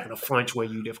 I'm gonna find you where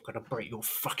you live. I'm gonna break your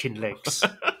fucking legs.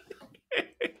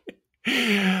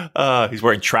 He's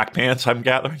wearing track pants, I'm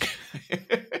gathering.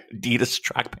 Adidas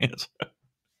track pants.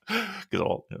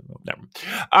 Never.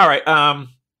 All right.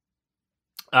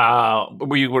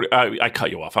 I cut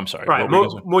you off. I'm sorry. Right,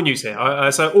 more news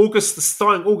here. So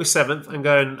starting August 7th and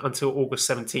going until August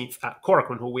 17th at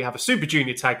Korakuen Hall, we have a Super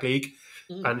Junior Tag League.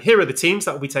 And here are the teams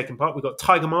that will be taking part. We've got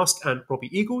Tiger Mask and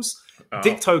Robbie Eagles,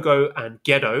 Dick Togo and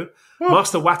Gedo,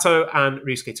 Master Wato and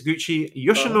Ryusuke Taguchi,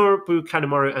 Yoshinobu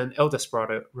Kanemaru and El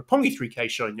Desperado, Roppongi 3K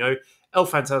Shonyo, El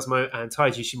Phantasmo and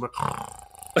Taiji Shimura.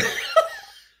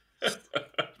 I was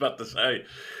about to say,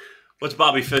 what's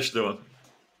Bobby Fish doing?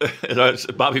 Is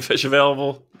Bobby Fish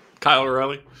available? Kyle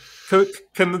O'Reilly?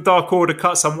 Can the Dark Order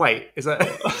cut some weight? Is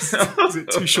it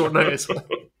too short notice?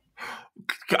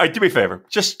 Do me a favor.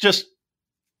 Just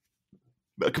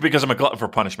because I'm a glutton for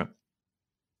punishment.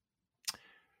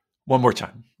 One more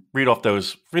time. Read off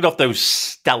those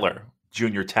stellar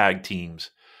junior tag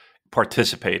teams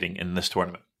participating in this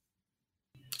tournament.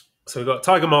 So we've got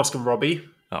Tiger Mask and Robbie.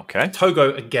 Okay.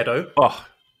 Togo and Gedo.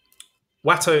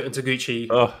 Wato and Taguchi.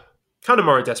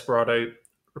 Kanemaru Desperado.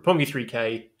 Roppongi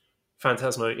 3K.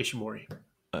 Phantasmo Ishimori.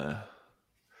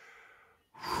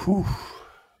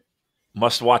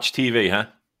 Must watch TV, huh?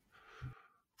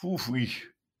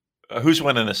 Who's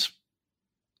winning this?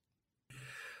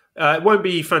 It won't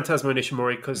be Phantasmo and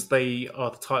Ishimori because they are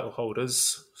the title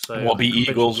holders. So it won't be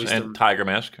Eagles and Tiger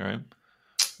Mask, right?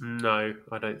 No,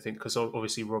 I don't think, because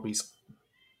obviously Robbie's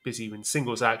busy in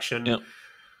singles action. Yep.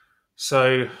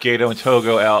 So Gato and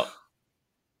Togo out.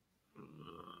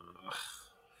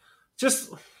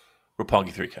 Just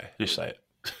Roppongi 3K. Just say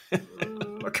it.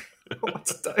 What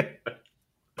to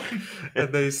do?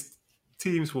 And those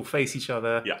teams will face each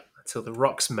other until the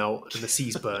rocks melt and the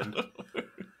seas burn.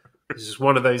 This is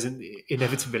one of those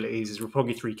inevitabilities. Is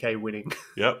Roppongi 3K winning?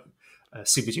 Yep.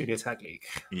 Super Junior Tag League.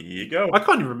 Here you go. I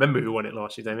can't even remember who won it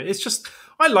last year, Damon. It's just,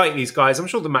 I like these guys. I'm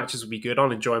sure the matches will be good.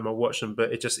 I'll enjoy them. I'll watch them,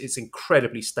 but it's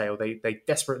incredibly stale. They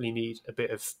desperately need a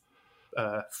bit of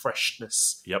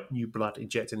freshness, new blood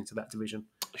injected into that division.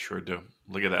 Sure do.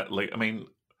 Look at that. Like, I mean,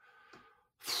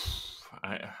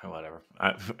 whatever.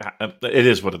 It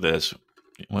is what it is.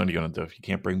 What are you going to do? If you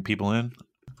can't bring people in,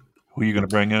 who are you going to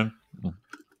bring in?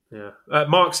 Yeah.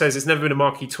 Mark says it's never been a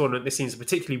marquee tournament. This seems a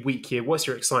particularly weak year. What's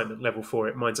your excitement level for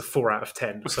it? Mine's a 4 out of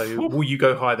 10. So will you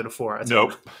go higher than a 4 out of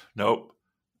 10? Nope.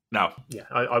 No. Yeah,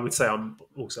 I would say I'm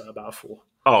also about a 4.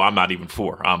 Oh, I'm not even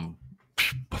 4. I'm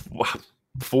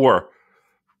 4.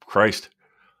 Christ.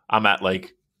 I'm at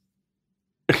like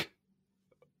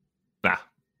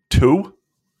 2,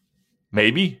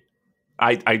 maybe.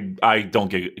 I don't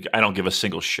give a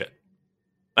single shit.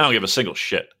 I don't give a single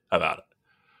shit about it.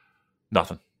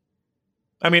 Nothing.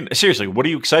 I mean, seriously, what are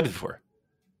you excited for?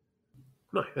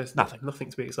 No, there's nothing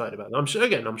to be excited about. I'm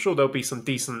sure there'll be some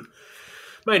decent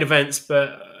main events,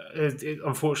 but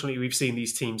unfortunately, we've seen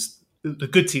these teams, the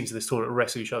good teams in this tournament,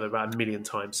 wrestle each other about a million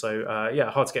times. So,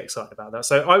 hard to get excited about that.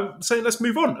 So, I'm saying let's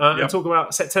move on and talk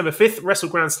about September 5th, Wrestle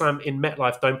Grand Slam in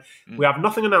MetLife Dome. We have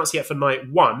nothing announced yet for night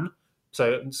 1.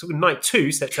 So night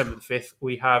 2, September the 5th,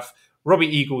 we have Robbie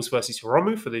Eagles versus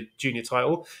Hiromu for the junior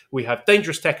title. We have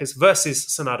Dangerous Tekkers versus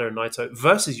Sanada and Naito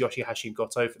versus Yoshihashi and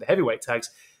Goto for the heavyweight tags.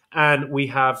 And we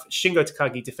have Shingo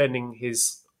Takagi defending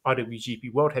his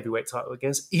IWGP World Heavyweight title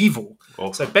against Evil.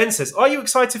 Oh. So Ben says, are you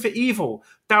excited for Evil?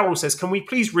 Daryl says, can we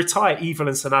please retire Evil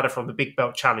and Sanada from the big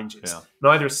belt challenges? Yeah.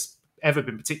 Neither has ever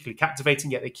been particularly captivating,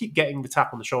 yet they keep getting the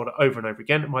tap on the shoulder over and over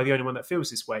again. Am I the only one that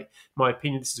feels this way? In my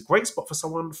opinion, this is a great spot for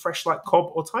someone fresh like Cobb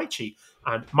or Taichi.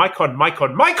 And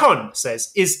Maikon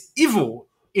says, is Evil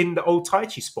in the old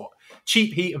Taichi spot?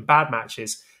 Cheap heat and bad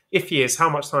matches. If he is, how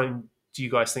much time do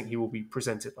you guys think he will be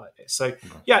presented like this? So,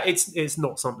 it's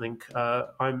not something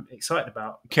I'm excited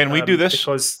about. Can we do this?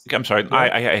 Because I'm sorry,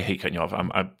 I hate cutting you off.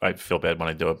 I feel bad when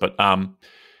I do it, but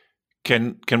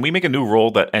can we make a new rule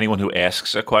that anyone who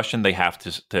asks a question, they have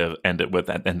to end it with,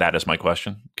 and that is my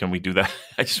question? Can we do that?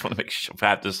 I just want to make sure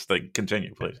have this thing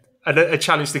continue, please. And a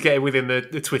challenge to get it within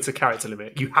the Twitter character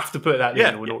limit. You have to put that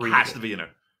in. We're not reading it. Has to be in there.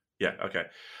 Yeah. Okay.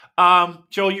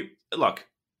 Joel, you look.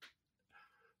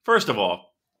 First of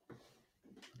all,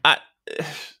 I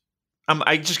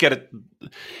just get it.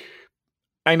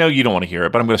 I know you don't want to hear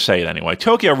it, but I'm going to say it anyway.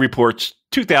 Tokyo reports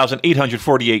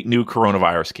 2,848 new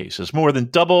coronavirus cases, more than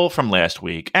double from last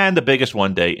week, and the biggest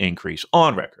one-day increase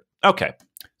on record. Okay,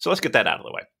 so let's get that out of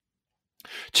the way.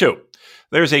 2,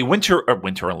 there's a Winter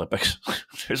Olympics.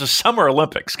 There's a Summer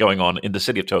Olympics going on in the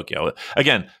city of Tokyo.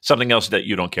 Again, something else that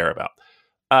you don't care about.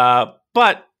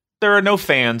 But there are no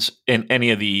fans in any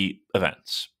of the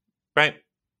events, right?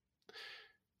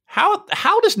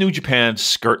 How does New Japan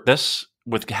skirt this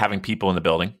with having people in the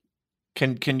building?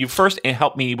 Can you first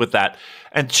help me with that?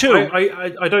 And 2,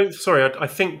 I don't. Sorry, I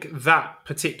think that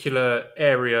particular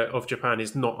area of Japan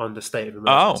is not under state of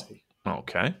emergency. Oh,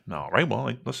 okay. All right.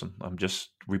 Well, listen, I'm just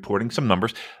reporting some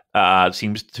numbers. It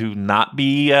seems to not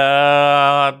be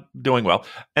doing well.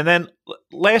 And then,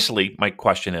 lastly, my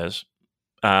question is,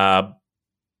 we're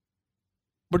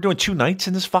doing 2 nights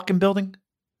in this fucking building.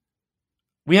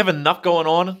 We have enough going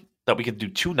on that we could do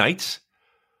 2 nights.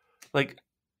 Like,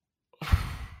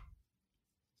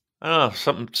 I don't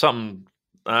know, something.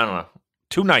 I don't know.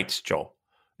 2 nights, Joel,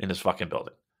 in this fucking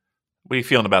building. What are you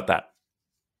feeling about that?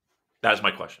 That is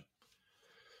my question.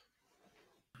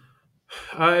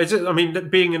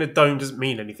 Being in a dome doesn't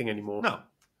mean anything anymore. No,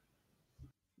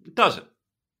 it doesn't.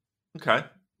 Okay,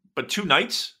 but 2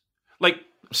 nights? Like,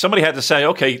 somebody had to say,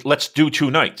 okay, let's do 2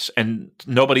 nights, and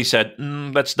nobody said,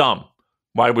 that's dumb.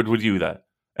 Why would we do that?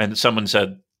 And someone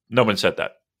said, no one said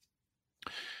that.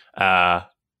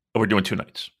 We're doing 2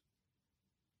 nights.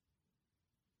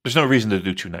 There's no reason to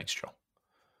do 2 nights, Joe.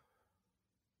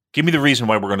 Give me the reason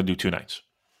why we're going to do 2 nights.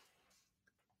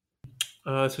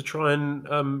 To try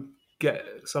and get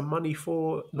some money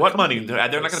for... What money? They're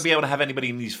not going to be able to have anybody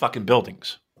in these fucking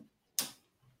buildings.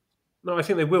 No, I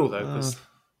think they will, though. Because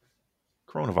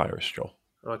coronavirus, Joe.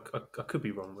 I could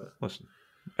be wrong, but... Listen,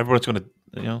 everyone's going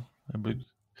to, everybody...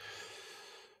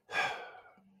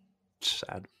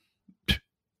 Sad.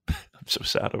 I'm so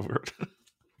sad over it.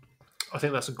 I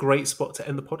think that's a great spot to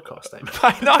end the podcast, Damon.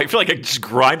 I know. I feel like I just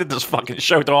grinded this fucking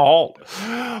show to a halt.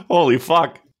 Holy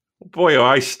fuck. Boy,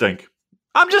 I stink.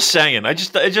 I'm just saying. It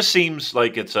just seems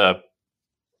like it's I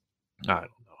don't know,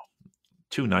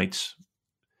 2 nights.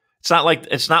 It's not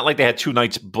like they had 2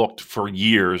 nights booked for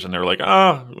years and they're like,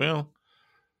 well,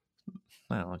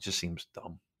 it just seems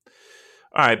dumb.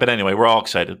 All right, but anyway, we're all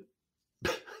excited.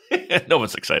 No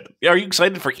one's excited. Are you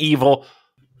excited for Evil?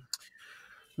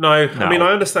 No. I mean,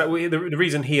 I understand the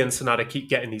reason he and Sanada keep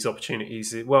getting these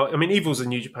opportunities. Evil's a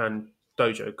New Japan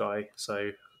dojo guy,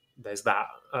 so there's that.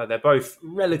 They're both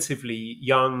relatively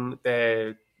young.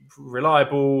 They're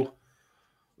reliable.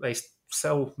 They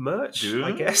sell merch,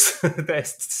 I guess. They're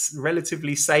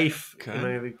relatively safe.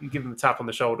 Okay. You give them a tap on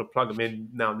the shoulder, plug them in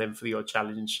now and then for the odd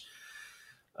challenge.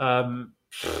 I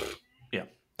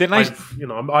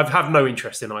have no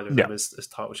interest in either of them as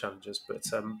title challengers. But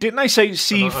didn't I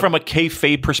see from a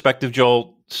kayfabe perspective,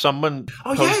 Joel? Someone.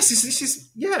 Oh yes, this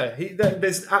is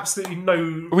there's absolutely no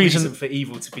reason for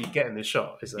Evil to be getting this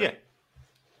shot, is there? Yeah,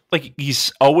 like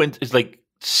he's Owen is like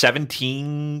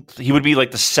 17th. He would be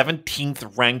like the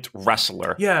 17th ranked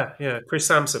wrestler. Yeah. Chris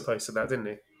Samsa posted that, didn't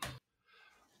he?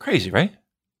 Crazy, right?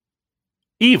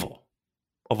 Evil,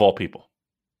 of all people.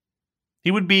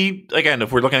 He would be, again,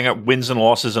 if we're looking at wins and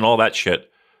losses and all that shit,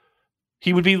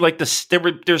 he would be like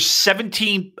there's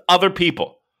 17 other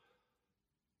people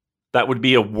that would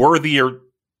be a worthier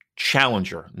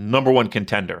challenger, number one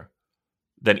contender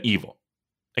than Evil.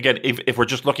 Again, if we're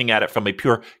just looking at it from a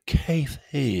pure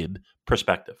kayfabe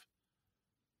perspective.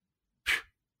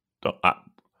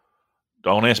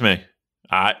 Don't ask me.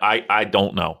 I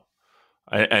don't know.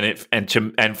 And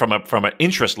from an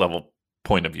interest level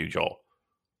point of view, Joel,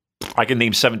 I can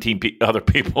name 17 other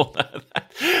people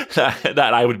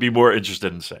that I would be more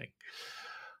interested in saying.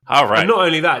 All right. And not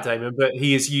only that, Damon, but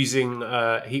he is using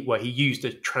he used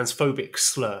a transphobic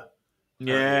slur.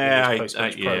 Yeah,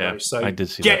 so I did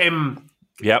see get that. him.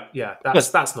 Yep. Yeah,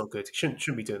 that's not good. Shouldn't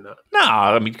be doing that. No,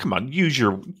 I mean, come on,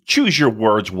 choose your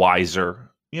words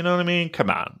wiser. You know what I mean? Come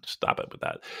on, stop it with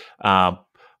that.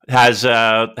 Has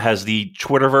the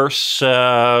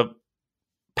Twitterverse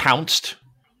pounced?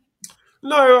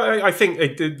 No, I think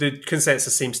the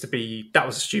consensus seems to be that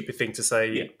was a stupid thing to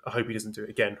say. Yeah. I hope he doesn't do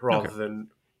it again, rather than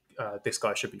this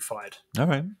guy should be fired. All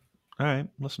right.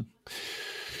 Listen,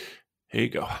 here you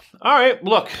go. All right,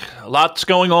 look, lots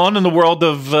going on in the world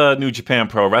of New Japan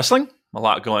Pro Wrestling. A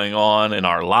lot going on in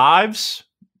our lives.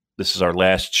 This is our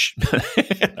last. No,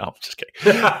 I'm just kidding.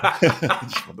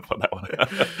 Just wanted to put that one out.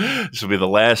 This will be the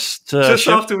last. Just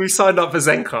after we signed up for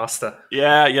Zencaster.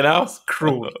 Yeah, It's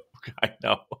cruel. I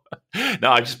know.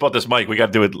 No, I just bought this mic. We got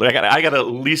to do it. I got to at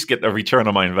least get a return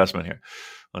on my investment here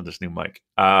on this new mic.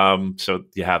 So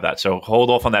you have that. So hold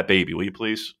off on that baby, will you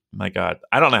please? My God,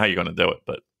 I don't know how you're going to do it,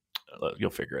 but you'll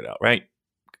figure it out, right?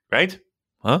 Right?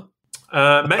 Huh?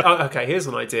 Okay. Here's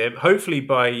an idea. Hopefully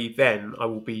by then I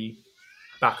will be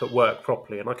back at work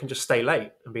properly, and I can just stay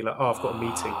late and be like, "Oh, I've got a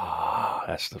meeting."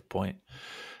 That's the point.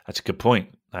 That's a good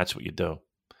point. That's what you do.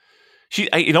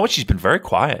 You know what? She's been very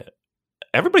quiet.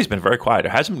 Everybody's been very quiet.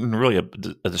 There hasn't been really a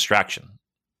distraction.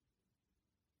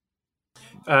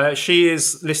 She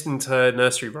is listening to her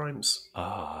nursery rhymes.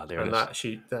 There it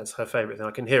is. That's her favourite thing.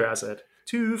 I can hear it as a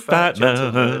two fat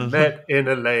gentlemen met in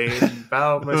a lane.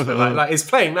 Like it's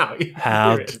playing now.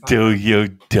 How do you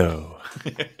do?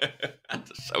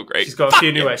 That's so great. She's got a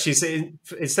few new words. She's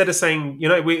instead of saying,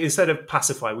 instead of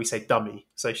pacify, we say dummy.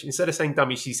 So instead of saying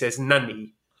dummy, she says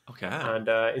nanny. Okay. And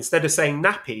instead of saying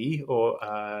nappy or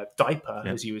diaper,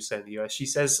 as you would say in the US, she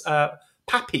says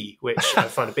pappy, which I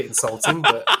find a bit insulting,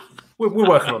 but we're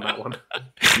working on that one.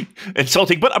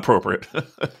 Insulting, but appropriate.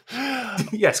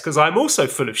 Yes, because I'm also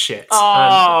full of shit.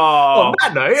 Oh. And on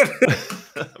that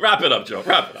note, wrap it up, Joe.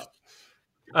 Wrap it up.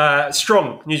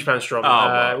 Strong, New Japan Strong.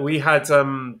 Wow. We had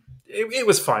it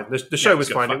was fine. The show was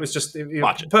fine. Fun. It was just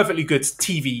perfectly good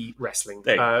TV wrestling.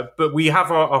 But we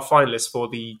have our finalists for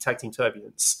the Tag Team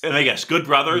Turbulence. And I guess Good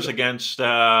Brothers against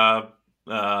what?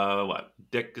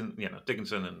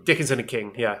 Dickinson and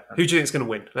King. Yeah. Who do you think is going to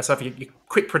win? Let's have your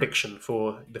quick prediction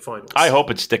for the finals. I hope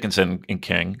it's Dickinson and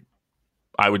King.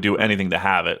 I would do anything to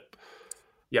have it.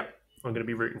 Yeah, I'm going to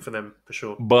be rooting for them for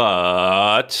sure.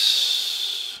 But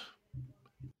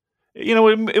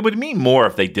it would mean more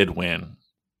if they did win.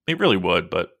 It really would,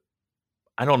 but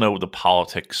I don't know the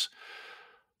politics.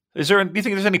 Do you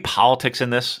think there's any politics in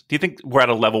this? Do you think we're at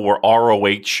a level where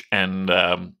ROH and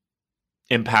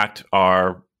Impact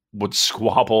would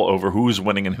squabble over who's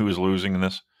winning and who's losing in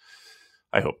this?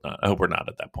 I hope not. I hope we're not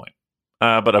at that point.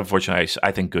 But unfortunately,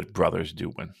 I think Good Brothers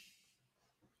do win.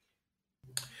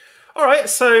 All right,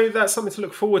 so that's something to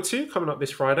look forward to coming up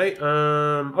this Friday.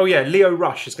 Leo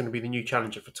Rush is going to be the new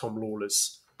challenger for Tom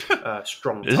Lawler's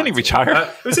strong. Isn't he retired?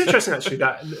 It was interesting actually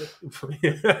that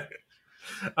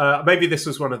maybe this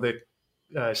was one of the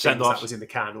things that was in the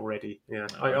can already. Yeah,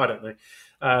 I don't know.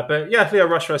 But yeah, Leo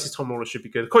Rush versus Tom Lawler should be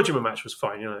good. The Kojima match was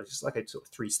fine. Just like a sort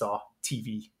of 3-star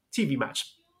TV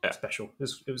match. Special.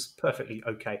 It was perfectly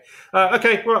okay.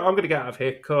 Okay, well, I'm going to get out of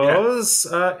here because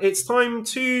it's time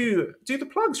to do the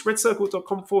plugs.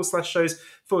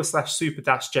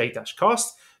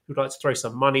 redcircle.com/shows/super-j-cast. Who'd like to throw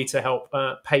some money to help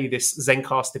pay this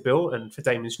Zencaster bill and for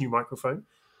Damon's new microphone?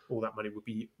 All that money would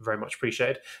be very much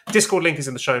appreciated. Discord link is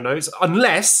in the show notes,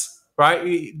 unless,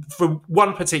 right, for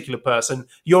one particular person,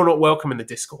 you're not welcome in the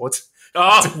Discord.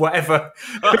 Whatever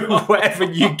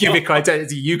you gimmick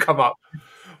identity you come up.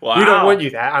 Wow. We don't want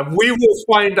you there, and we will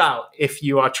find out if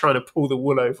you are trying to pull the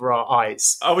wool over our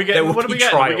eyes. What are we getting?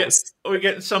 We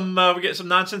get some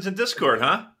nonsense in Discord,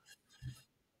 huh?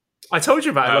 I told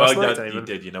you about it last night, no, Damon. You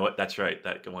did. You know what? That's right.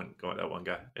 That one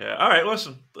guy. Yeah. All right.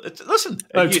 Listen.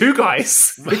 No, two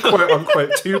guys. Quote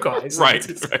unquote, two guys. Right.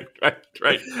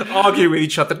 Argue with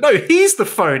each other. No, he's the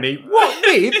phony. What,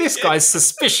 me? This guy's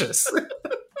suspicious.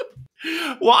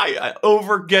 Why?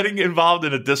 Over getting involved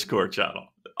in a Discord channel.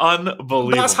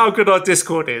 Unbelievable. That's how good our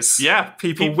Discord is. Yeah.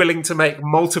 People willing to make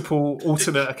multiple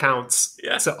alternate accounts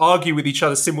to argue with each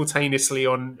other simultaneously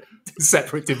on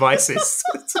separate devices.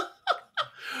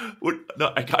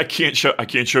 No, I can't show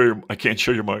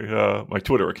you my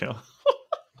Twitter account.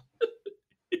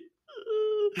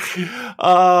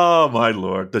 Oh my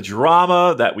Lord. The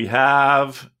drama that we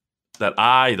have that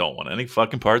I don't want any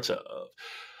fucking parts of.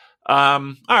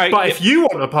 All right. But if you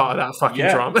want a part of that fucking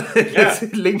drama,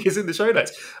 link is in the show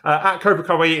notes. At Cobra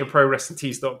Kai and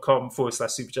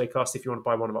ProWrestlingTees.com/SuperJcast if you want to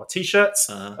buy one of our t-shirts.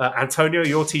 Antonio,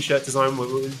 your t-shirt design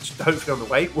will hopefully on the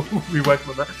way. We'll be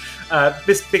working on that.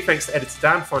 This big thanks to editor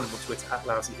Dan. Find him on Twitter at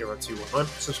LousyHero219.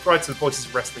 Subscribe to the Voices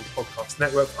of Wrestling Podcast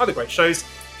Network for other great shows.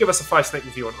 Give us a 5-snake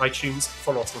review on iTunes.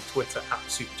 Follow us on Twitter at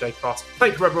SuperJcast.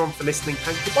 Thank you everyone for listening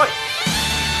and goodbye.